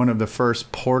 one of the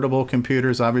first portable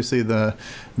computers, obviously the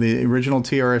original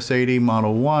TRS-80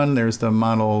 Model 1, there's the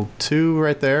Model 2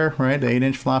 right there, right, the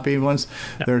 8-inch floppy ones.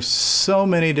 Yep. There's so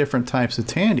many different types of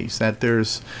Tandys that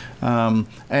there's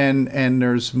and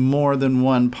there's more than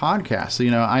one podcast.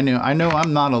 I know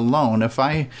I'm not alone.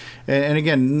 And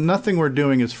again, nothing we're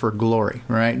doing is for glory,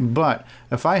 right? But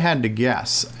if I had to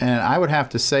guess, and I would have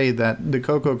to say that the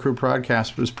Coco Crew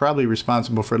podcast was probably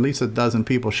responsible for at least a dozen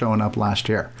people showing up last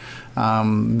year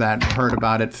that heard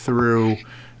about it through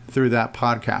that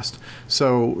podcast.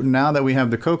 So now that we have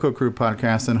the Coco Crew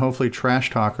podcast and hopefully Trash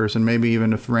Talkers, and maybe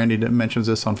even if Randy mentions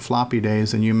this on Floppy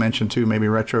Days, and you mentioned too maybe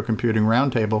Retro Computing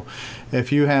Roundtable,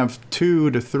 if you have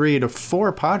 2 to 3 to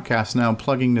 4 podcasts now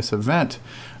plugging this event,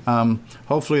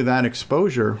 hopefully that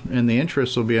exposure and the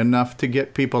interest will be enough to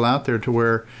get people out there to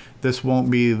where this won't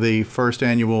be the first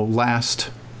annual last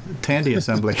Tandy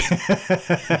Assembly.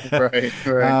 Right.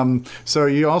 So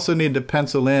you also need to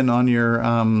pencil in on your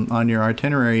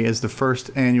itinerary is the first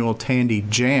annual Tandy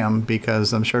Jam,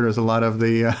 because I'm sure there's a lot of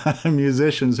the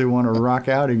musicians who want to rock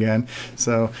out again.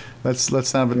 So let's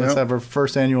have our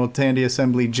first annual Tandy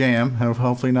Assembly Jam.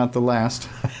 Hopefully not the last.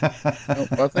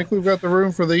 I think we've got the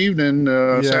room for the evening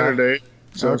Saturday,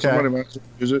 so somebody might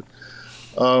use it.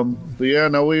 But yeah,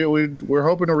 no, we're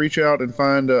hoping to reach out and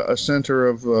find a center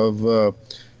of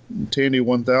Tandy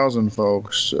 1000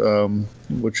 folks,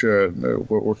 which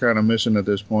we're kind of missing at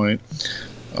this point.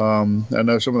 I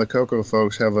know some of the Coco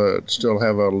folks still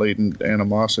have a latent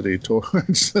animosity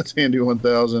towards the Tandy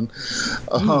 1000,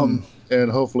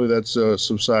 and hopefully that's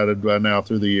subsided by now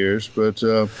through the years. But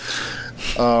so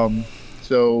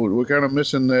we're kind of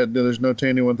missing that. There's no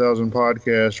Tandy 1000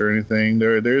 podcast or anything.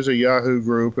 There's a Yahoo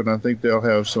group, and I think they'll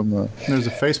have some. There's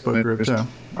a Facebook group too.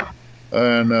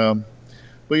 And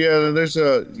but yeah, there's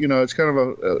it's kind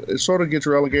of it sort of gets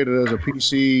relegated as a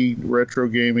PC retro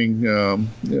gaming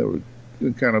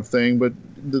kind of thing. But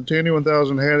the Tandy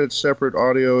 1000 had its separate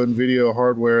audio and video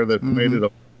hardware that made it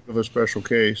a special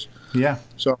case. Yeah.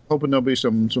 So I'm hoping there'll be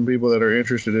some people that are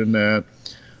interested in that.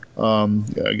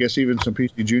 I guess even some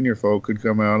PC Junior folk could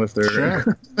come out if they're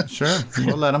sure.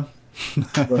 We'll let them.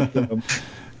 But,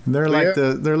 they're like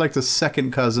the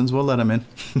second cousins. We'll let them in.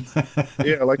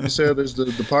 Yeah, like you said, there's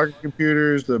the pocket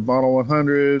computers, the Model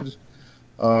 100s.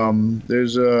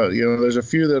 There's a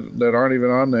few that aren't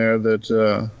even on there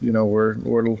that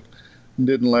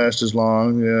didn't last as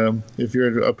long. If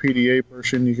you're a PDA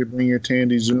person, you could bring your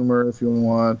Tandy Zoomer if you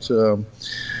want.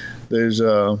 There's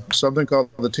something called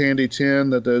the Tandy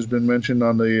 10 that has been mentioned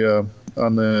on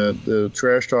the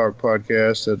Trash Talk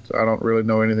podcast that I don't really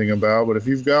know anything about, but if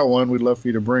you've got one, we'd love for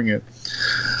you to bring it.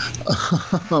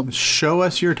 Show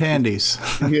us your Tandys.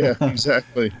 Yeah,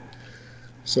 exactly.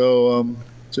 So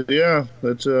yeah,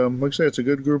 that's like I say, it's a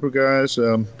good group of guys.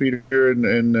 Peter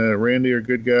and Randy are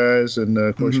good guys, and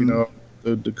of course,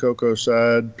 the Coco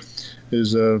side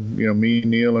is me,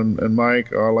 Neil, and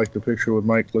Mike. I like the picture with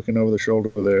Mike looking over the shoulder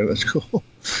there. That's cool.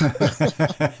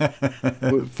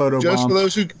 Just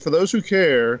for those who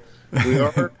care, we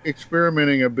are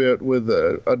experimenting a bit with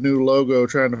a new logo,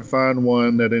 trying to find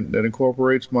one that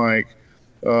incorporates Mike.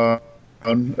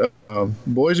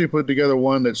 Boise put together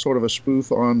one that's sort of a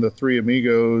spoof on the Three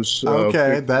Amigos.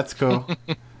 Okay, that's cool.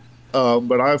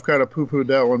 But I've kind of poo-pooed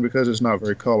that one because it's not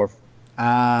very colorful.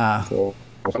 And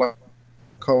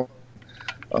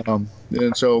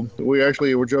so we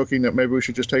actually were joking that maybe we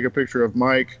should just take a picture of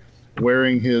Mike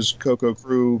wearing his Coco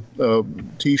Crew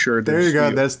T-shirt. There you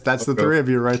go. That's the three of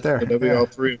you right there. That'll be all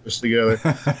three of us together.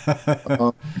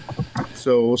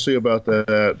 So we'll see about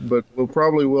that. But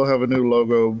we'll have a new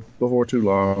logo before too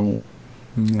long.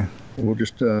 Yeah. We'll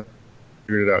just figure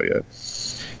it out yet.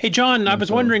 Hey, John, I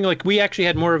was wondering, we actually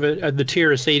had more of the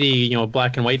TRS-80,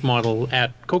 black and white model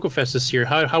at Coco Fest this year.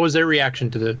 How was their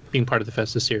reaction to being part of the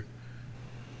fest this year?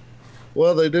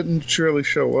 Well, they didn't really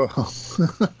show up.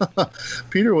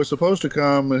 Peter was supposed to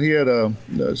come, and he had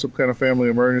some kind of family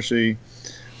emergency.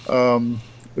 We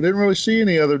didn't really see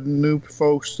any other new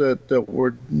folks that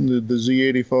were the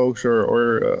Z80 folks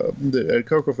or at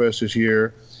Coco Fest this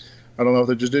year. I don't know if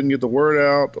they just didn't get the word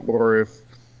out, or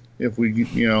if we,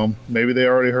 maybe they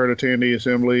already heard of Tandy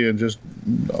Assembly and just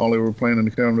only were planning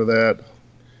to come to that.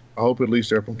 I hope at least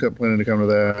they're planning to come to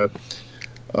that.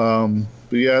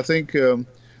 But yeah, I think that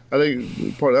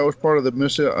was part of the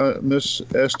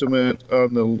misestimate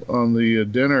on the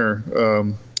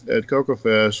dinner at Cocoa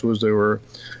Fest, was they're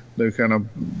kind of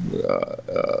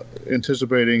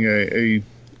anticipating a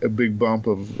big bump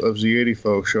of Z80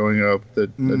 folks showing up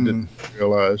that didn't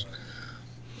realize.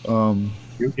 You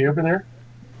over there?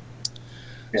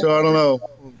 So I don't know.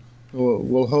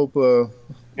 We'll hope.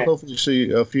 Hopefully,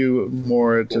 see a few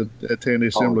more at Tandy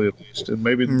Assembly at least, and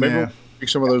maybe we'll take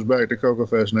some of those back to Cocoa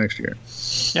Fest next year.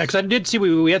 Yeah, because I did see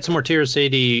we had some more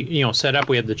TRS-80 set up.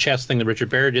 We had the chess thing that Richard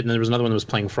Barrett did, and there was another one that was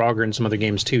playing Frogger and some other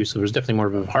games too. So there was definitely more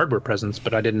of a hardware presence,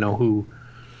 but I didn't know who,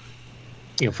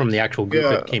 from the actual group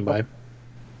that came by.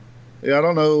 Yeah, I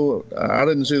don't know. I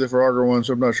didn't see the Frogger one,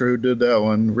 so I'm not sure who did that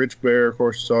one. Rich Bear, of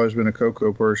course, has always been a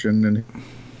Cocoa person, and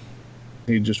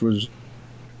he just was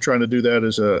trying to do that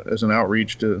as an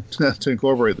outreach to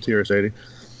incorporate the TRS-80,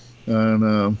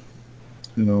 and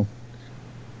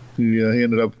he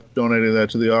ended up donating that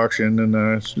to the auction,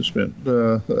 and spent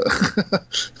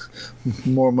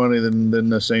more money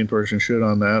than a sane person should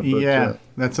on that. But,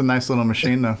 that's a nice little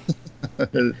machine, though.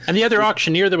 And the other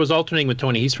auctioneer that was alternating with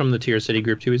Tony, he's from the TRS-80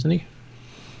 group too, isn't he?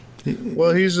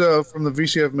 Well, he's from the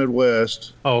VCF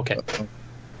Midwest. Oh, okay.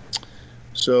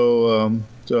 So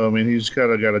I mean, he's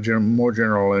kind of got a more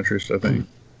general interest, I think.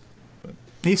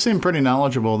 He seemed pretty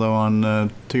knowledgeable, though, on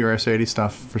TRS-80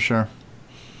 stuff, for sure.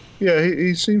 Yeah,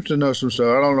 he seems to know some stuff.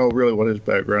 I don't know really what his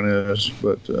background is,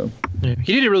 but...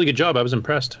 He did a really good job. I was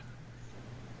impressed.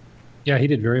 Yeah, he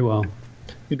did very well.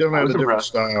 He definitely has a different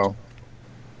style.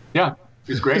 Yeah,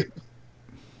 he's great.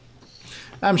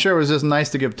 I'm sure it was just nice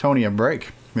to give Tony a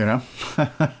break,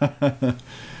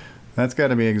 That's got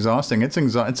to be exhausting. It's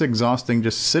exhausting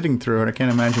just sitting through it. I can't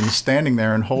imagine standing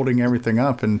there and holding everything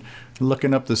up and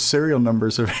looking up the serial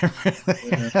numbers of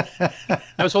everything.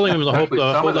 I was holding him to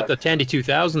hold up the Tandy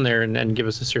 2000 there and give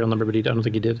us a serial number, but I don't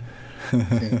think he did.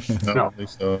 No.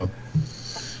 So.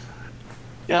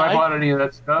 Yeah, if I bought any of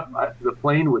that stuff, the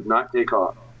plane would not take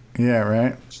off. Yeah,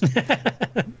 right.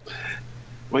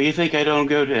 Well, you think I don't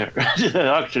go to the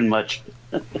auction much?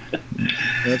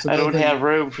 I don't have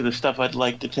room for the stuff I'd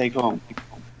like to take home.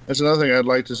 That's another thing I'd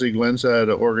like to see Glenside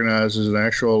organize as an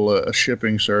actual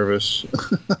shipping service.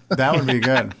 That would be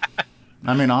good.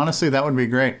 I mean, honestly, that would be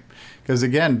great. Because,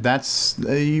 again, that's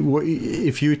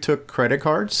if you took credit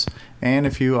cards and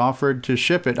if you offered to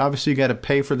ship it, obviously you got to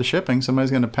pay for the shipping.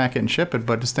 Somebody's going to pack it and ship it.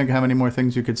 But just think of how many more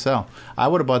things you could sell. I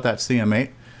would have bought that CM8.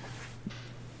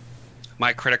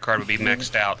 My credit card would be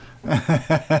maxed out.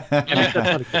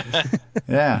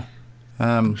 Yeah.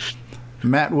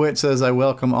 Matt Witt says, I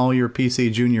welcome all your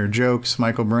PC Junior jokes.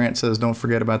 Michael Brandt says, don't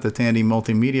forget about the Tandy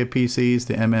Multimedia PCs,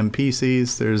 the MM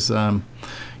PCs. There's,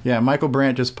 Michael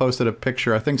Brandt just posted a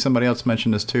picture. I think somebody else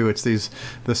mentioned this too. It's the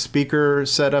speaker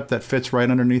setup that fits right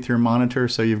underneath your monitor.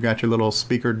 So you've got your little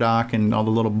speaker dock and all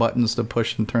the little buttons to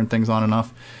push and turn things on and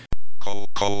off.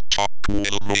 Coco Talk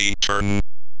will return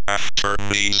after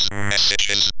these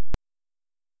messages.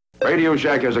 Radio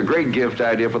Shack has a great gift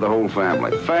idea for the whole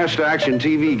family. Fast action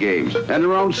TV games, and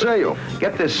they're on sale.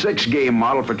 Get this 6-game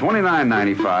model for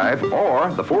 $29.95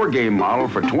 or the 4-game model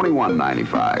for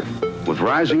 $21.95. With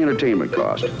rising entertainment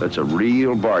costs, that's a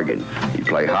real bargain. You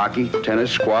play hockey,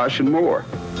 tennis, squash, and more.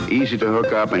 Easy to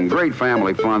hook up and great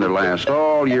family fun that lasts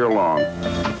all year long.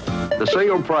 The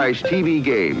sale price TV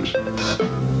games.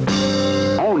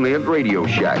 Only at Radio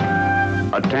Shack,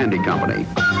 a Tandy company.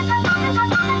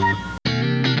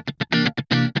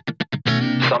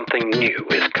 Something new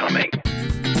is coming.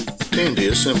 Tandy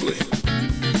Assembly.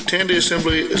 Tandy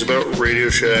Assembly is about Radio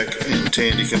Shack and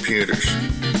Tandy computers.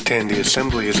 Tandy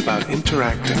Assembly is about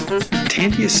interacting.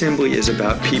 Tandy Assembly is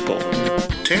about people.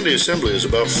 Tandy Assembly is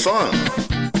about fun.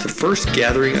 The first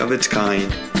gathering of its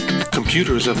kind.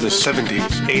 Computers of the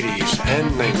 70s, 80s, and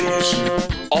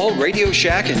 90s. All Radio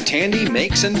Shack and Tandy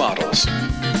makes and models.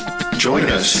 Join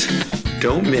us.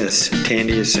 Don't miss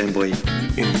Tandy Assembly.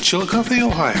 In Chillicothe,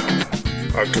 Ohio.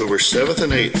 October 7th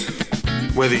and 8th.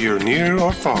 Whether you're near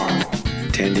or far.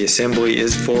 Tandy Assembly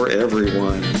is for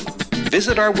everyone.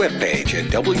 Visit our webpage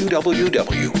at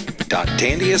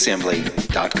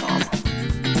www.tandyassembly.com.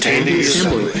 Tandy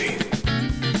Assembly.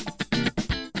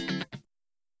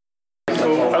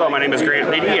 Hello, my name is Grant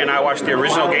Reedy, and I watch the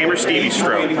original gamer, Stevie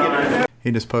Stroh.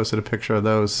 He just posted a picture of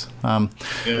those.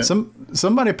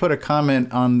 Somebody put a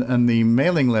comment on the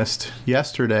mailing list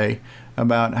yesterday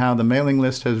about how the mailing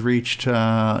list has reached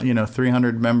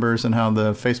 300 members, and how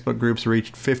the Facebook groups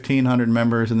reached 1,500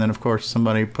 members, and then of course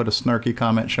somebody put a snarky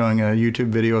comment showing a YouTube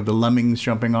video of the lemmings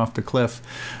jumping off the cliff.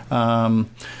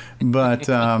 But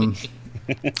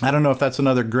I don't know if that's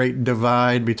another great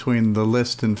divide between the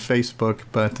list and Facebook,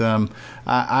 but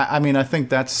I mean, I think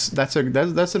that's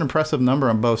an impressive number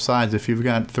on both sides. If you've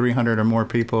got 300 or more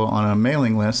people on a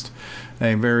mailing list,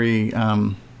 a very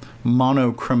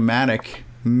monochromatic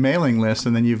mailing list,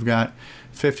 and then you've got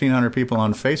 1,500 people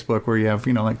on Facebook where you have,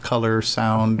 like color,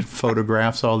 sound,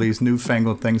 photographs, all these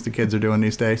newfangled things the kids are doing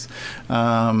these days.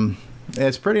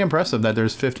 It's pretty impressive that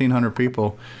there's 1,500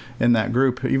 people in that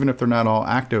group, even if they're not all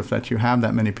active, that you have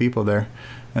that many people there.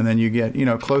 And then you get,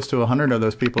 close to 100 of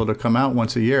those people to come out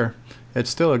once a year.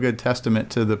 It's still a good testament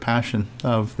to the passion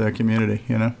of the community,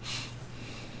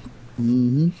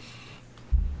 Mm-hmm.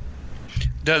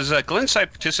 Does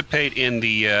Glenside participate in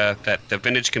the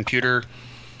Vintage Computer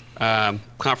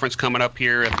conference coming up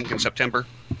here, I think in September?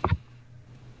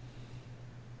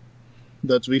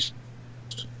 That's VC.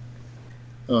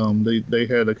 They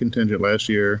had a contingent last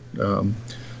year. I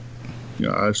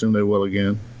assume they will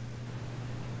again.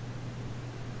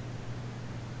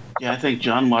 Yeah, I think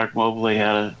John Mark Mobley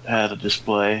had a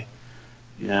display,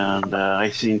 and I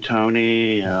seen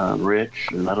Tony, Rich,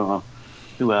 and I don't know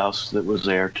who else that was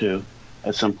there too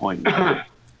at some point.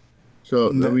 So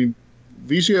I mean,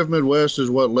 VCF Midwest is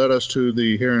what led us to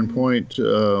the Heron Point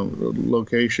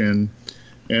location,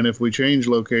 and if we change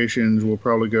locations, we'll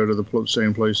probably go to the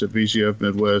same place that VCF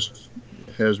Midwest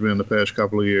has been the past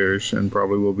couple of years, and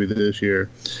probably will be this year.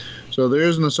 So there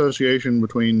is an association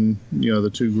between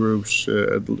the two groups,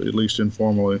 at least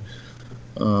informally,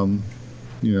 to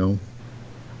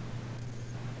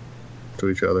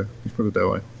each other. Let's put it that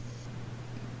way.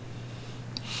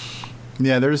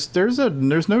 Yeah,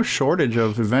 there's no shortage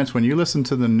of events. When you listen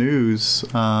to the news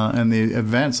and the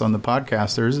events on the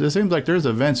podcast, it seems like there's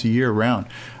events year round.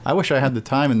 I wish I had the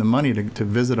time and the money to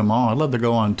visit them all. I'd love to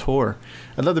go on tour.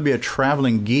 I'd love to be a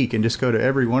traveling geek and just go to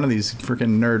every one of these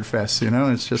freaking nerd fests.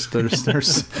 It's just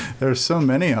there's so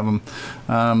many of them.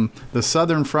 The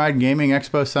Southern Fried Gaming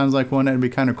Expo sounds like one that'd be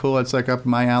kind of cool. It's like up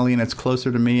my alley and it's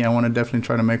closer to me. I want to definitely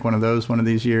try to make one of those one of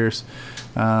these years.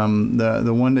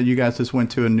 The one that you guys just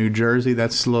went to in New Jersey,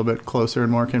 that's a little bit closer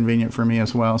and more convenient for me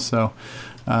as well. So,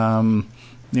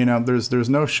 there's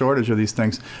no shortage of these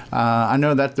things. I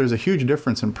know that there's a huge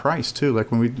difference in price too.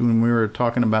 Like when we were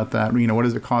talking about that, what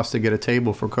does it cost to get a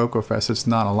table for Cocoa Fest? It's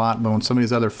not a lot, but when some of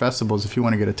these other festivals, if you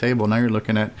want to get a table, now you're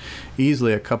looking at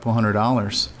easily a couple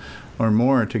 $100 or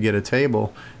more to get a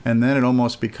table, and then it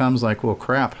almost becomes like, well,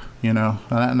 crap, now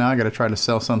I got to try to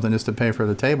sell something just to pay for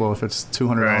the table if it's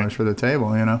 $200 for the table,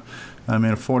 I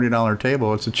mean, a $40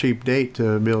 table, it's a cheap date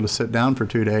to be able to sit down for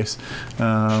 2 days,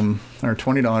 or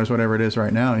 $20, whatever it is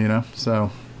right now,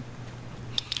 so.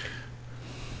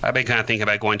 I've been kind of thinking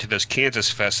about going to this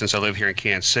Kansas Fest since I live here in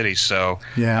Kansas City, so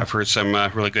yeah. I've heard some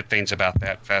really good things about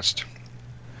that fest.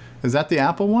 Is that the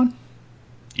Apple one?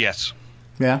 Yes.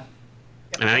 Yeah.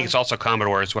 And I think it's also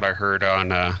Commodore is what I heard on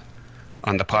the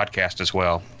podcast as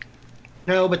well.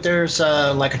 No, but there's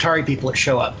like Atari people that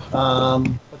show up.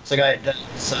 What's the guy that does?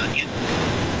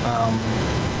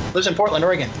 Lives in Portland,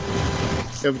 Oregon.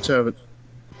 Kevin Savitz.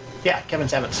 Yeah, Kevin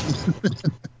Savitz.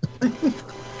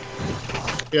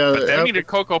 Yeah, but they need a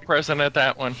Cocoa present at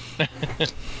that one.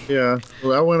 Yeah,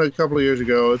 well, I went a couple of years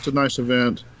ago. It's a nice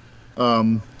event.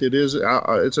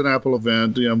 It's an Apple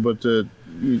event, but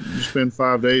you spend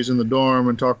 5 days in the dorm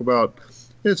and talk about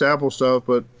it's Apple stuff,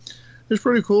 but it's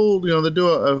pretty cool. They do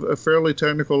a fairly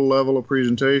technical level of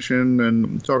presentation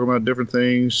and talk about different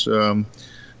things.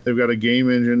 They've got a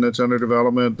game engine that's under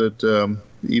development that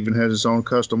even has its own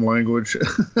custom language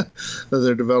that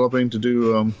they're developing to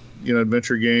do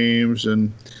adventure games.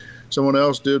 And someone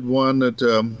else did one that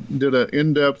did an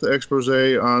in-depth expose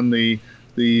on the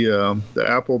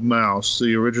Apple mouse,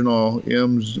 the original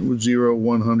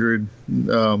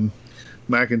M0100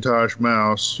 Macintosh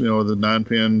mouse, the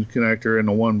 9-pin connector and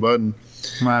the one button.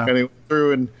 Wow. And he went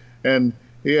through and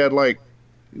he had like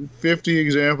 50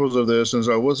 examples of this. And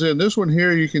so what's in this one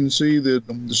here, you can see that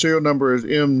the serial number is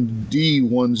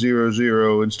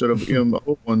MD100 instead of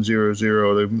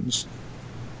M0100.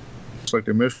 It's like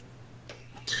they missed.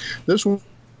 This one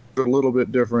is a little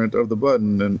bit different of the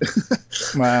button, and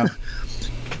wow.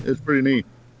 It's pretty neat.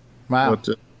 Wow. But,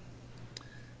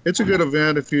 it's a good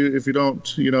event if you don't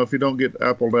get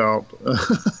appled out.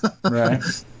 Right.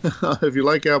 If you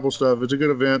like Apple stuff, it's a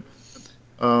good event.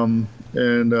 And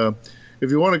if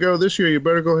you want to go this year, you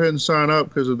better go ahead and sign up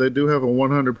because they do have a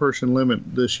 100-person limit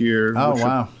this year. Oh,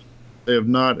 wow. They have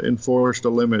not enforced a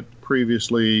limit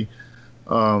previously.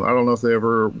 I don't know if they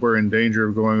ever were in danger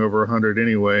of going over 100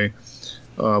 anyway.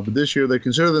 But this year they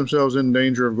consider themselves in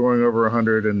danger of going over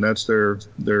 100, and that's their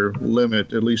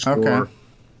limit, at least for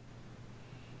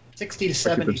 60 to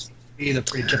 70 seems to be the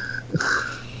pretty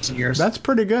typical years. That's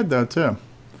pretty good though too.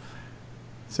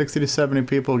 60 to 70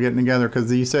 people getting together, because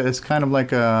you said it's kind of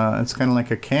like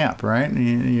a camp, right?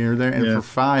 You're there for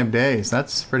 5 days.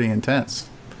 That's pretty intense.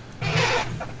 I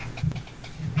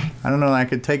don't know. I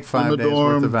could take 5 days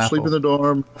worth of apple. Sleep in the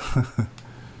dorm.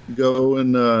 Go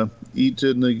and eat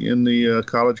in the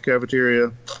college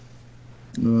cafeteria,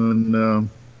 and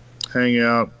hang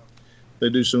out. They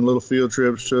do some little field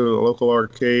trips to local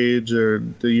arcades, or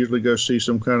they usually go see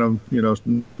some kind of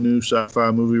new sci-fi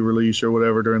movie release or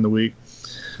whatever during the week.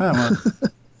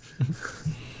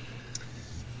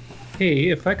 Hey,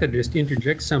 if I could just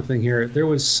interject something here. There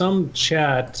was some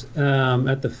chat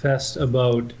at the fest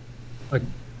about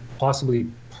possibly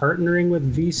partnering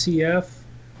with VCF,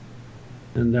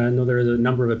 and I know there's a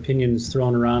number of opinions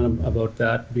thrown around about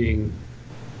that being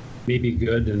maybe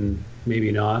good and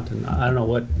maybe not. And I don't know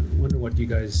wonder what you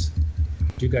guys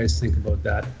think about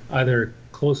that. Either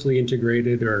closely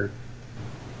integrated, or I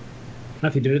don't know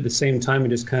if you did it at the same time and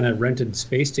just kind of rented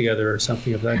space together or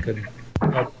something, if that could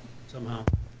help somehow.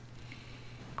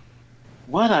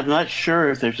 One, I'm not sure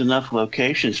if there's enough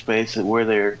location space where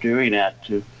they're doing that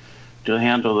to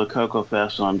handle the Cocoa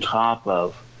Fest on top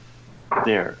of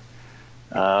there.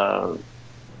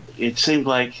 It seemed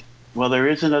like, well, there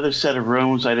is another set of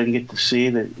rooms I didn't get to see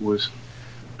that was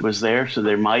there, so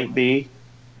there might be.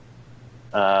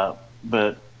 But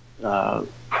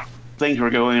things were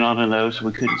going on in those, so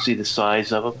we couldn't see the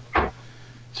size of them.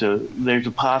 So there's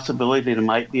a possibility there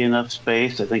might be enough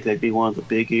space. I think that'd be one of the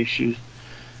big issues,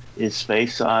 is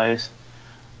space size.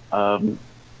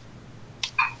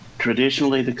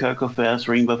 Traditionally, the Cocoa Fest,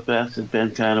 Rainbow Fest, has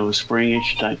been kind of a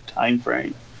springish time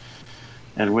frame.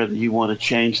 And whether you want to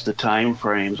change the time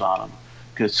frames on them,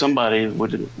 because somebody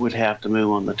would have to move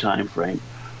on the time frame,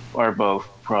 or both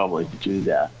probably, to do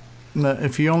that.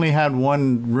 If you only had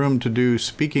one room to do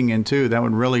speaking in too, that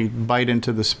would really bite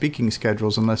into the speaking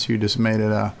schedules, unless you just made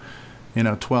it a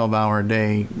 12-hour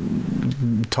day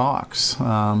talks.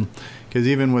 Because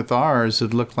even with ours,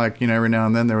 it looked like every now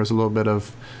and then there was a little bit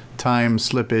of time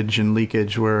slippage and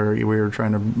leakage where we were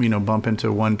trying to bump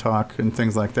into one talk and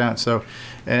things like that. So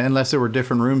unless there were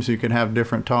different rooms, you could have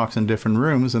different talks in different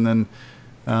rooms, and then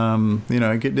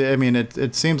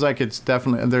it seems like it's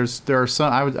definitely there are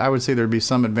some. I would say there'd be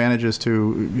some advantages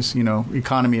to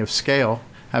economy of scale,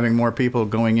 having more people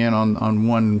going in on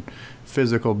one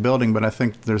physical building, but I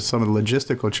think there's some of the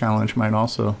logistical challenge might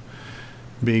also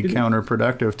be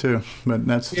counterproductive too. But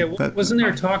wasn't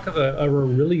there talk of a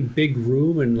really big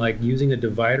room and using a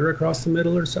divider across the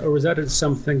middle, or was that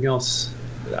something else?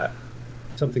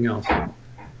 Something else.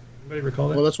 Anybody recall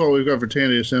that? Well, that's what we've got for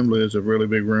Tandy Assembly, is a really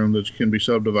big room that can be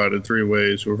subdivided 3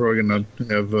 ways. We're probably going to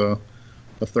have a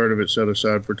third of it set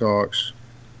aside for talks.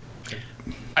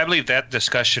 I believe that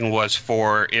discussion was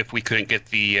for if we couldn't get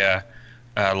the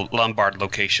Lombard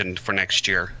location for next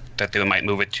year, that they might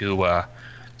move it to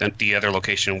the other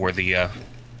location where the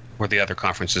other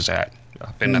conference is at.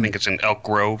 And I think it's in Elk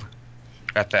Grove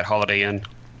at that Holiday Inn.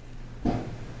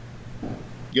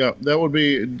 Yeah,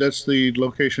 that's the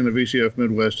location of VCF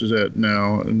Midwest is at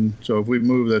now, and so if we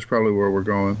move, that's probably where we're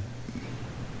going.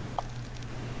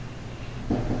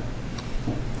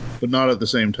 But not at the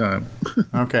same time.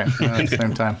 Okay, not at the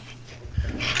same time.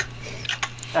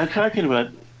 I'm talking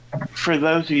about, for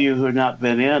those of you who have not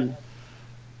been in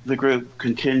the group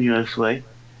continuously,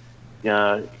 we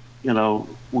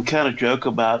kind of joke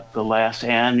about the last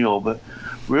annual, but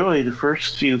really the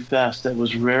first few fests, that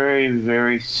was very,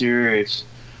 very serious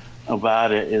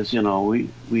about it, is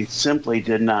we simply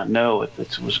did not know if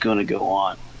this was going to go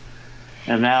on,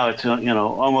 and now it's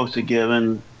almost a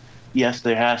given. Yes,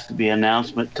 there has to be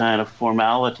announcement kind of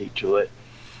formality to it,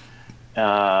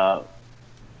 but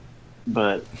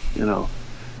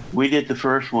we did the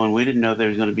first one. We didn't know there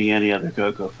was going to be any other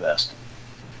Cocoa Fest,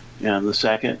 and the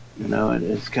second,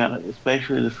 it's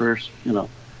basically the first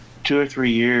 2 or 3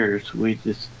 years we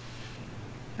just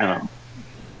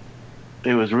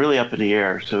it was really up in the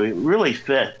air. So it really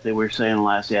fit that we're saying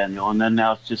last annual, and then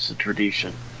now it's just a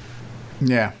tradition.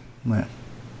 Yeah.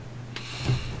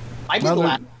 I did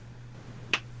last.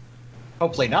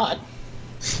 Hopefully not.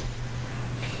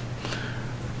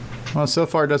 Well, so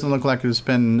far it doesn't look like it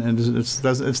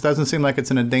doesn't seem like it's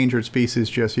an endangered species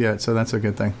just yet, so that's a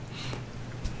good thing.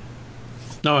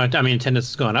 No, I mean, attendance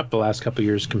has gone up the last couple of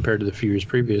years compared to the few years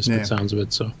previous, by the sounds of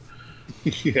it. So.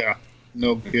 Yeah,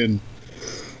 no kidding.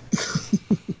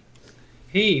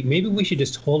 Hey, maybe we should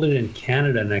just hold it in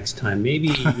Canada next time. Maybe,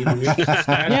 maybe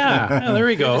yeah, there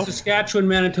we go. The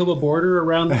Saskatchewan-Manitoba border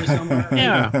around there somewhere.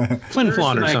 Yeah, Flin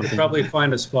Flon or I something. could probably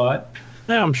find a spot.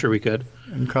 Yeah, I'm sure we could.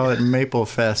 And call it Maple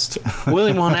Fest.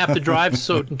 William won't have to drive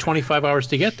 25 hours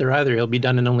to get there either. He'll be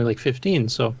done in only like 15.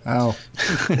 So. Oh.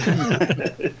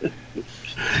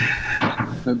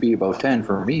 It'd be about 10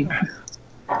 for me.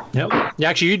 Yep. Yeah,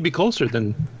 actually, you'd be closer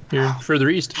than you're further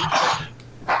east.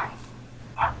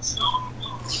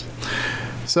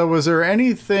 So was there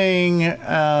anything,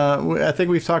 I think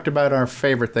we've talked about our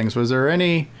favorite things. Was there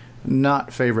any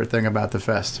not favorite thing about the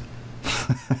fest?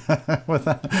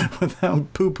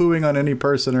 without poo-pooing on any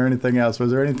person or anything else,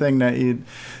 was there anything that you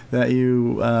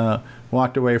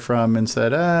walked away from and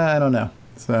said, I don't know?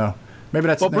 So maybe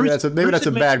that's a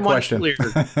bad question.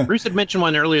 Bruce had mentioned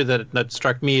one earlier that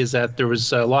struck me, is that there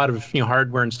was a lot of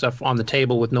hardware and stuff on the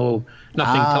table with nothing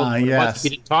telling you what we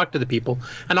didn't talk to the people.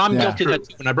 And I'm guilty of that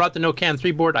too. When I brought the No-Can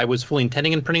 3 board, I was fully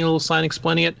intending on printing a little sign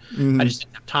explaining it. I just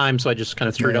didn't have time, so I just kind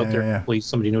of threw it out there. Hopefully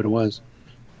somebody knew what it was.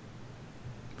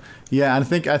 Yeah, I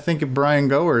think Brian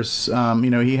Goers,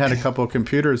 he had a couple of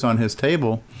computers on his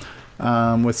table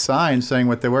with signs saying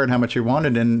what they were and how much he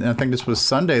wanted. And I think this was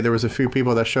Sunday. There was a few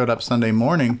people that showed up Sunday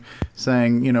morning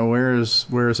saying, where is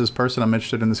this person? I'm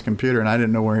interested in this computer. And I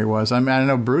didn't know where he was. I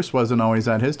know Bruce wasn't always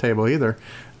at his table either.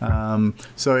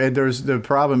 The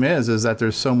problem is that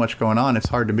there's so much going on. It's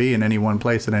hard to be in any one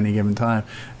place at any given time.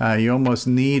 You almost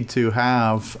need to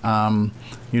have,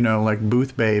 like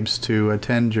booth babes to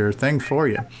attend your thing for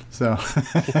you. So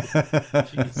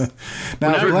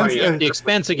now, the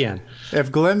expense again.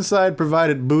 If Glenside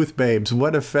provided booth babes,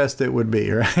 what a fest it would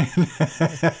be, right?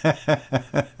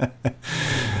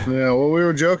 Yeah. Well, we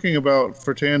were joking about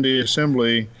for Tandy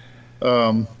Assembly.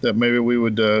 That maybe we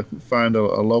would find a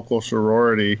local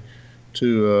sorority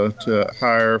to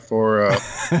hire for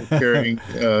carrying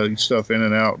stuff in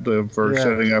and out for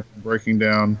setting up and breaking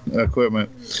down equipment.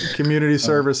 Community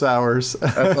service hours.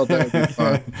 I thought that would be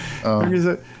fun.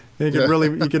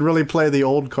 You could really play the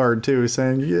old card too,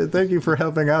 saying, "Thank you for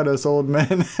helping out us old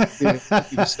men."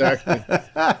 Exactly.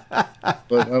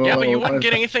 But you wouldn't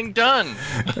get anything done.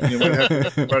 You might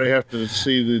probably have to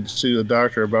see the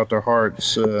doctor about their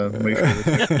hearts. Make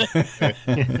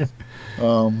sure.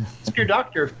 Ask your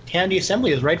doctor if Tandy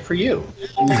Assembly is right for you.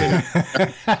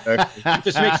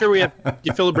 Just make sure we have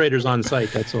defibrillators on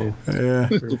site. That's all. Yeah,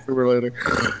 defibrillator.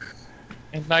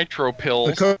 And nitro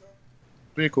pills.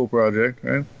 Be a cool project,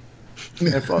 right?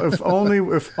 If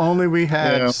only we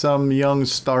had some young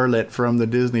starlet from the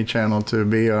Disney Channel to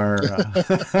be our.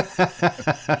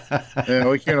 Yeah,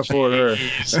 we can't afford her.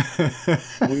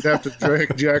 We'd have to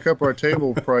jack up our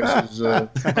table prices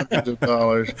hundreds of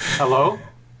dollars. Hello.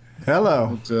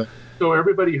 Hello. So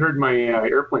everybody heard my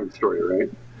airplane story, right?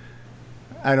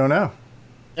 I don't know.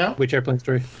 Yeah. Which airplane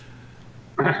story?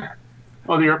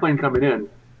 Oh, the airplane coming in.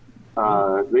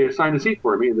 They assigned a seat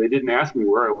for me, and they didn't ask me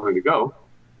where I wanted to go,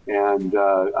 and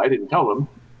I didn't tell them,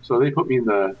 so they put me in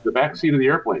the back seat of the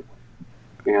airplane,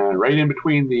 and right in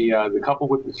between the couple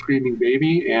with the screaming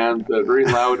baby and the very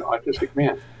loud autistic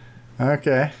man.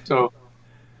 Okay. So,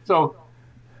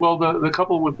 well, the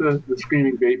couple with the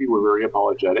screaming baby were very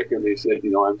apologetic, and they said,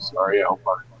 I'm sorry, I hope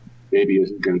our baby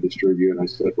isn't going to disturb you. And I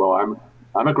said, well,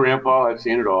 I'm a grandpa, I've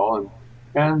seen it all,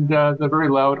 and the very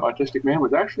loud autistic man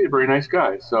was actually a very nice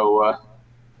guy. So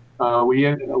we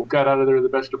got out of there the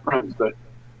best of friends. But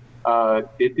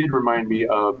it did remind me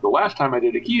of the last time I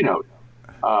did a keynote.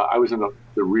 I was in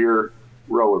the rear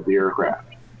row of the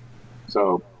aircraft.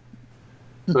 So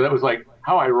that was like,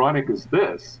 how ironic is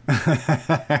this?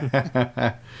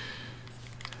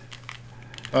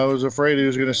 I was afraid he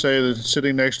was going to say that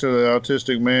sitting next to the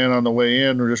autistic man on the way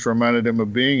in just reminded him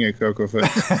of being at Cocoa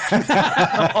Fest.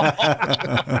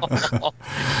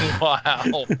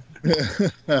 Wow.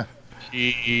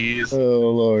 Jeez. Oh,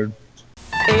 Lord.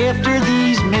 After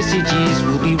these messages,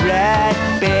 we'll be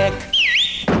right back.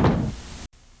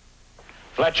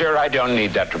 Fletcher, I don't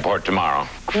need that report tomorrow.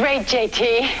 Great,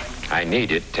 JT. I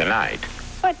need it tonight.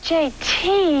 But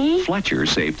JT... Fletcher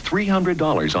saved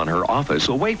 $300 on her office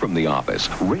away from the office.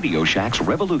 Radio Shack's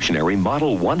revolutionary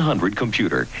Model 100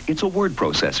 computer. It's a word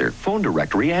processor, phone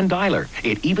directory, and dialer.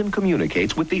 It even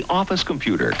communicates with the office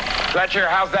computer. Fletcher,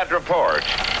 how's that report?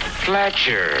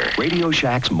 Fletcher. Radio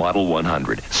Shack's Model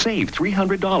 100. Save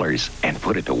 $300 and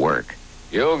put it to work.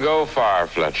 You'll go far,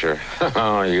 Fletcher.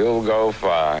 You'll go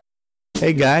far.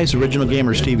 Hey guys, Original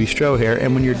Gamer Stevie Stroh here,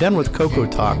 and when you're done with Coco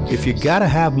Talk, if you gotta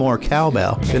have more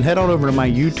cowbell, then head on over to my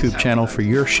YouTube channel for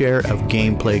your share of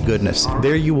gameplay goodness.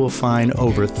 There you will find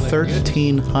over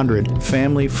 1,300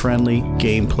 family-friendly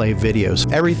gameplay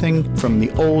videos. Everything from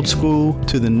the old school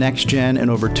to the next gen,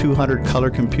 and over 200 color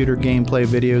computer gameplay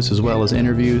videos, as well as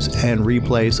interviews and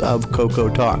replays of Coco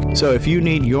Talk. So if you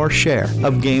need your share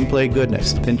of gameplay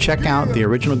goodness, then check out the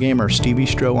Original Gamer Stevie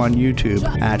Stroh on YouTube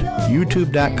at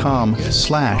youtube.com/OG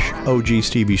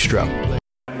Stevie Stroh.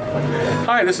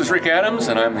 Hi, this is Rick Adams,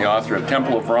 and I'm the author of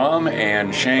Temple of Ram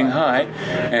and Shanghai,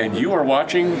 and you are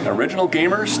watching Original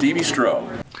Gamer Stevie Stroh.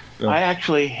 I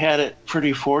actually had it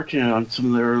pretty fortunate on some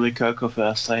of the early Coco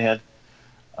Fests. I had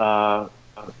a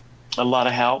lot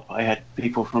of help. I had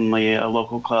people from the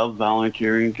local club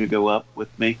volunteering to go up with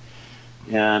me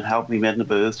and help me man the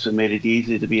booths, and made it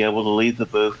easy to be able to leave the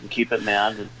booth and keep it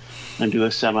manned and do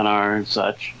a seminar and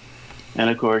such. And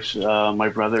of course, my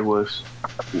brother was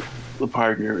the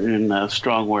partner in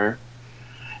Strongware,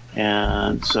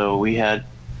 and so we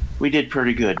did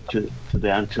pretty good to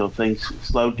that until things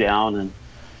slowed down,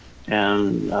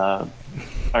 and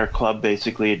our club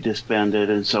basically had disbanded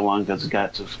and so on because it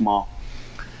got so small.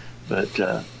 But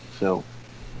so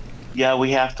yeah,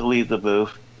 we have to leave the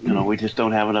booth. You know, we just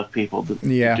don't have enough people to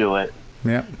do it.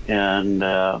 Yeah. And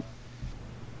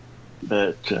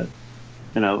but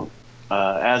you know,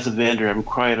 as a vendor, I'm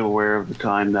quite aware of the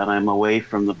time that I'm away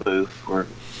from the booth for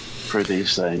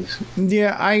these things.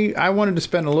 Yeah, I wanted to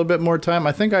spend a little bit more time.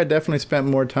 I think I definitely spent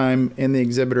more time in the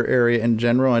exhibitor area in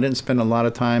general. I didn't spend a lot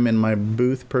of time in my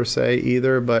booth per se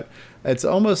either, but it's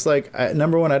almost like,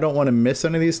 number one, I don't want to miss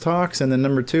any of these talks, and then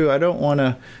number two, I don't want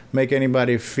to make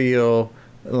anybody feel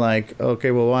like,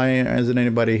 okay, well, why isn't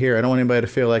anybody here? I don't want anybody to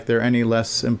feel like they're any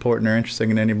less important or interesting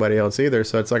than anybody else either.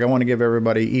 So it's like I want to give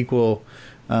everybody equal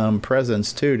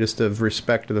presence too, just of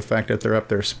respect to the fact that they're up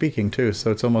there speaking too.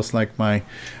 So it's almost like I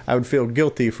would feel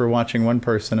guilty for watching one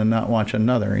person and not watch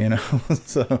another, you know.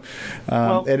 So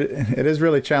it is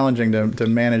really challenging to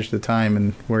manage the time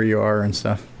and where you are and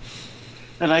stuff.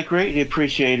 And I greatly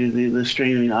appreciated the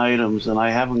streaming items, and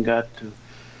I haven't got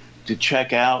to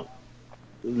check out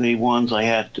the ones I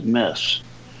had to miss,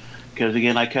 because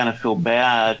again, I kind of feel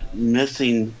bad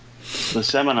missing the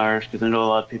seminars because I know a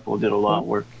lot of people did a lot of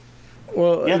work.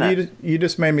 Well, you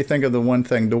just made me think of the one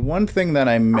thing that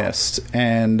I missed,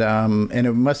 and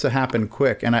it must have happened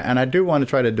quick. And I do want to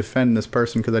try to defend this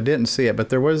person because I didn't see it, but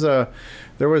there was a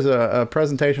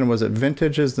presentation. Was it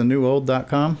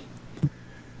vintageisthenewOld.com?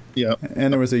 Yeah.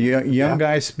 And there was a young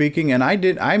guy speaking, and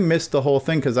I missed the whole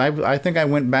thing because I think I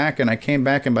went back and I came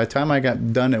back, and by the time I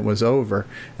got done, it was over,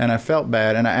 and I felt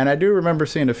bad. And I do remember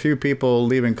seeing a few people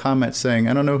leaving comments saying,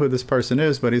 I don't know who this person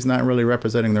is, but he's not really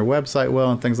representing their website well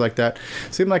and things like that.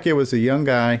 It seemed like it was a young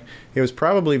guy. He was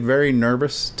probably very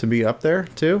nervous to be up there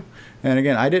too. And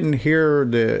again, I didn't hear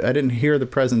the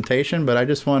presentation, but I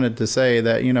just wanted to say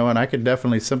that, you know, and I could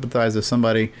definitely sympathize if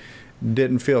somebody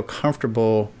didn't feel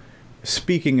comfortable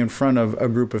speaking in front of a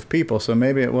group of people. So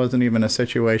maybe it wasn't even a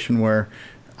situation where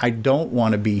I don't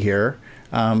want to be here.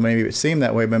 Maybe it seemed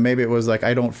that way, but maybe it was like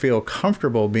I don't feel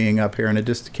comfortable being up here, and it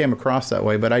just came across that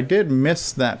way. But I did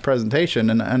miss that presentation,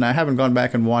 and I haven't gone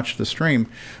back and watched the stream.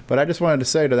 But I just wanted to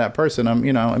say to that person,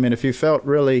 if you felt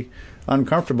really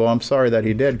uncomfortable, I'm sorry that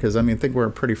he did, because I think we're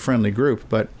a pretty friendly group.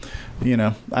 But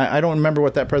I don't remember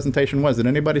what that presentation was. Did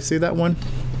anybody see that one?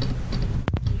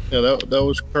 Yeah, that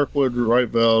was Kirkwood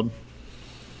Reitveld.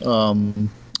 And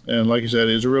like you said,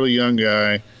 he's a really young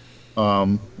guy.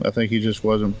 I think he just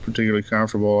wasn't particularly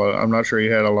comfortable. I'm not sure he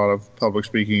had a lot of public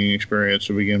speaking experience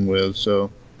to begin with. So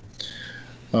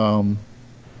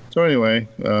anyway,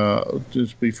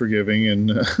 just be forgiving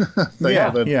and thank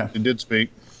God that he did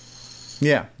speak.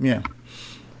 Yeah.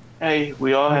 Hey,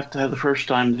 we all have to have the first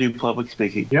time to do public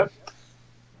speaking. Yep.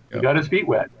 You got his feet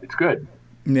wet. It's good.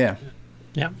 Yeah.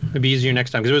 Yeah, it'd be easier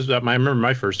next time, because I remember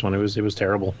my first one. It was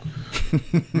terrible.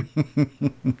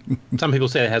 Some people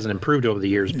say it hasn't improved over the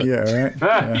years, but yeah,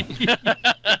 right. Yeah.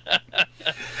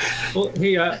 Well,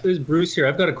 hey, this is Bruce here.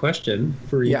 I've got a question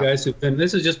for you guys.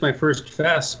 This is just my first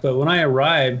fest, but when I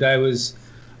arrived, I was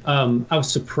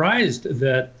surprised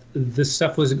that this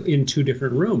stuff was in two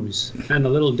different rooms, and a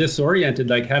little disoriented,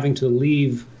 like having to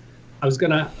leave. I was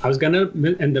gonna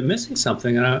end up missing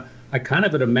something, and I kind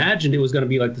of had imagined it was going to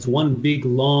be like this one big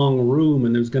long room,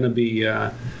 and there's going to be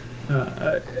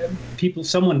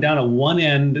someone down at one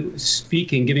end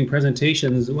speaking, giving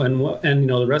presentations, and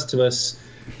the rest of us,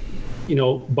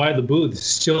 by the booth,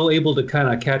 still able to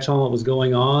kind of catch on what was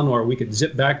going on, or we could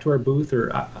zip back to our booth,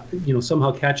 or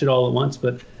somehow catch it all at once.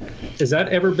 But has that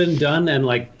ever been done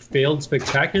and failed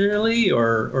spectacularly,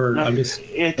 or I'm just?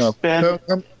 It's been.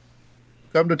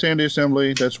 Come to Tandy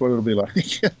Assembly. That's what it'll be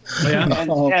like.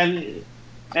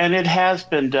 And it has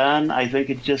been done. I think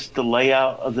it's just the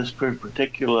layout of this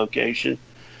particular location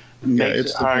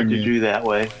makes it hard to do that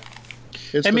way.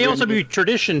 It may also be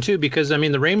tradition too, because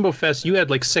the Rainbow Fest, you had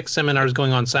 6 seminars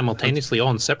going on simultaneously, all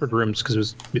in separate rooms,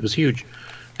 because it was huge,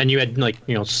 and you had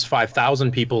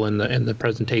 5,000 people in the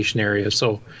presentation area,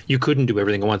 so you couldn't do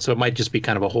everything at once. So it might just be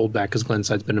kind of a holdback, because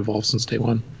Glenside's been involved since day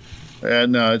one.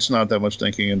 No, it's not that much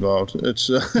thinking involved. It's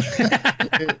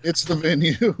it's the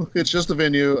venue. It's just the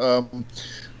venue.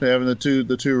 Having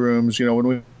the two rooms.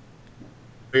 When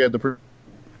we had the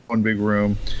one big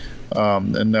room.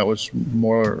 And that was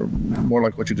more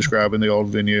like what you described in the old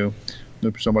venue.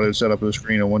 Somebody would set up a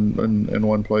screen in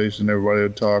one place, and everybody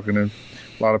would talk, and then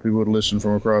a lot of people would listen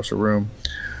from across the room.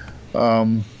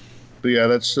 But yeah,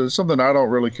 that's something I don't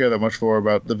really care that much for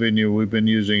about the venue we've been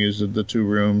using, is the two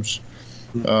rooms.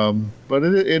 But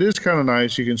it is kind of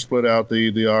nice. You can split out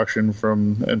the auction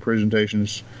and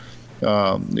presentations.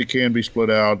 It can be split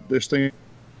out. There's things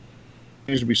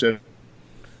to be said.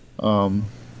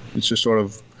 It's just sort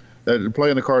of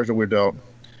playing the cards that we're dealt.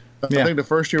 I think the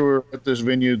first year we were at this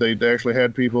venue, they actually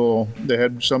had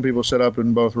some people set up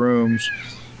in both rooms,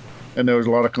 and there was a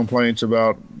lot of complaints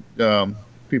about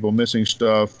people missing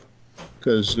stuff,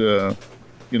 because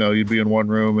you'd be in one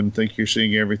room and think you're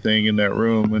seeing everything in that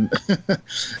room, and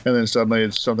and then suddenly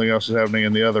something else is happening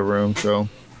in the other room. So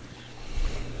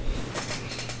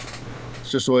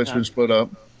it's just the way it's been split up.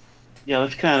 Yeah,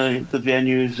 that's kind of the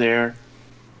venues there.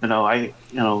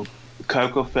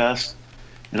 Cocoa Fest,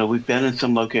 we've been in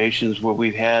some locations where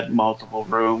we've had multiple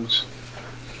rooms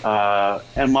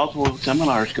and multiple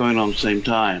seminars going on at the same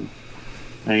time.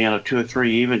 And, 2 or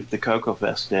 3 even the Cocoa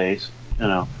Fest days.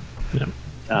 Of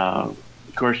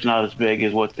course, not as big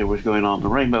as what there was going on at the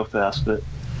Rainbow Fest, but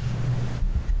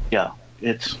yeah,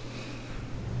 it's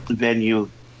a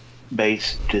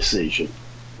venue-based decision.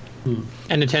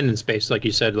 And attendance-based, like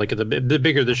you said. The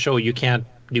bigger the show, you can't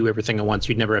do everything at once.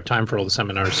 You'd never have time for all the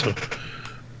seminars. So,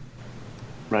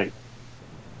 right.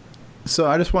 So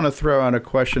I just want to throw out a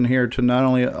question here to not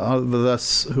only of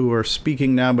us who are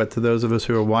speaking now, but to those of us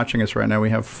who are watching us right now.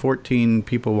 We have 14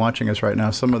 people watching us right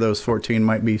now. Some of those 14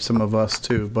 might be some of us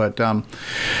too. But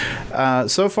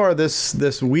so far,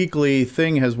 this weekly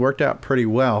thing has worked out pretty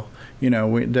well.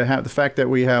 To have the fact that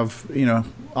we have,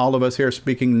 all of us here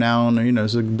speaking now, and,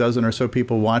 there's a dozen or so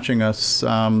people watching us.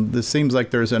 This seems like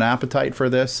there's an appetite for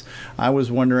this. I was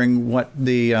wondering what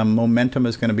the momentum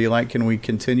is going to be like. Can we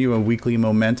continue a weekly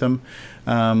momentum?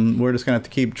 We're just going to have to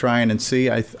keep trying and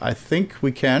see. I think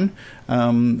we can.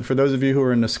 For those of you who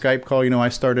are in the Skype call, I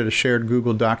started a shared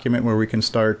Google document where we can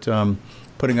start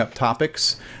putting up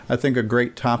topics. I think a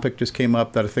great topic just came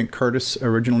up that I think Curtis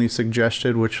originally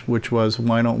suggested, which was,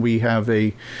 why don't we have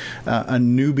a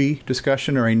newbie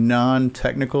discussion or a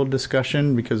non-technical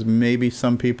discussion, because maybe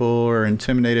some people are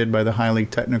intimidated by the highly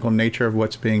technical nature of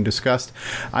what's being discussed.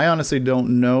 I honestly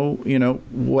don't know,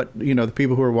 what, the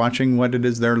people who are watching, what it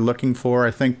is they're looking for.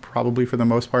 I think probably for the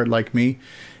most part, like me,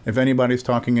 if anybody's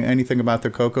talking anything about the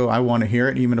Cocoa, I want to hear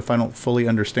it, even if I don't fully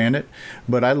understand it.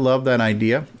 But I love that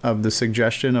idea of the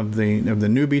suggestion of the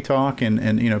newbie talk,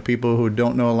 and people who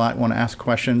don't know a lot want to ask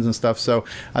questions and stuff. So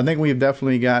I think we've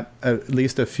definitely got at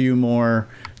least a few more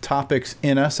topics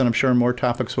in us, and I'm sure more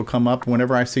topics will come up.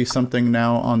 Whenever I see something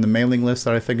now on the mailing list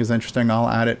that I think is interesting, I'll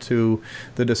add it to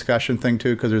the discussion thing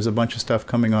too, because there's a bunch of stuff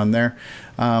coming on there.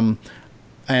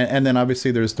 And then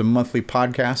obviously there's the monthly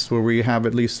podcast, where we have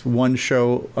at least one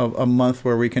show a month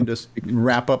where we can just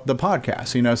wrap up the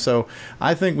podcast, So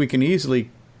I think we can easily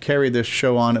carry this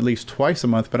show on at least twice a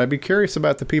month. But I'd be curious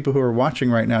about the people who are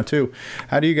watching right now too.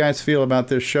 How do you guys feel about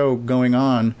this show going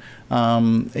on? Are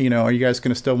you guys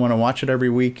going to still want to watch it every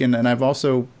week? And I've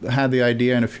also had the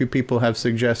idea, and a few people have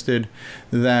suggested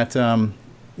that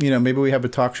maybe we have a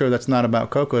talk show that's not about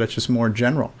Cocoa, that's just more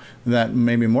general, that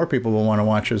maybe more people will want to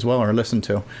watch as well, or listen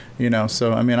to,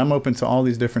 So, I'm open to all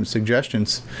these different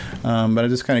suggestions, but I'm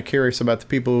just kind of curious about the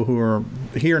people who are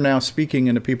here now speaking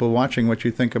and the people watching, what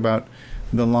you think about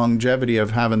the longevity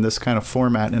of having this kind of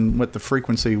format and what the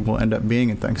frequency will end up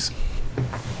being and things.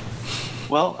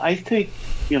 Well, I think,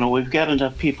 we've got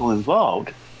enough people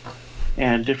involved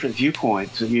and different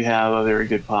viewpoints that you have a very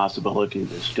good possibility of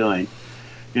this doing.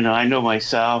 I know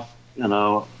myself,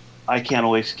 I can't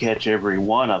always catch every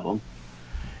one of them.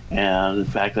 And in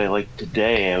fact,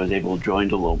 today, I was able to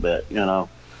join a little bit, and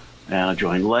I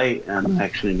joined late, and I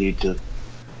actually need to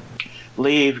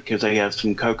leave because I have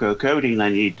some cocoa coding I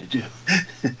need to do,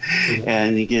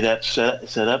 and you get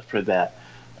set up for that.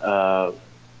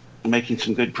 Making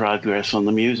some good progress on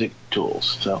the music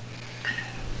tools. So,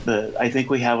 but I think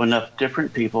we have enough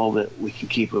different people that we can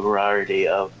keep a variety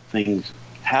of things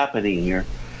happening here,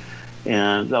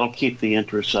 and that'll keep the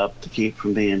interest up to keep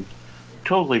from being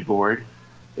totally bored,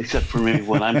 except for me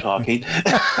when I'm talking.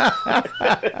 I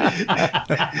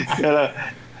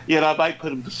might put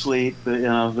them to sleep, but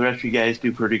the rest of you guys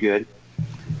do pretty good,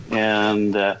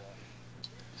 and.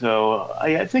 So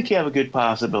I think you have a good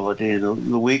possibility. The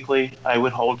weekly, I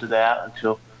would hold to that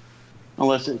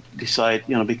unless it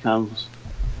becomes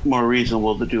more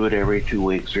reasonable to do it every 2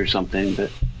 weeks or something.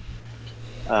 But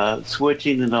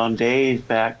switching it on days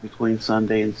back between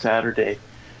Sunday and Saturday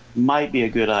might be a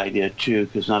good idea too,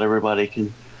 because not everybody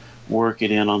can work it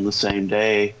in on the same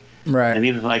day. Right. And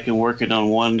even if I can work it on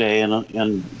one day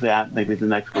and that maybe the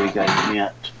next week I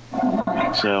can't.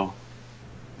 So.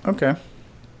 Okay.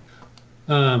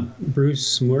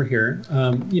 Bruce Moore here.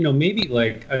 Maybe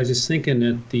like I was just thinking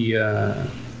at the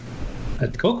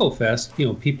Cocoa Fest,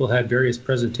 people had various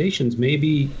presentations.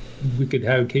 Maybe we could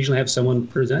occasionally have someone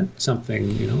present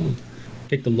something.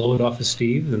 Take the load off of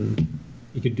Steve, and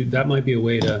you could do that. Might be a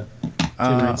way to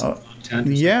generate some content.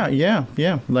 Yeah.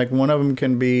 Like one of them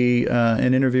can be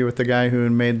an interview with the guy who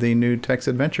made the new text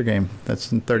adventure game. That's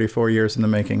 34 years in the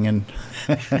making. And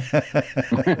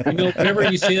whenever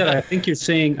you say that, I think you're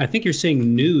saying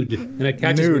nude, and it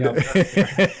catches me off.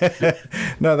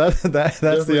 No, that's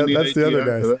the other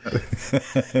guy.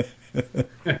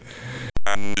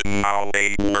 And now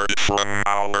a word from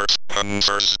our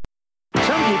sponsors.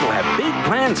 Some people have big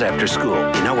plans after school.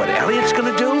 You know what Elliot's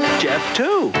going to do? Jeff,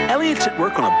 too. Elliot's at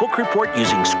work on a book report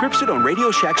using Scripsit on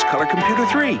Radio Shack's Color Computer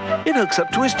 3. It hooks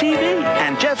up to his TV.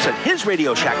 And Jeff's at his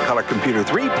Radio Shack Color Computer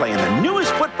 3 playing the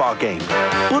newest football game.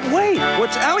 But wait,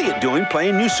 what's Elliot doing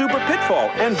playing new Super Pitfall?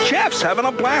 And Jeff's having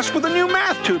a blast with a new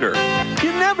math tutor.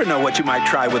 You never know what you might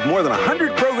try with more than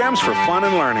 100 programs for fun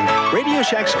and learning. Radio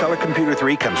Shack's Color Computer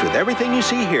 3 comes with everything you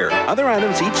see here. Other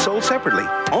items each sold separately.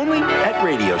 Only at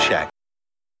Radio Shack.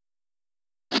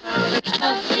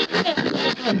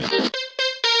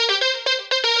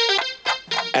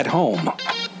 At home,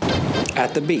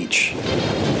 at the beach,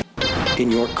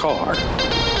 in your car,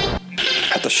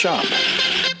 at the shop,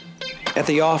 at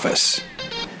the office,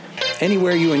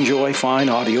 anywhere you enjoy fine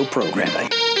audio programming.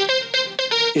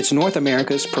 It's North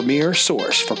America's premier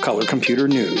source for color computer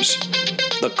news,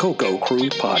 the Cocoa Crew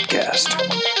Podcast.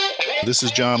 This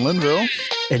is John Linville.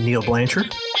 And Neil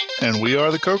Blanchard. And we are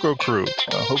the Cocoa Crew.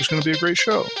 I hope it's going to be a great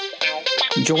show.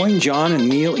 Join John and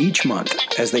Neil each month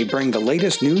as they bring the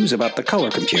latest news about the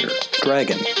color computer,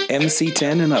 Dragon,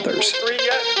 MC10, and others.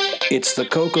 It's the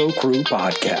Cocoa Crew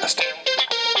Podcast.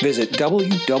 Visit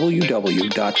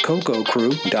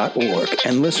www.cococrew.org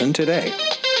and listen today.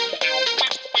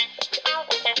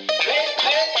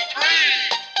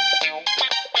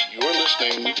 You're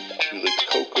listening to the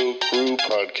Cocoa Crew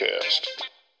Podcast.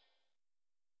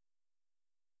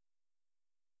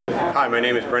 Hi, my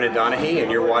name is Brendan Donahue, and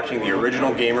you're watching the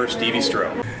original gamer, Stevie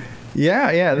Stroh.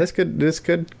 Yeah. This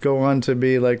could go on to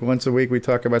be like once a week we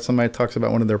talk about somebody talks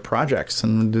about one of their projects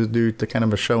and do the kind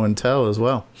of a show and tell as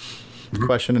well. Mm-hmm.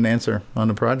 Question and answer on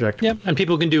the project. Yeah, and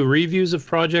people can do reviews of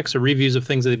projects or reviews of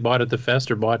things that they bought at the fest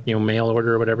or bought, mail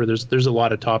order or whatever. There's a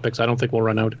lot of topics. I don't think we'll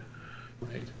run out.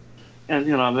 Right.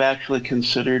 And I've actually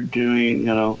considered doing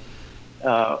a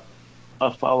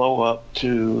follow up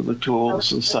to the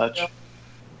tools and such.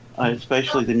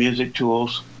 Especially the music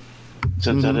tools,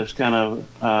 since that is kind of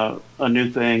a new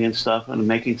thing and stuff, and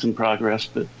making some progress.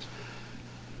 But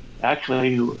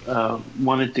actually,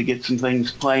 wanted to get some things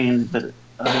playing, but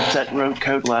I sat and wrote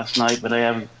code last night, but I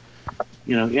haven't,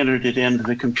 entered it into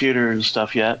the computer and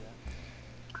stuff yet.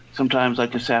 Sometimes I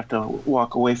just have to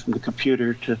walk away from the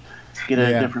computer to get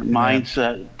a different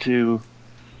mindset to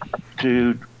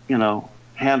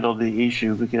handle the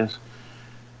issue, because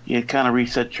it kind of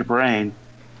resets your brain.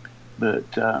 But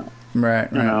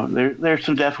there's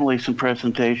definitely some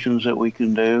presentations that we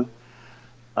can do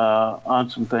on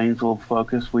some things. We'll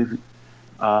focus. We've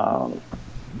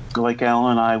like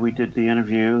Alan and I, we did the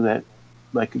interview that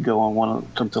could go on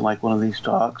something like one of these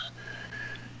talks,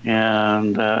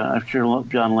 and I'm sure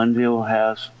John Linville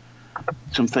has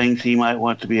some things he might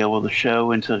want to be able to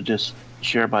show instead of just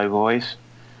share by voice.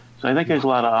 So I think there's a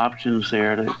lot of options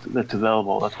there that's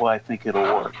available. That's why I think it'll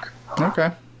work.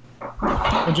 Okay.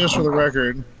 And just for the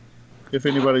record, if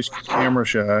anybody's camera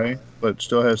shy but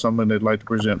still has something they'd like to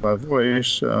present by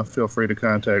voice, feel free to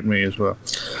contact me as well.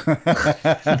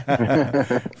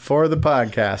 For the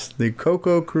podcast, the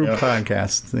Cocoa Crew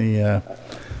Podcast,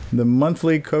 The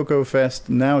monthly Cocoa Fest,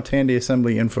 now Tandy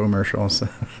Assembly infomercials.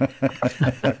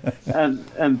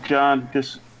 and John,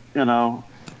 just,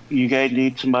 you guys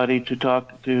need somebody to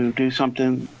talk to, do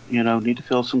something, need to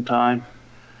fill some time,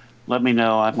 let me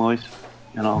know. I'm always,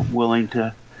 willing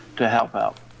to help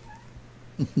out.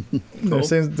 There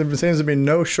seems to be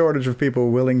no shortage of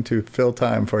people willing to fill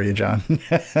time for you, John.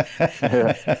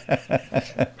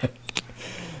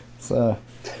 So,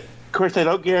 of course, I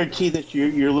don't guarantee that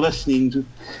your listening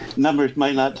numbers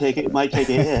might take a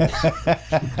hit.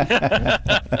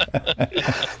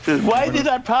 Why did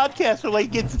our podcast only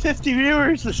get 50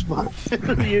 viewers this month?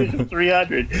 Usually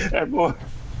 300 or more.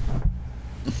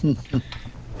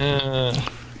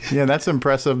 Yeah, that's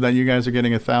impressive that you guys are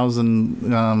getting 1,000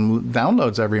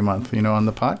 downloads every month. On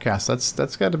the podcast.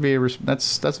 That's got to be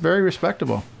that's very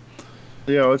respectable.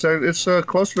 Yeah, it's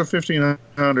closer to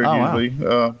 1,500 usually,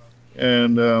 wow.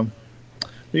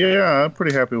 Yeah, I'm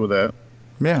pretty happy with that.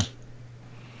 Yeah,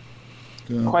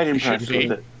 quite impressed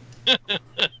with it.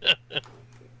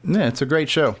 Yeah, it's a great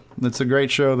show. It's a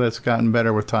great show that's gotten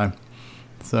better with time.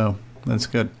 So that's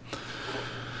good.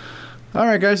 All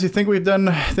right, guys. You think we've done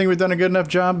a good enough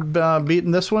job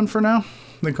beating this one for now?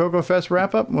 The Cocoa Fest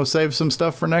wrap up. We'll save some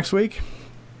stuff for next week.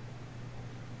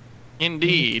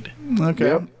 Indeed. Okay.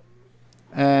 Yep.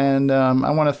 And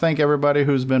I want to thank everybody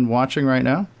who's been watching right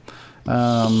now.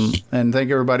 And thank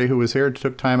everybody who was here,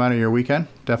 took time out of your weekend.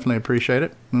 Definitely appreciate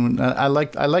it. And I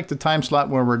like the time slot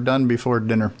where we're done before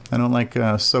dinner. I don't like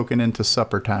soaking into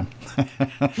supper time.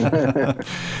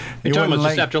 You're talking about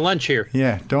just after lunch here.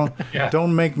 Yeah,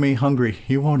 don't make me hungry.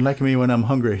 You won't like me when I'm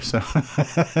hungry. So.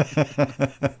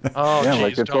 Oh, yeah, geez,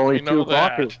 like it's don't only we know 2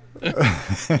 o'clock.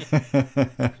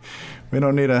 We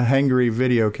don't need a hangry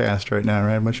video cast right now,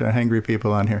 right? A bunch of hangry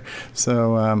people on here.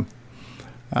 So.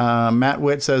 Matt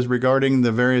Witt says, regarding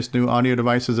the various new audio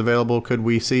devices available, could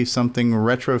we see something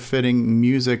retrofitting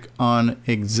music on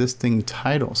existing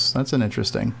titles? That's an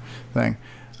interesting thing.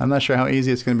 I'm not sure how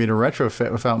easy it's going to be to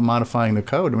retrofit without modifying the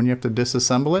code. When you have to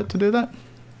disassemble it to do that?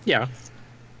 Yeah.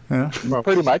 Yeah. Well,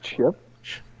 pretty much, yep.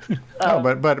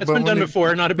 But it's been done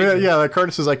before, not a big deal. Yeah,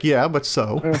 Curtis is like, yeah, but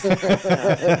so.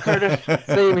 Curtis,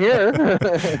 same here.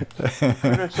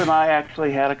 Curtis and I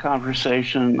actually had a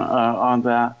conversation on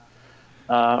that.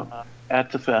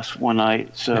 At the fest one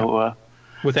night, so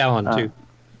with Alan too.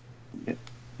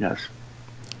 Yes.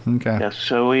 Okay. Yes.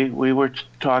 So we were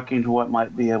talking to what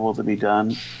might be able to be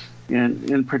done,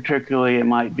 in particularly it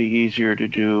might be easier to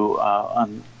do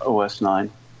on OS 9.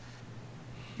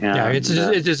 Yeah, it's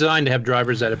designed to have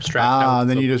drivers that abstract out.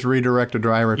 Then you just redirect a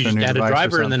driver to a new device. You just add a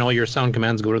driver, and then all your sound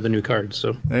commands go to the new card.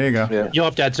 So there you go. Yeah. You'll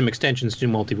have to add some extensions to do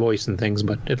multi-voice and things,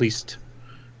 but at least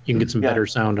you can get some better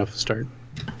sound off the start.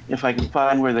 If I can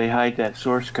find where they hide that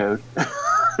source code. All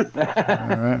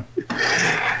right.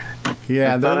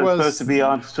 Yeah, I thought it was supposed to be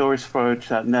on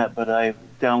sourceforge.net, but I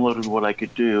downloaded what I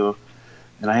could do,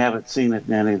 and I haven't seen it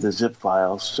in any of the zip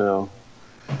files. So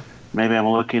maybe I'm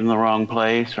looking in the wrong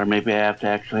place, or maybe I have to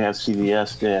actually have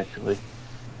CVS to actually.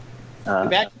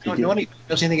 Don't know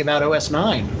anything about OS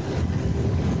 9.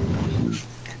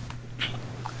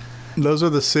 Those are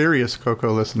the serious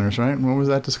Coco listeners, right? What was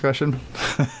that discussion?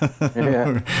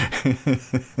 Yeah.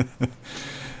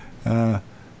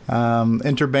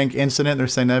 Interbank incident. They're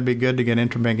saying that'd be good to get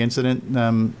interbank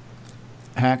incident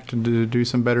hacked to do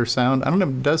some better sound. I don't know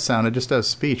if it does sound. It just does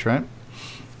speech, right?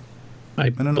 I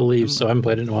believe so. I haven't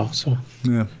played it in a while, so.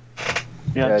 Yeah.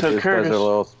 Yeah. So it just Curtis, does a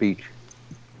little speech.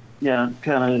 Yeah,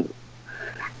 kind of.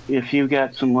 If you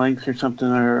got some links or something,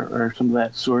 or some of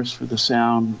that source for the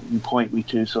sound, you point me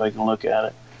to so I can look at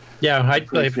it. Yeah, I've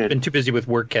been too busy with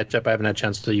work catch up. I haven't had a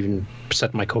chance to even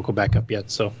set my Coco back up yet.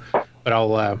 So, but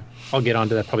I'll get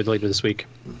onto that probably later this week.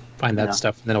 Find that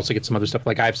stuff, and then also get some other stuff.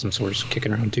 Like I have some source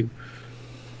kicking around too.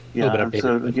 Yeah,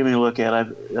 so give me a look at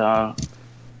it.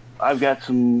 I've got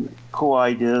some cool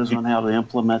ideas on how to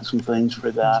implement some things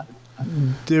for that.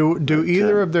 Do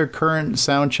either of their current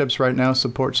sound chips right now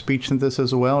support speech synthesis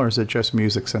as well, or is it just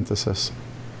music synthesis?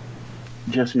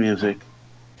 Just music.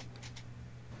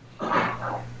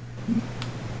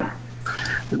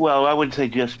 Well, I would say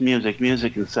just music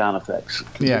and sound effects.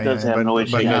 Yeah, it does have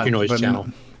noise channel.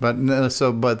 But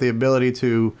the ability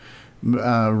to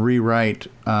rewrite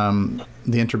the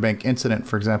interbank incident,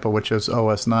 for example, which is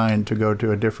OS 9, to go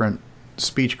to a different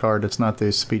speech card. It's not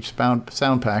the speech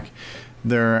sound pack.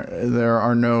 There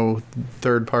are no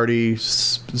third-party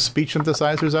speech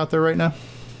synthesizers out there right now?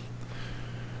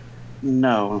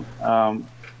 No. I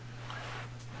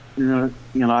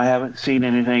haven't seen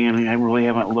anything, and I really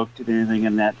haven't looked at anything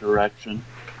in that direction.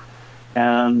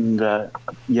 And, it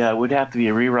would have to be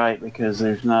a rewrite because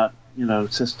there's not,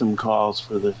 system calls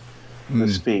for the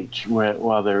the speech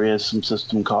while there is some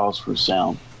system calls for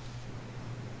sound.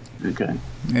 Okay.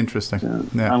 Interesting. So,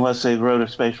 yeah. Unless they wrote a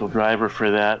special driver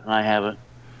for that, and I haven't.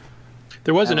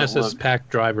 There was an SS Pack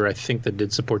driver, I think, that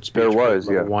did support speech. There was,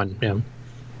 yeah. One, yeah.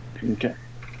 Okay.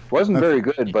 Wasn't very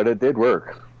good, but it did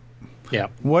work. Yeah.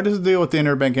 What is the deal with the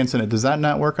interbank incident? Does that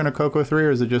not work on a Coco 3,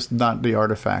 or is it just not the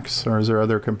artifacts, or is there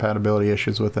other compatibility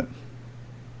issues with it?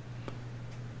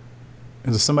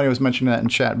 Because somebody was mentioning that in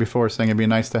chat before, saying it'd be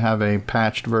nice to have a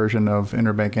patched version of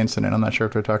Interbank Incident. I'm not sure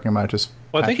if they're talking about just.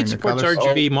 Well, I think it supports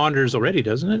RGB monitors already,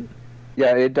 doesn't it?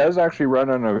 Yeah, it does actually run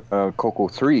on a Coco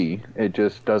 3. It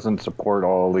just doesn't support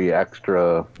all the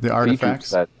extra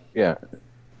artifacts. Yeah.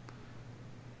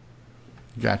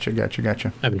 Gotcha. I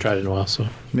haven't tried it in a while, so.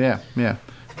 Yeah.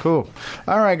 Cool.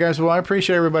 All right, guys. Well, I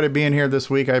appreciate everybody being here this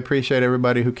week. I appreciate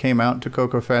everybody who came out to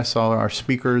Coco Fest, all our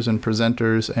speakers and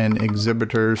presenters and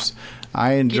exhibitors.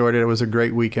 I enjoyed it. It was a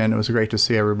great weekend. It was great to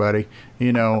see everybody.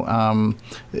 You know,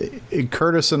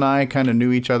 Curtis and I kind of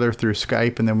knew each other through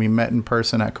Skype, and then we met in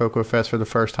person at Coco Fest for the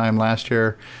first time last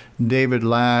year. David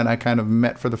Ladd, I kind of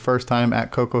met for the first time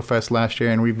at Coco Fest last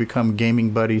year, and we've become gaming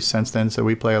buddies since then. So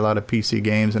we play a lot of PC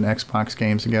games and Xbox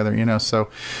games together, you know. So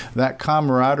that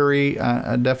camaraderie,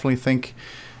 I definitely think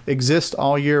exists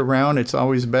all year round. It's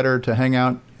always better to hang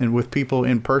out and with people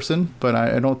in person, but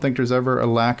I don't think there's ever a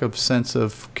lack of sense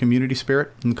of community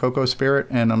spirit and Coco spirit,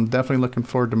 and I'm definitely looking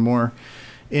forward to more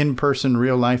in-person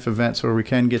real-life events where we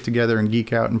can get together and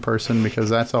geek out in person, because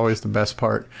that's always the best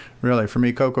part. Really, for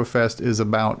me, Coco Fest is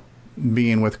about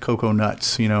being with Coco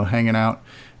Nuts, you know, hanging out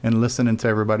and listening to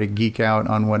everybody geek out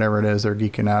on whatever it is they're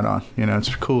geeking out on. You know,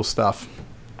 it's cool stuff.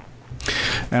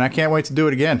 And I can't wait to do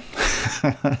it again.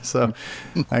 So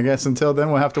I guess until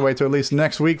then, we'll have to wait till at least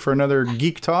next week for another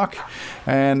Geek Talk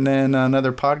and then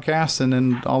another podcast. And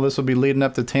then all this will be leading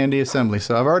up to Tandy Assembly.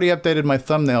 So I've already updated my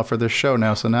thumbnail for this show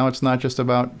now. So now it's not just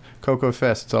about Coco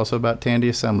Fest. It's also about Tandy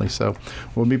Assembly. So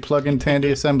we'll be plugging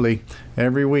Tandy Assembly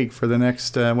every week for the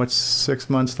next, 6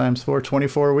 months times 4,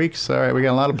 24 weeks. All right, we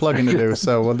got a lot of plugging to do.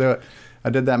 So we'll do it. I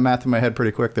did that math in my head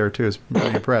pretty quick there, too. I was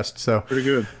pretty impressed. So pretty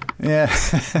good. Yeah.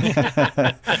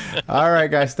 All right,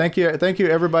 guys. Thank you,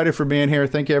 everybody, for being here.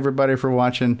 Thank you, everybody, for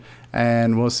watching.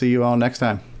 And we'll see you all next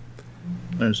time.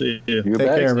 I'll see you. Take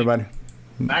care, everybody.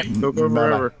 Bye. Coco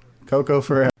forever. Coco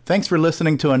forever. Thanks for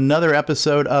listening to another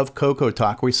episode of Coco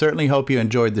Talk. We certainly hope you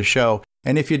enjoyed the show.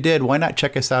 And if you did, why not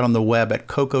check us out on the web at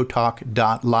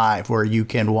cocotalk.live, where you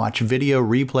can watch video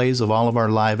replays of all of our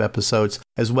live episodes,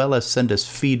 as well as send us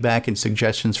feedback and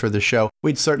suggestions for the show.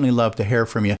 We'd certainly love to hear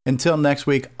from you. Until next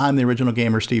week, I'm the original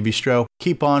gamer, Stevie Stroh.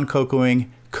 Keep on Cocoing,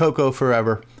 Coco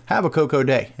forever. Have a Coco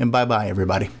day, and bye-bye,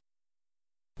 everybody.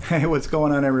 Hey, what's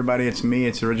going on, everybody? It's me.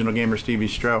 It's original gamer, Stevie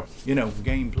Stroh. You know,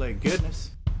 gameplay goodness.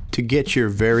 To get your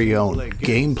very own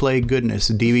Gameplay Goodness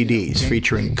DVDs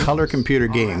featuring color computer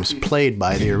games played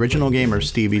by the original gamer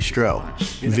Stevie Stroh,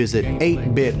 visit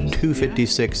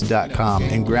 8bit256.com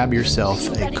and grab yourself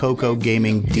a Coco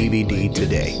Gaming DVD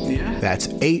today. That's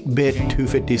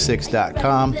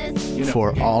 8bit256.com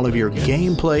for all of your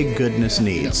gameplay goodness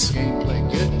needs.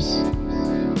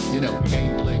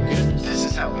 This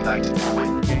is how we like to do it.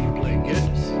 Gameplay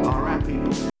goodness. All right,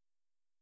 people.